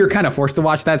 for one, you're kind of forced to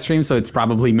watch that stream, so it's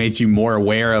probably made you more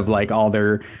aware of like all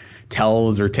their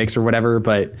tells or ticks or whatever.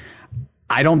 But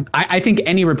I think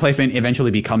any replacement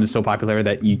eventually becomes so popular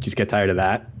that you just get tired of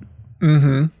that.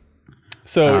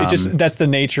 So that's the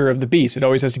nature of the beast. It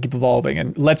always has to keep evolving.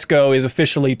 And "let's go" is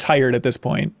officially tired at this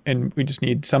point, and we just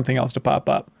need something else to pop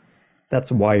up.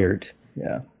 That's wired.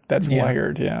 Yeah. That's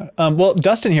wired, yeah. Well,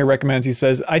 Dustin here recommends, he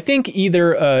says, I think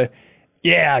either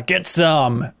 "yeah, get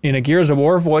some" in a Gears of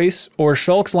War voice or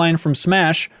Shulk's line from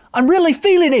Smash, "I'm really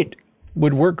feeling it,"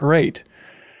 would work great.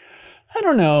 I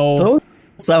don't know. Those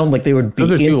sound like they would be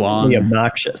Those are too instantly long.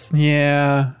 obnoxious.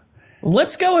 Yeah.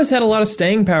 Let's Go has had a lot of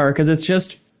staying power because it's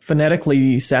just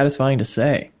phonetically satisfying to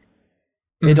say.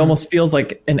 It almost feels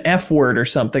like an F word or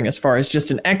something as far as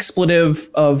just an expletive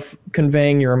of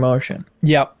conveying your emotion.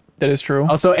 Yep, that is true.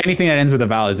 Also, anything that ends with a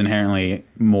vowel is inherently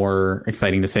more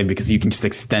exciting to say because you can just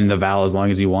extend the vowel as long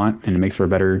as you want, and it makes for a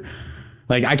better.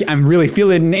 Like I'm really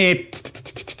feeling it.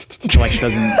 Like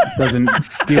doesn't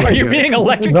do. Are you being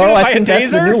electrocuted No, by I a think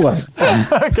that's the new taser?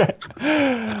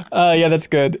 one. Yeah, that's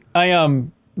good.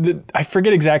 I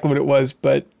forget exactly what it was,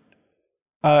 but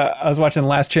I was watching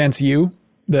Last Chance U,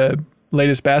 the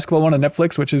latest basketball one on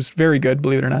Netflix, which is very good,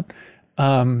 believe it or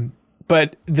not.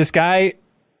 But this guy,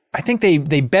 I think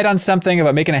they bet on something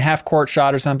about making a half court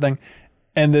shot or something.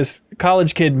 And this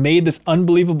college kid made this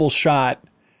unbelievable shot.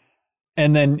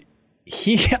 And then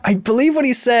I believe what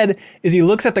he said is he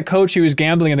looks at the coach he was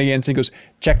gambling against and he goes,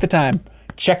 check the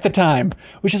time,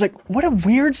 which is like, what a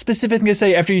weird specific thing to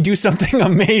say after you do something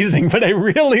amazing, but I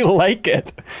really like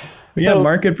it. Yeah,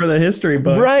 mark it for the history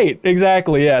books. Right,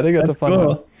 exactly. Yeah, I think that's a fun cool.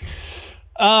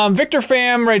 one. Victor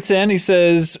Pham writes in, he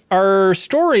says, are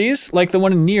stories like the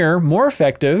one in Nier more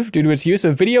effective due to its use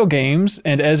of video games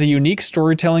and as a unique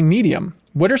storytelling medium?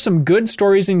 What are some good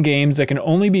stories in games that can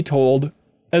only be told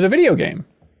as a video game?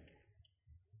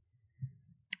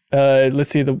 Let's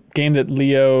see, the game that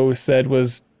Leo said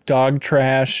was Dog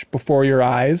Trash Before Your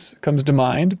Eyes comes to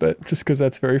mind, but just because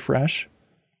that's very fresh.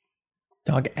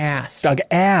 Dog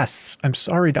ass. I'm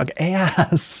sorry, dog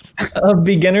ass. A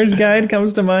beginner's guide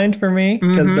comes to mind for me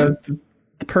because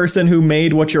the person who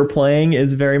made what you're playing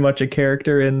is very much a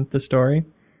character in the story.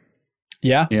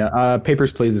 Yeah. Yeah.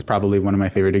 Papers, Please is probably one of my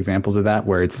favorite examples of that,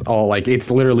 where it's all like, it's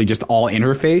literally just all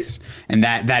interface, and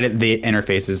that the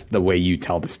interface is the way you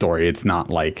tell the story. It's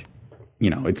not like,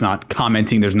 it's not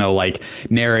commenting. There's no like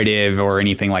narrative or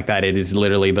anything like that. It is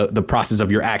literally the process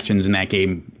of your actions in that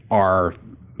game are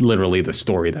literally the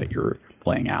story that you're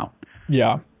playing out.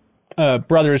 Yeah.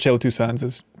 Brothers, Tale of Two Sons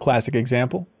is a classic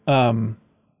example.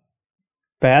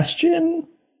 Bastion,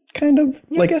 kind of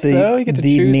I like guess so. You get to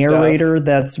the choose narrator stuff.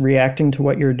 that's reacting to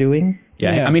what you're doing.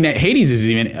 Yeah. I mean, Hades is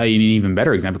even an even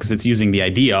better example because it's using the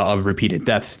idea of repeated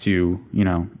deaths to,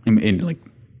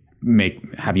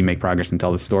 have you make progress and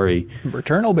tell the story.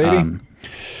 Returnal, baby.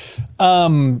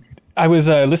 I was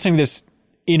listening to this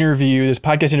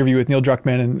podcast interview with Neil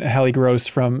Druckmann and Hallie Gross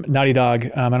from Naughty Dog.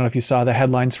 I don't know if you saw the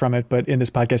headlines from it, but in this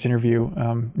podcast interview,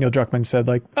 Neil Druckmann said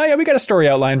like, oh yeah, we got a story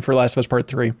outline for Last of Us Part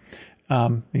 3.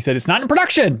 He said, it's not in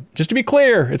production. Just to be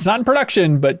clear, it's not in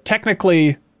production, but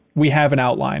technically we have an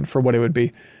outline for what it would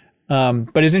be.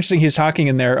 But it's interesting. He's talking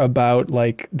in there about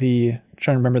like trying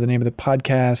to remember the name of the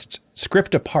podcast.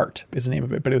 Script Apart is the name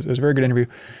of it, but it was a very good interview.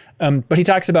 But he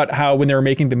talks about how when they were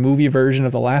making the movie version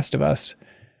of The Last of Us,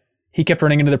 he kept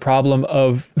running into the problem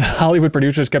of the Hollywood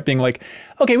producers kept being like,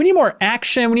 okay, we need more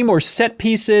action. We need more set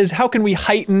pieces. How can we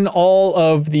heighten all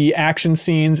of the action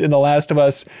scenes in The Last of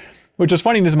Us? Which was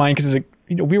funny in his mind because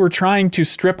we were trying to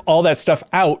strip all that stuff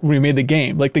out when we made the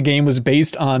game. Like the game was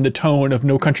based on the tone of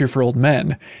No Country for Old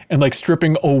Men and like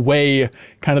stripping away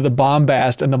kind of the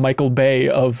bombast and the Michael Bay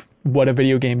of what a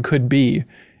video game could be.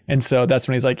 And so that's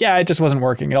when he's like, yeah, it just wasn't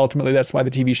working. And ultimately that's why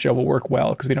the TV show will work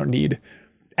well because we don't need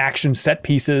action set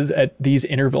pieces at these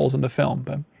intervals in the film.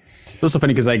 But it's also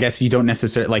funny because I guess you don't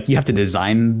necessarily you have to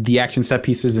design the action set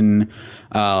pieces in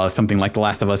something like The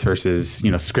Last of Us versus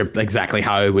script exactly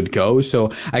how it would go.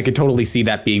 So I could totally see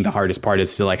that being the hardest part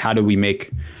is to like how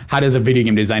does a video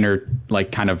game designer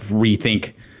like kind of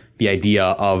rethink the idea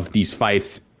of these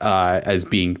fights as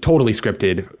being totally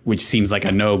scripted, which seems like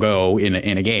a no-go in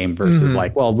a game versus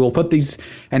like, well, we'll put these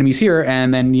enemies here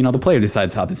and then the player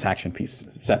decides how this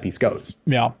set piece goes.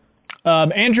 Yeah.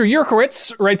 Andrew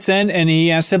Yurkowitz writes in and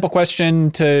he asks a simple question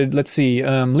to, let's see,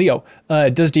 Leo.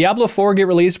 Does Diablo 4 get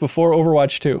released before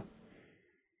Overwatch 2?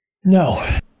 No.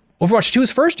 Overwatch 2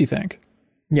 is first, you think?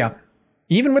 Yeah.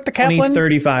 Even with the Kaplan?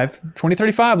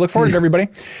 2035. Look forward to it, everybody.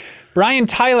 Brian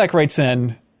Tylek writes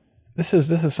in, this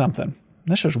is something.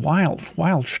 This is wild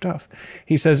stuff.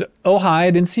 He says, oh, hi,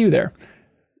 I didn't see you there.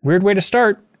 Weird way to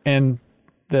start, and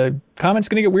the comment's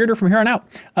going to get weirder from here on out.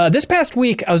 This past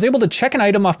week, I was able to check an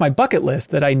item off my bucket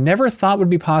list that I never thought would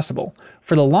be possible.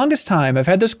 For the longest time, I've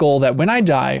had this goal that when I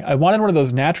die, I wanted one of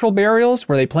those natural burials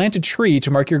where they plant a tree to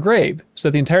mark your grave, so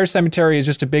that the entire cemetery is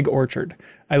just a big orchard.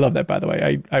 I love that, by the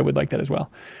way. I would like that as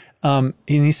well. And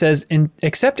he says,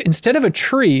 except instead of a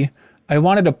tree, I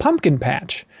wanted a pumpkin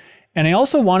patch. And I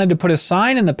also wanted to put a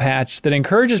sign in the patch that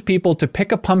encourages people to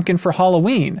pick a pumpkin for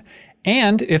Halloween.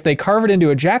 And if they carve it into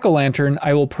a jack-o'-lantern,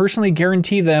 I will personally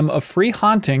guarantee them a free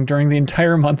haunting during the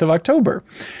entire month of October.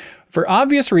 For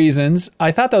obvious reasons,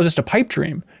 I thought that was just a pipe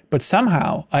dream. But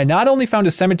somehow, I not only found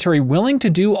a cemetery willing to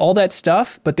do all that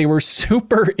stuff, but they were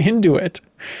super into it.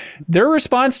 Their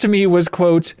response to me was,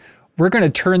 quote, we're going to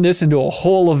turn this into a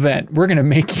whole event. We're going to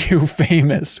make you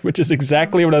famous, which is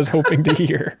exactly what I was hoping to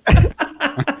hear.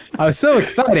 I was so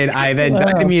excited. I then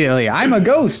died immediately. I'm a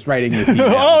ghost writing this email.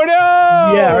 Oh,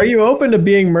 no! Yeah, are you open to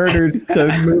being murdered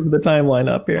to move the timeline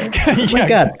up here? Oh my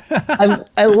God.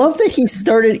 I love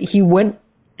that he went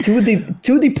to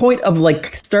the point of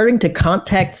like starting to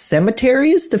contact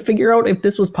cemeteries to figure out if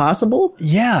this was possible.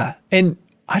 Yeah. And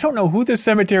I don't know who this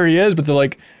cemetery is, but they're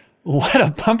like, Let a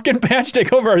pumpkin patch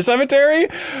take over our cemetery?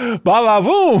 Ba ba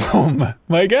boom!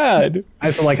 My God. I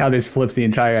also like how this flips the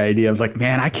entire idea of like,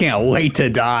 man, I can't wait to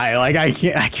die. Like I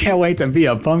can't wait to be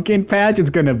a pumpkin patch.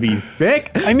 It's gonna be sick.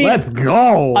 I mean, let's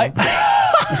go.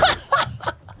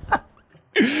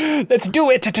 Let's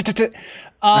do it.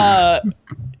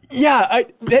 Yeah,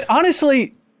 that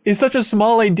honestly is such a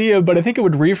small idea, but I think it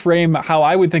would reframe how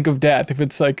I would think of death. If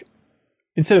it's like,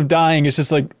 instead of dying, it's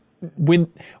just like, when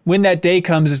that day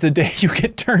comes is the day you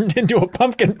get turned into a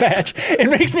pumpkin patch. It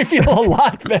makes me feel a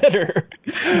lot better.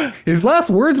 His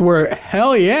last words were,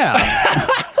 hell yeah.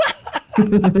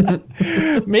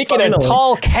 Make it a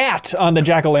tall cat on the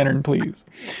jack-o'-lantern, please.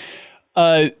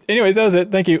 Anyways, that was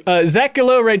it. Thank you. Zach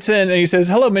Gallo writes in and he says,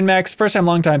 hello, MinMax. First time,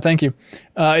 long time. Thank you.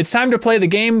 It's time to play the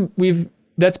game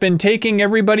that's been taking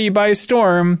everybody by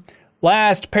storm.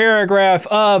 Last paragraph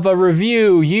of a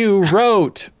review you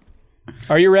wrote.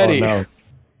 Are you ready? Oh, no.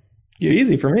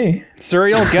 Easy for me.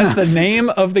 Serial, guess the name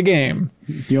of the game.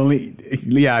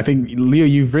 I think, Leo,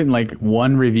 you've written like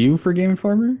one review for Game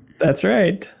Informer? That's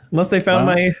right. Unless they found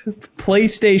my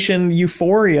PlayStation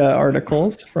Euphoria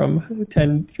articles from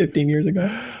 10, 15 years ago.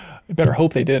 I better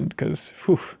hope they didn't, because,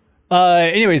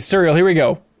 anyways, Serial, here we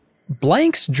go.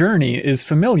 Blank's journey is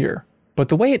familiar, but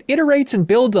the way it iterates and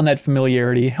builds on that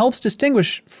familiarity helps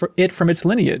distinguish it from its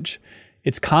lineage.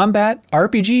 Its combat,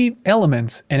 RPG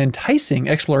elements, and enticing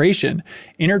exploration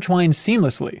intertwined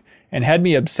seamlessly and had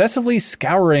me obsessively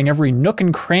scouring every nook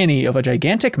and cranny of a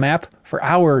gigantic map for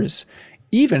hours,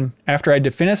 even after I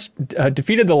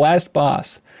defeated the last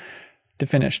boss.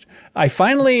 I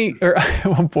finally,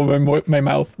 my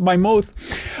mouth.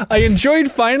 I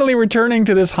enjoyed finally returning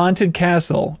to this haunted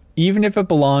castle, even if it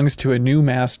belongs to a new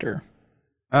master.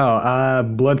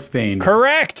 Bloodstained.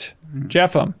 Correct,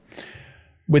 Jeffem.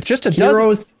 With just a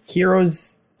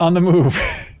Heroes on the move.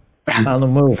 On the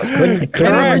move.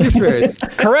 Correct.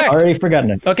 Already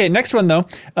forgotten it. Okay, next one though,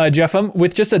 Jeffem.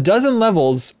 With just a dozen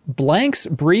levels, Blank's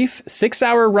brief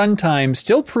 6-hour runtime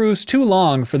still proves too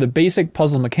long for the basic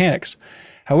puzzle mechanics.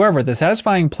 However, the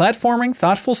satisfying platforming,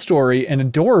 thoughtful story, and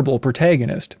adorable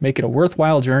protagonist make it a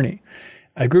worthwhile journey.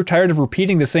 I grew tired of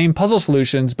repeating the same puzzle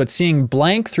solutions, but seeing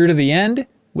Blank through to the end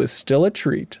was still a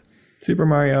treat. Super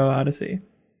Mario Odyssey.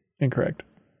 Incorrect.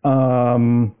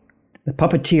 The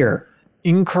Puppeteer.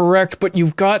 Incorrect, but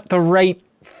you've got the right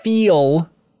feel.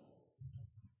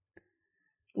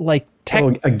 Like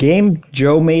so a game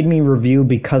Joe made me review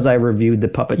because I reviewed the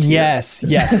Puppeteer. Yes.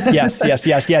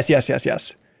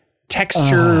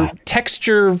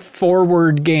 Texture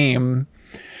forward game.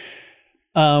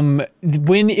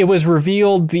 When it was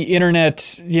revealed, the internet,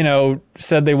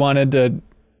 said they wanted to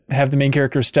have the main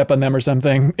character step on them or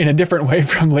something in a different way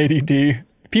from Lady D.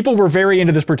 People were very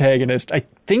into this protagonist, I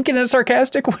think in a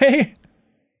sarcastic way.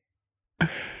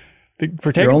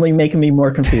 You're only making me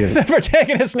more confused. The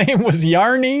protagonist's name was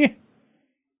Yarny.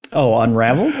 Oh,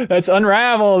 Unraveled? That's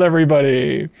Unraveled,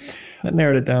 everybody. That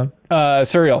narrowed it down.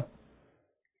 Serial.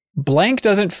 Blank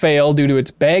doesn't fail due to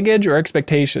its baggage or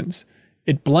expectations.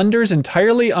 It blunders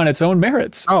entirely on its own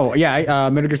merits. Oh, yeah.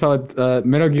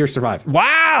 Metal Gear Survive.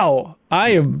 Wow.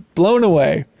 I am blown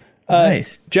away.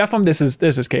 Nice. Jeffem, this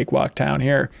is Cakewalk Town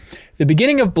here. The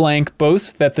beginning of Blank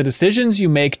boasts that the decisions you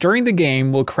make during the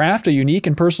game will craft a unique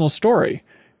and personal story.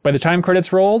 By the time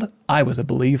credits rolled, I was a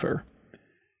believer.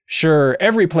 Sure,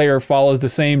 every player follows the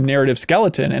same narrative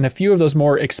skeleton, and a few of those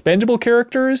more expendable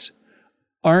characters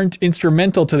aren't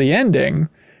instrumental to the ending.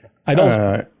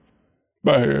 Yeah.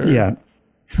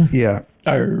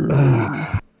 I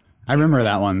remember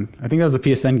that one. I think that was a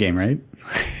PSN game, right?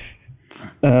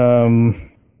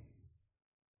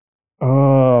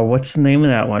 Oh, what's the name of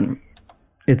that one?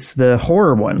 It's the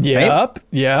horror one. Yep.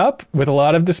 With a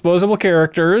lot of disposable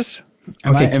characters.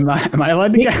 Am I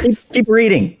allowed to guess? Keep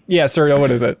reading. Yeah, Serial,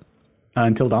 what is it?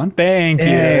 Until Dawn. Thank you.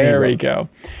 There we go.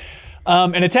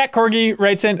 An Attack Corgi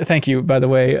writes in. Thank you, by the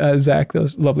way, Zach. That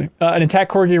was lovely. An Attack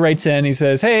Corgi writes in. He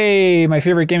says, "Hey, my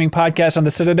favorite gaming podcast on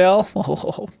the Citadel.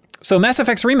 So Mass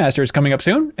Effect's remaster is coming up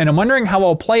soon, and I'm wondering how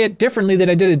I'll play it differently than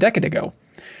I did a decade ago.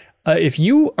 If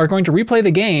you are going to replay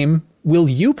the game, will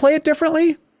you play it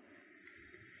differently?"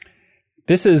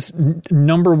 This is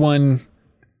number one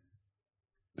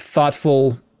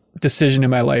thoughtful decision in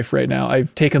my life right now.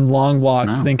 I've taken long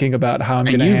walks thinking about how I'm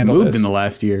going to handle this. You've moved in the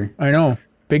last year. I know.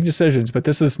 Big decisions, but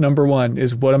this is number one,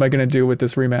 is what am I going to do with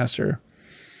this remaster?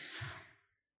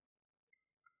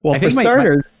 Well, for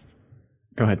starters...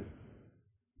 Go ahead.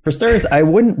 For starters, I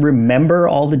wouldn't remember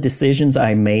all the decisions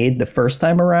I made the first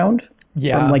time around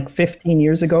from like 15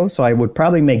 years ago, so I would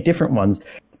probably make different ones.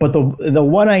 But the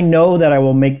one I know that I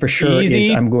will make for sure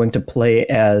is I'm going to play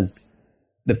as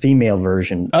the female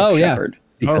version of Shepard.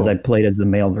 because I played as the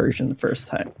male version the first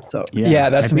time. So Yeah,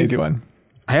 that's an easy one.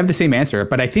 I have the same answer,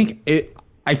 but I think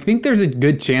there's a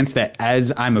good chance that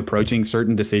as I'm approaching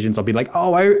certain decisions, I'll be like,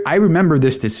 oh, I remember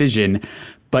this decision,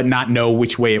 but not know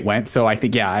which way it went. So I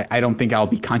think, I don't think I'll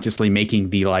be consciously making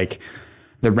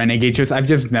the renegade choice. I've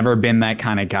just never been that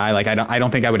kind of guy. Like, I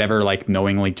don't think I would ever like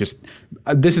knowingly just,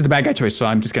 this is the bad guy choice, so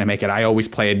I'm just going to make it. I always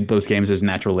played those games as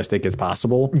naturalistic as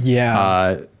possible.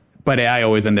 Yeah. But I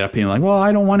always ended up being like, well,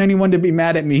 I don't want anyone to be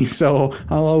mad at me, so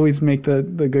I'll always make the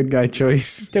good guy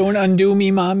choice. Don't undo me,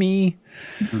 mommy.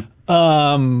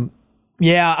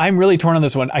 Yeah, I'm really torn on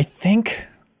this one. I think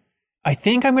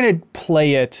I'm going to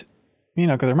play it,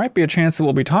 because there might be a chance that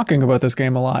we'll be talking about this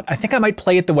game a lot. I think I might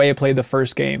play it the way I played the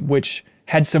first game, which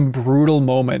had some brutal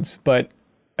moments, but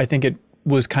I think it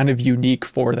was kind of unique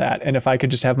for that. And if I could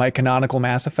just have my canonical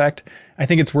Mass Effect, I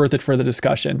think it's worth it for the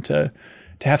discussion to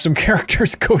have some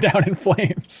characters go down in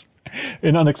flames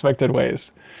in unexpected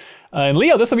ways. And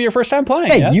Leo, this will be your first time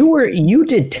playing. Hey, yes? you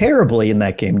did terribly in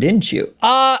that game, didn't you?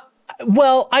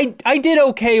 Well, I did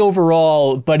okay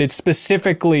overall, but it's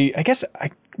specifically, I guess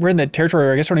we're in that territory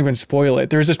where I guess I don't even spoil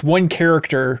it. There's just one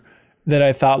character that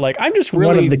I thought, like, I'm just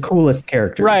really... one of the coolest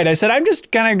characters. Right. I said, I'm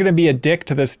just kind of going to be a dick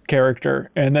to this character.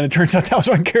 And then it turns out that was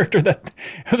one character that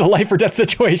was a life or death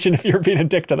situation if you were being a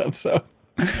dick to them. So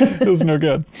it was no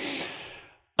good.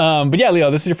 But yeah, Leo,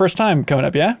 this is your first time coming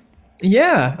up, yeah?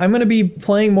 Yeah, I'm going to be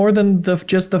playing more than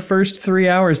just the first 3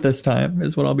 hours this time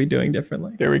is what I'll be doing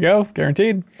differently. There we go.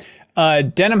 Guaranteed.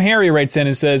 Denim Harry writes in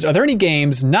and says, are there any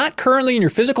games not currently in your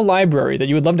physical library that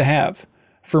you would love to have?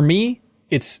 For me,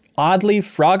 it's oddly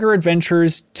Frogger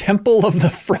Adventures Temple of the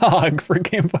Frog for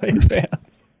Game Boy Advance.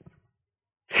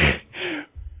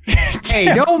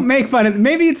 Hey, don't make fun of it.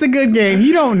 Maybe it's a good game.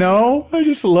 You don't know. I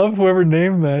just love whoever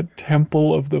named that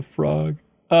Temple of the Frog.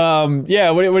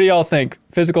 Yeah, what do y'all think?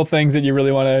 Physical things that you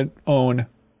really want to own?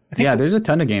 Yeah, there's a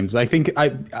ton of games. I think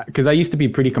because I used to be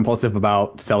pretty compulsive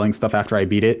about selling stuff after I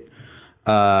beat it.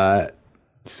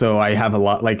 So I have a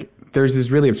lot. Like, there's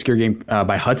this really obscure game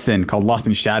by Hudson called Lost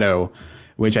in Shadow,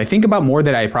 which I think about more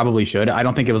than I probably should. I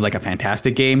don't think it was like a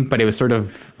fantastic game, but it was sort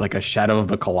of like a Shadow of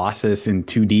the Colossus in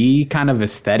 2D kind of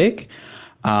aesthetic.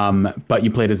 But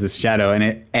you played as this shadow,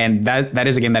 and that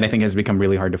is a game that I think has become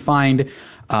really hard to find.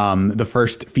 The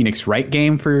first Phoenix Wright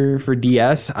game for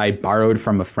DS I borrowed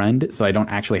from a friend, so I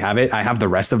don't actually have it. I have the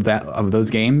rest of those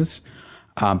games,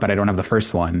 but I don't have the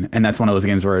first one. And that's one of those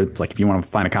games where it's like, if you want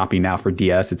to find a copy now for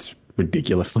DS, it's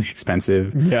ridiculously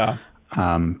expensive. Yeah.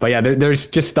 But yeah, there's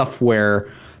just stuff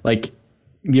where, like,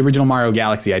 the original Mario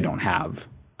Galaxy I don't have.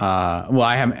 Well,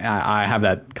 I have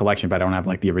that collection, but I don't have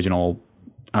like the original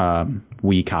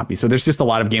Wii copy. So there's just a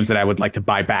lot of games that I would like to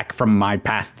buy back from my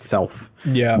past self.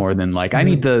 Yeah. More than like, I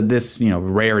need this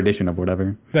rare edition of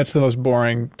whatever. That's the most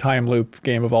boring time loop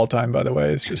game of all time, by the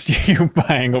way. It's just you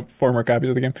buying former copies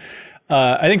of the game.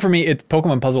 I think for me, it's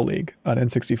Pokemon Puzzle League on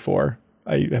N64.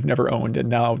 I have never owned it.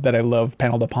 Now that I love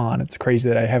Panel Upon, it's crazy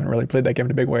that I haven't really played that game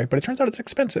in a big way, but it turns out it's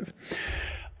expensive.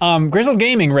 Grizzled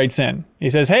Gaming writes in. He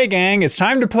says, hey gang, it's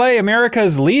time to play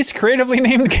America's least creatively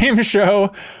named game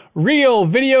show, Real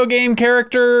Video Game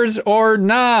Characters or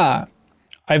Nah.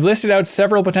 I've listed out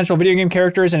several potential video game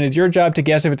characters, and it's your job to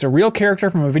guess if it's a real character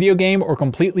from a video game or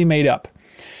completely made up.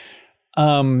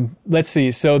 Let's see.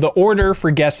 So the order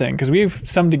for guessing, because we have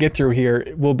some to get through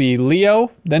here, will be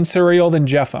Leo, then Suriel, then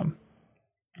Jeffem.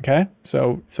 Okay,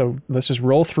 so let's just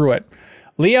roll through it.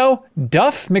 Leo,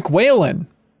 Duff McWhalen,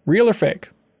 real or fake?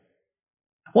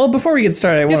 Well, before we get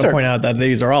started, I want to point out that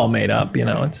these are all made up.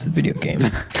 It's a video game.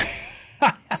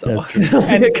 So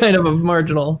and kind of a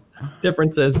marginal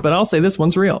differences, but I'll say this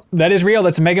one's real. That is real.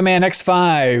 That's Mega Man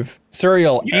X5.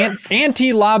 Suriel, yes.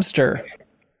 Anti-Lobster.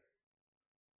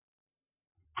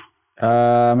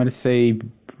 I'm going to say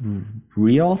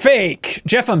real. Fake.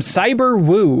 Jeffem, Cyber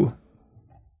Woo.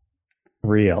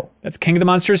 Real. That's King of the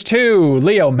Monsters 2.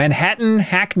 Leo, Manhattan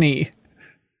Hackney.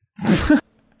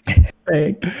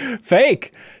 Fake.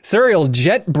 Fake. Suriel,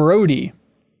 Jet Brody.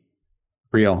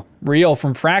 Real. Real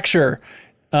from Fracture.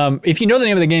 If you know the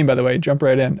name of the game, by the way, jump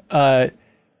right in.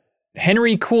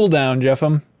 Henry Cooldown,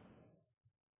 Jeffem.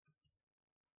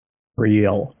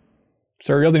 Real.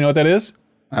 Suriel, do you know what that is?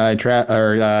 No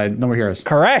More Heroes.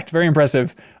 Correct. Very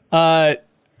impressive.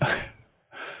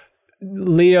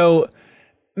 Leo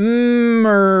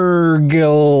Murgle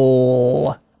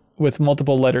with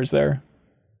multiple letters there.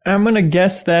 I'm going to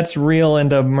guess that's real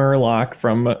and a Murloc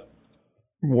from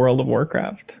World of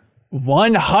Warcraft.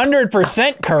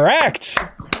 100% correct.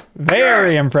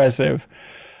 Very impressive.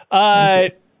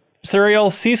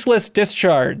 Suriel, Ceaseless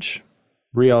Discharge.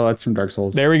 Real. That's from Dark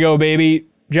Souls. There we go, baby.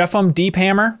 Jeffem, Deep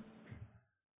Hammer.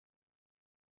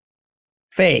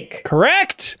 Fake.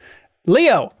 Correct.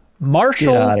 Leo,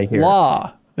 martial Get outta here.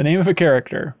 law. The name of a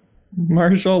character.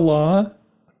 Martial law?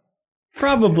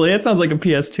 Probably. It sounds like a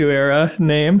PS2 era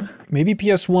name. Maybe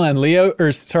PS1. Leo, or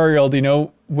Sariel, do you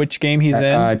know which game he's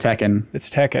in? Tekken. It's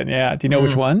Tekken, yeah. Do you know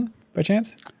which one, by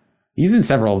chance? He's in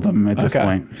several of them at this Okay.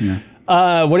 point.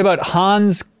 Yeah. What about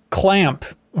Hans Clamp?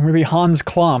 Or maybe Hans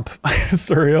Klomp.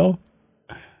 Sariel.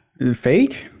 Is it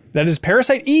fake? That is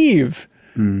Parasite Eve.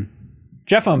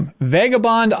 Jeffem,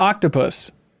 Vagabond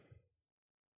Octopus.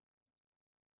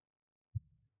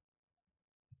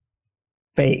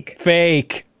 Fake.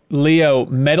 Fake. Leo,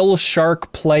 Metal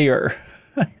Shark Player.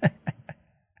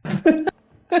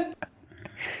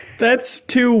 That's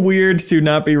too weird to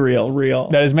not be real. Real.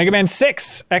 That is Mega Man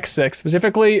 6, X6,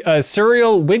 specifically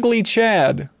Serial Wiggly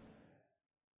Chad.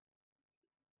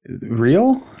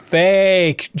 Real?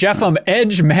 Fake. Jeffem,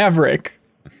 Edge Maverick.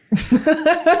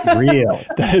 Real.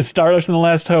 That is Stardust and the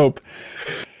Last Hope.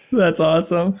 That's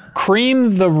awesome.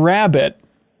 Cream the Rabbit,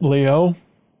 Leo.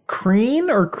 Cream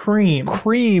or cream?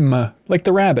 Cream, like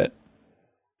the rabbit.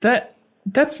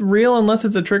 That's real unless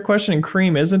it's a trick question and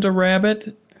Cream isn't a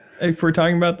rabbit. If we're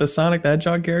talking about the Sonic the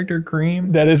Hedgehog character,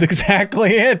 Cream. That is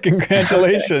exactly it.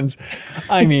 Congratulations.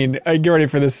 I mean, get ready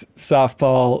for this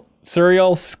softball.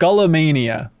 Serial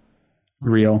Skullomania.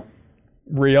 Real.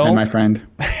 Real. And my friend.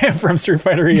 From Street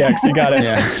Fighter EX. You got it.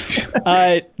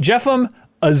 Yeah. Jeffem,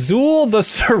 Azul the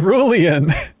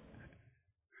Cerulean.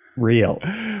 Real.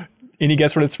 Any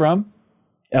guess what it's from?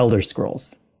 Elder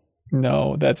Scrolls.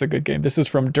 No, that's a good game. This is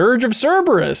from Dirge of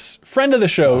Cerberus, friend of the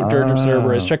show, Dirge of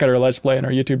Cerberus. Check out our Let's Play on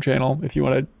our YouTube channel if you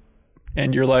want to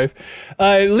end your life.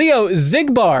 Leo,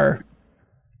 Zigbar.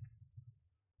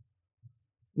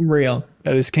 Real.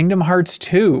 That is Kingdom Hearts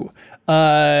 2.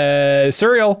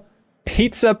 Serial,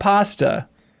 Pizza Pasta.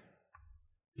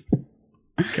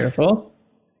 Careful.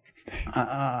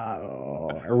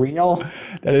 Real?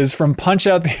 That is from Punch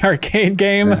Out the arcade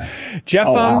game.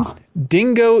 Jeffem,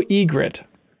 Dingo Egret.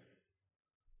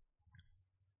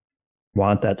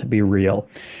 Want that to be real.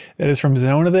 That is from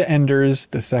Zone of the Enders,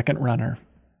 the second runner.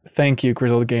 Thank you,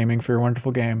 Grizzled Gaming, for your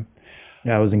wonderful game.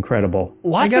 That was incredible.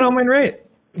 I got all mine right.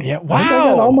 Yeah, I think I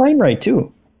got all wow. mine right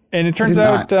too. And it turns did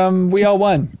out we all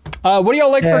won. What do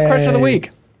y'all like for Question of the Yay. Week?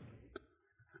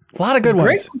 A lot of good Great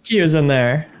ones. cues in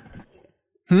there.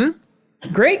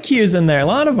 Great cues in there. A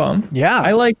lot of them. Yeah.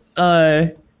 I like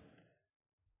the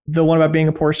one about being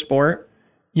a poor sport,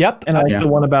 Yep. and I like Yeah. the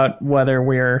one about whether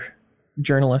we're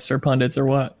journalists or pundits or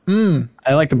what.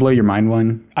 I like the blow your mind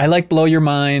one. I like Blow Your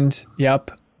Mind.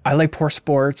 Yep. I like Poor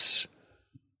Sports.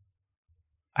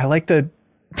 I like the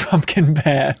pumpkin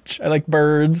patch. I like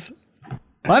birds.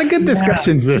 A lot of good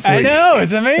discussions this week. I know.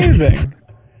 It's amazing.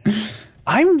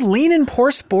 I'm leaning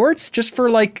Poor Sports just for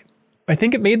like, I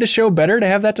think it made the show better to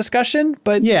have that discussion,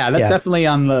 but Yeah, that's Yeah. definitely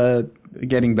on the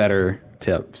getting better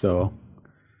tip. So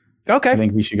okay. I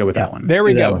think we should go with that one. There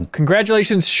we Do that go. one.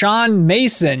 Congratulations, Sean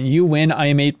Mason. You win I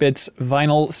Am 8-Bit's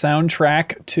vinyl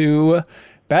soundtrack to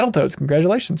Battletoads.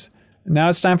 Congratulations. Now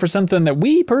it's time for something that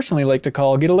we personally like to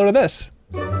call Get a Load of This.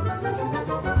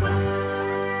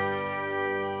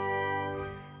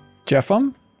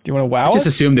 Jeffem, do you want to wow Just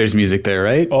us? assume there's music there,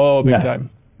 right? Oh, big Yeah. time.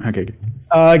 Okay.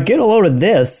 Good. Get a load of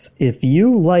this. If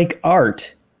you like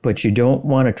art, but you don't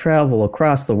want to travel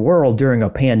across the world during a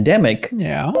pandemic,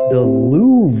 Yeah. the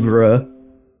Louvre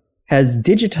has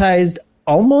digitized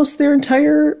almost their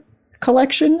entire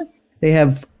collection. They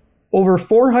have over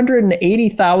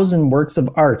 480,000 works of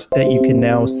art that you can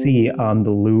now see on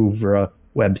the Louvre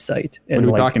website. What And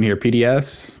are we talking here?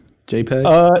 PDS?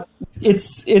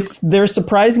 JPEG? they're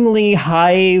surprisingly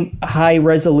high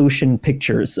resolution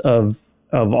pictures of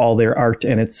all their art,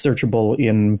 and it's searchable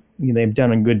in, they've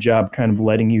done a good job kind of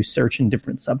letting you search in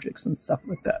different subjects and stuff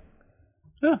like that.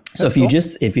 Yeah, So if you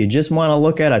just want to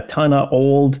look at a ton of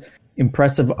old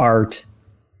impressive art,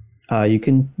 you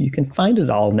can find it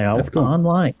all now cool.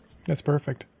 online. that's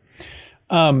perfect.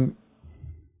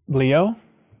 Leo?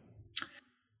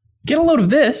 Get a load of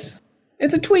this.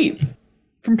 It's a tweet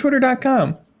from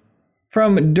twitter.com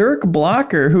from Dirk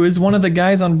Blocker, who is one of the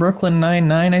guys on Brooklyn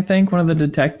Nine-Nine, I think, one of the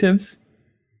detectives.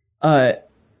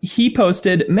 He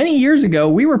posted, many years ago,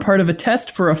 we were part of a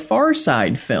test for a Far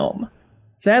Side film.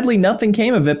 Sadly, nothing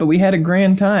came of it, but we had a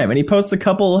grand time. And he posts a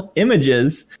couple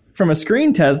images from a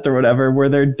screen test or whatever where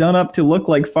they're done up to look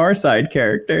like Far Side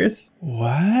characters.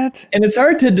 What? And it's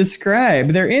hard to describe.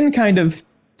 They're in kind of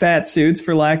fat suits,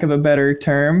 for lack of a better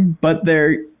term, but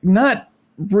they're not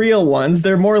real ones.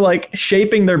 They're more like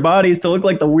shaping their bodies to look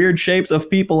like the weird shapes of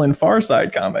people in Far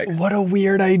Side comics. What a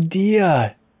weird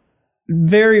idea.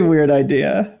 Very weird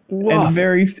idea. Woof. And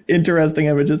very interesting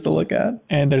images to look at.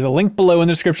 And there's a link below in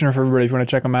the description for everybody if you want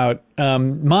to check them out.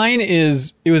 Mine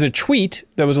is, it was a tweet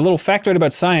that was a little factoid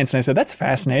about science. And I said, that's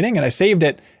fascinating. And I saved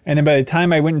it. And then by the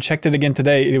time I went and checked it again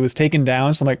today, it was taken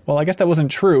down. So I'm like, well, I guess that wasn't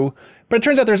true. But it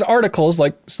turns out there's articles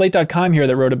like Slate.com here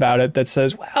that wrote about it that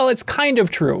says, well, it's kind of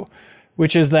true,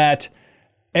 which is that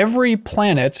every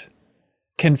planet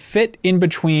can fit in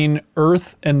between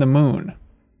Earth and the moon,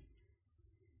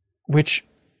 which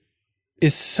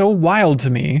is so wild to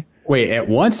me. Wait, at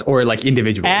once or like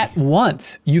individually? At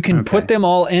once. You can put them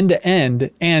all end to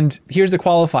end. And here's the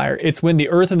qualifier. It's when the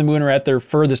Earth and the moon are at their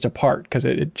furthest apart because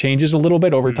it changes a little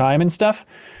bit over time and stuff.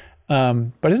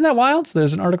 But isn't that wild? So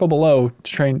there's an article below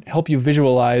to try and help you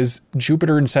visualize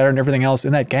Jupiter and Saturn and everything else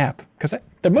in that gap. Because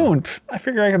the moon, I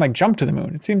figure I can like jump to the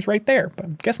moon. It seems right there,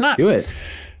 but guess not. Do it.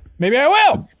 Maybe I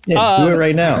will. Yeah, do it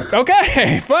right now.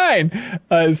 Okay, fine.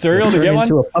 Cereal to Turn get one?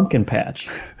 into a pumpkin patch.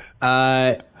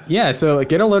 Yeah, so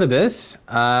get a load of this.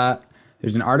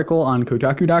 There's an article on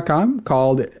Kotaku.com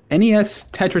called NES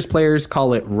Tetris players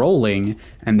call it rolling,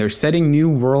 and they're setting new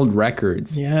world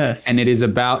records. Yes. And it is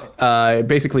about,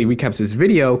 basically recaps this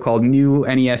video called New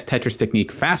NES Tetris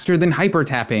Technique Faster Than Hyper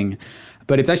Tapping.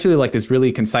 But it's actually like this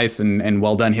really concise and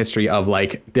well done history of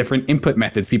like different input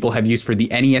methods people have used for the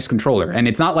NES controller. And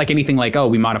it's not like anything like, oh,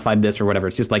 we modified this or whatever.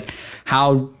 It's just like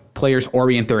how players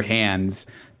orient their hands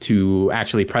to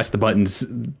actually press the buttons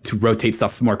to rotate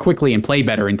stuff more quickly and play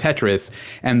better in Tetris.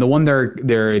 And the one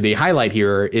they highlight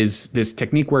here is this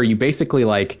technique where you basically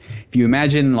like, if you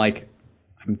imagine like,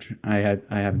 I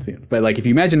haven't seen it, but like if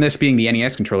you imagine this being the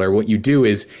NES controller, what you do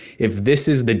is if this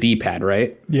is the D-pad,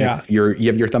 right? Yeah. If you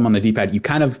have your thumb on the D-pad, you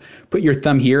kind of put your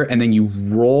thumb here and then you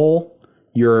roll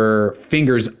your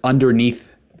fingers underneath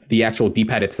the actual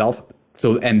D-pad itself.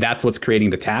 So, and that's what's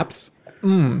creating the taps.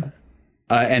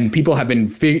 And people have been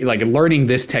learning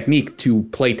this technique to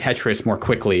play Tetris more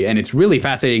quickly, and it's really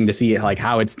fascinating to see like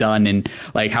how it's done and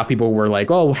like how people were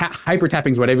like, "Oh, hyper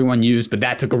tapping is what everyone used," but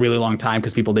that took a really long time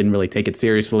because people didn't really take it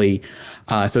seriously.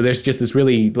 So there's just this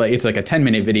really it's like a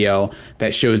 10-minute video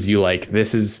that shows you like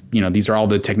this is these are all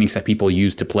the techniques that people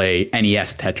use to play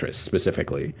NES Tetris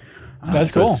specifically.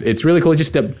 That's so cool. It's really cool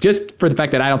just for the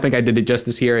fact that I don't think I did it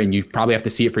justice here, and you probably have to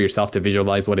see it for yourself to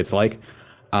visualize what it's like.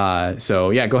 So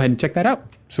yeah, go ahead and check that out.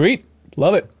 Sweet.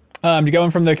 Love it. You got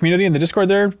one from the community in the Discord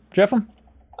there, Jeff?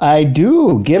 I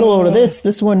do. Get a load of this.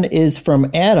 This one is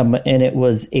from Adam, and it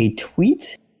was a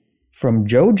tweet from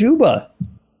Joe Juba,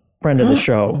 friend of the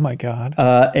show. Oh my God.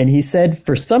 And he said,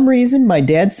 for some reason, my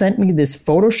dad sent me this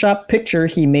Photoshop picture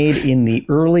he made in the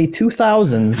early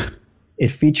 2000s. It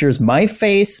features my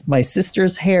face, my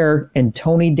sister's hair, and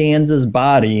Tony Danza's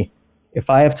body. If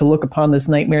I have to look upon this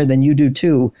nightmare, then you do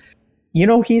too.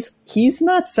 He's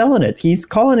not selling it. He's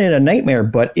calling it a nightmare,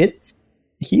 but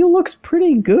he looks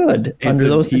pretty good under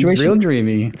those situations. He's real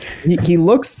dreamy. He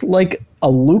looks like a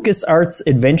LucasArts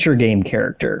adventure game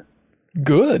character.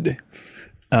 Good.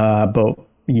 But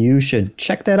you should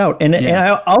check that out. And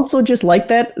I also just like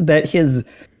that his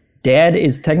dad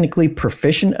is technically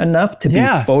proficient enough to be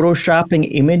photoshopping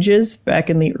images back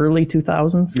in the early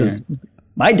 2000s, because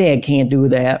my dad can't do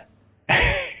that.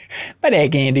 My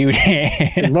dad can't do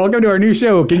that. Welcome to our new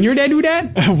show. Can your dad do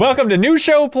that? Welcome to New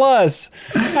Show Plus.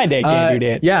 My dad can't do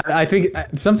that. Yeah, I think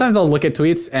sometimes I'll look at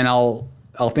tweets and I'll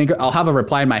have a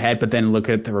reply in my head, but then look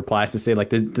at the replies to say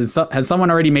like, has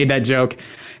someone already made that joke?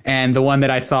 And the one that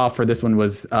I saw for this one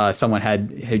was someone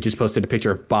had just posted a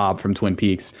picture of Bob from Twin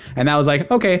Peaks, and I was like,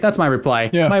 okay, that's my reply.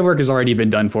 Yeah. My work has already been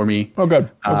done for me. Oh, good.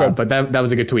 But that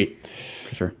was a good tweet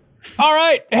for sure. All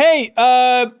right. Hey,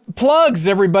 plugs,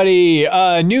 everybody.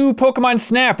 New Pokemon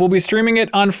Snap. We'll be streaming it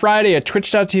on Friday at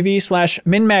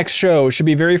twitch.tv/MinMaxShow. Should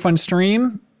be a very fun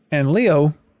stream. And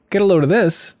Leo, get a load of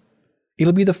this.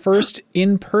 It'll be the first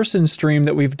in-person stream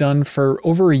that we've done for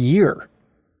over a year.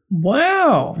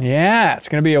 Wow. Yeah, it's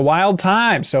going to be a wild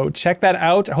time. So check that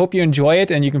out. I hope you enjoy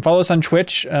it. And you can follow us on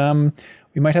Twitch.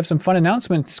 We might have some fun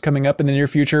announcements coming up in the near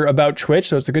future about Twitch.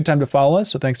 So it's a good time to follow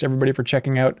us. So thanks to everybody for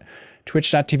checking out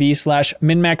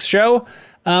twitch.tv/MinMaxShow.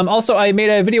 Also, I made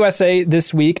a video essay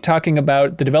this week talking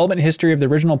about the development history of the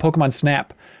original Pokemon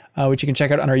Snap, which you can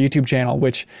check out on our YouTube channel,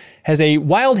 which has a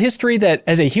wild history that,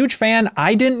 as a huge fan,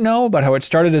 I didn't know about how it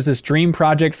started as this dream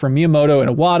project from Miyamoto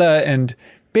and Iwata, and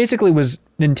basically was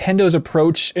Nintendo's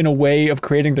approach in a way of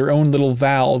creating their own little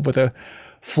valve with a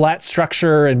flat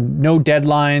structure and no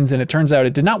deadlines, and it turns out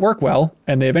it did not work well,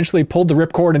 and they eventually pulled the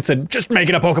ripcord and said, just make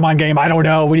it a Pokemon game, I don't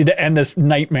know, we need to end this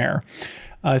nightmare.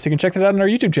 So you can check that out on our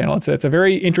YouTube channel. It's a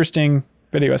very interesting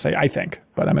video essay, I think,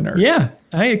 but I'm a nerd. Yeah,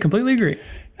 I completely agree.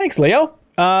 Thanks, Leo.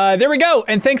 There we go.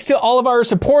 And thanks to all of our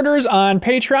supporters on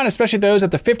Patreon, especially those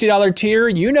at the $50 tier.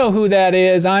 You know who that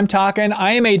is. I'm talking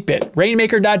I Am 8-Bit,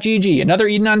 Rainmaker.gg, Another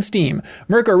Eden on Steam,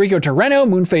 Mirko Rico Terreno,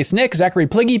 Moonface Nick, Zachary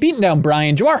Pliggy, Beaten Down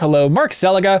Brian, Jawar Hello, Mark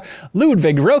Seliga,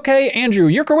 Ludwig Roque, Andrew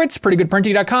Yurkowitz,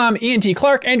 PrettyGoodPrinting.com, Ian T.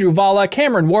 Clark, Andrew Vala,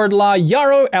 Cameron Wardlaw,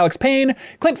 Yarrow, Alex Payne,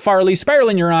 Clint Farley, Spiral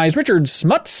in Your Eyes, Richard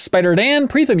Smuts, Spider Dan,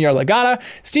 Preetham Yarlagata,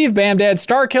 Steve Bamdad,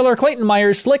 Starkiller, Clayton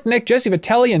Myers, Slick Nick, Jesse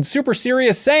Vitelli, and Super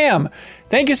Serious Sam.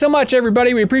 Thank you so much,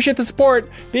 everybody. We appreciate the support.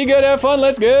 Be good, have fun,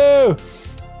 let's go.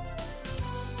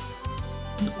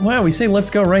 Wow, we say let's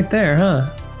go right there, huh?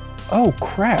 Oh,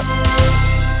 crap.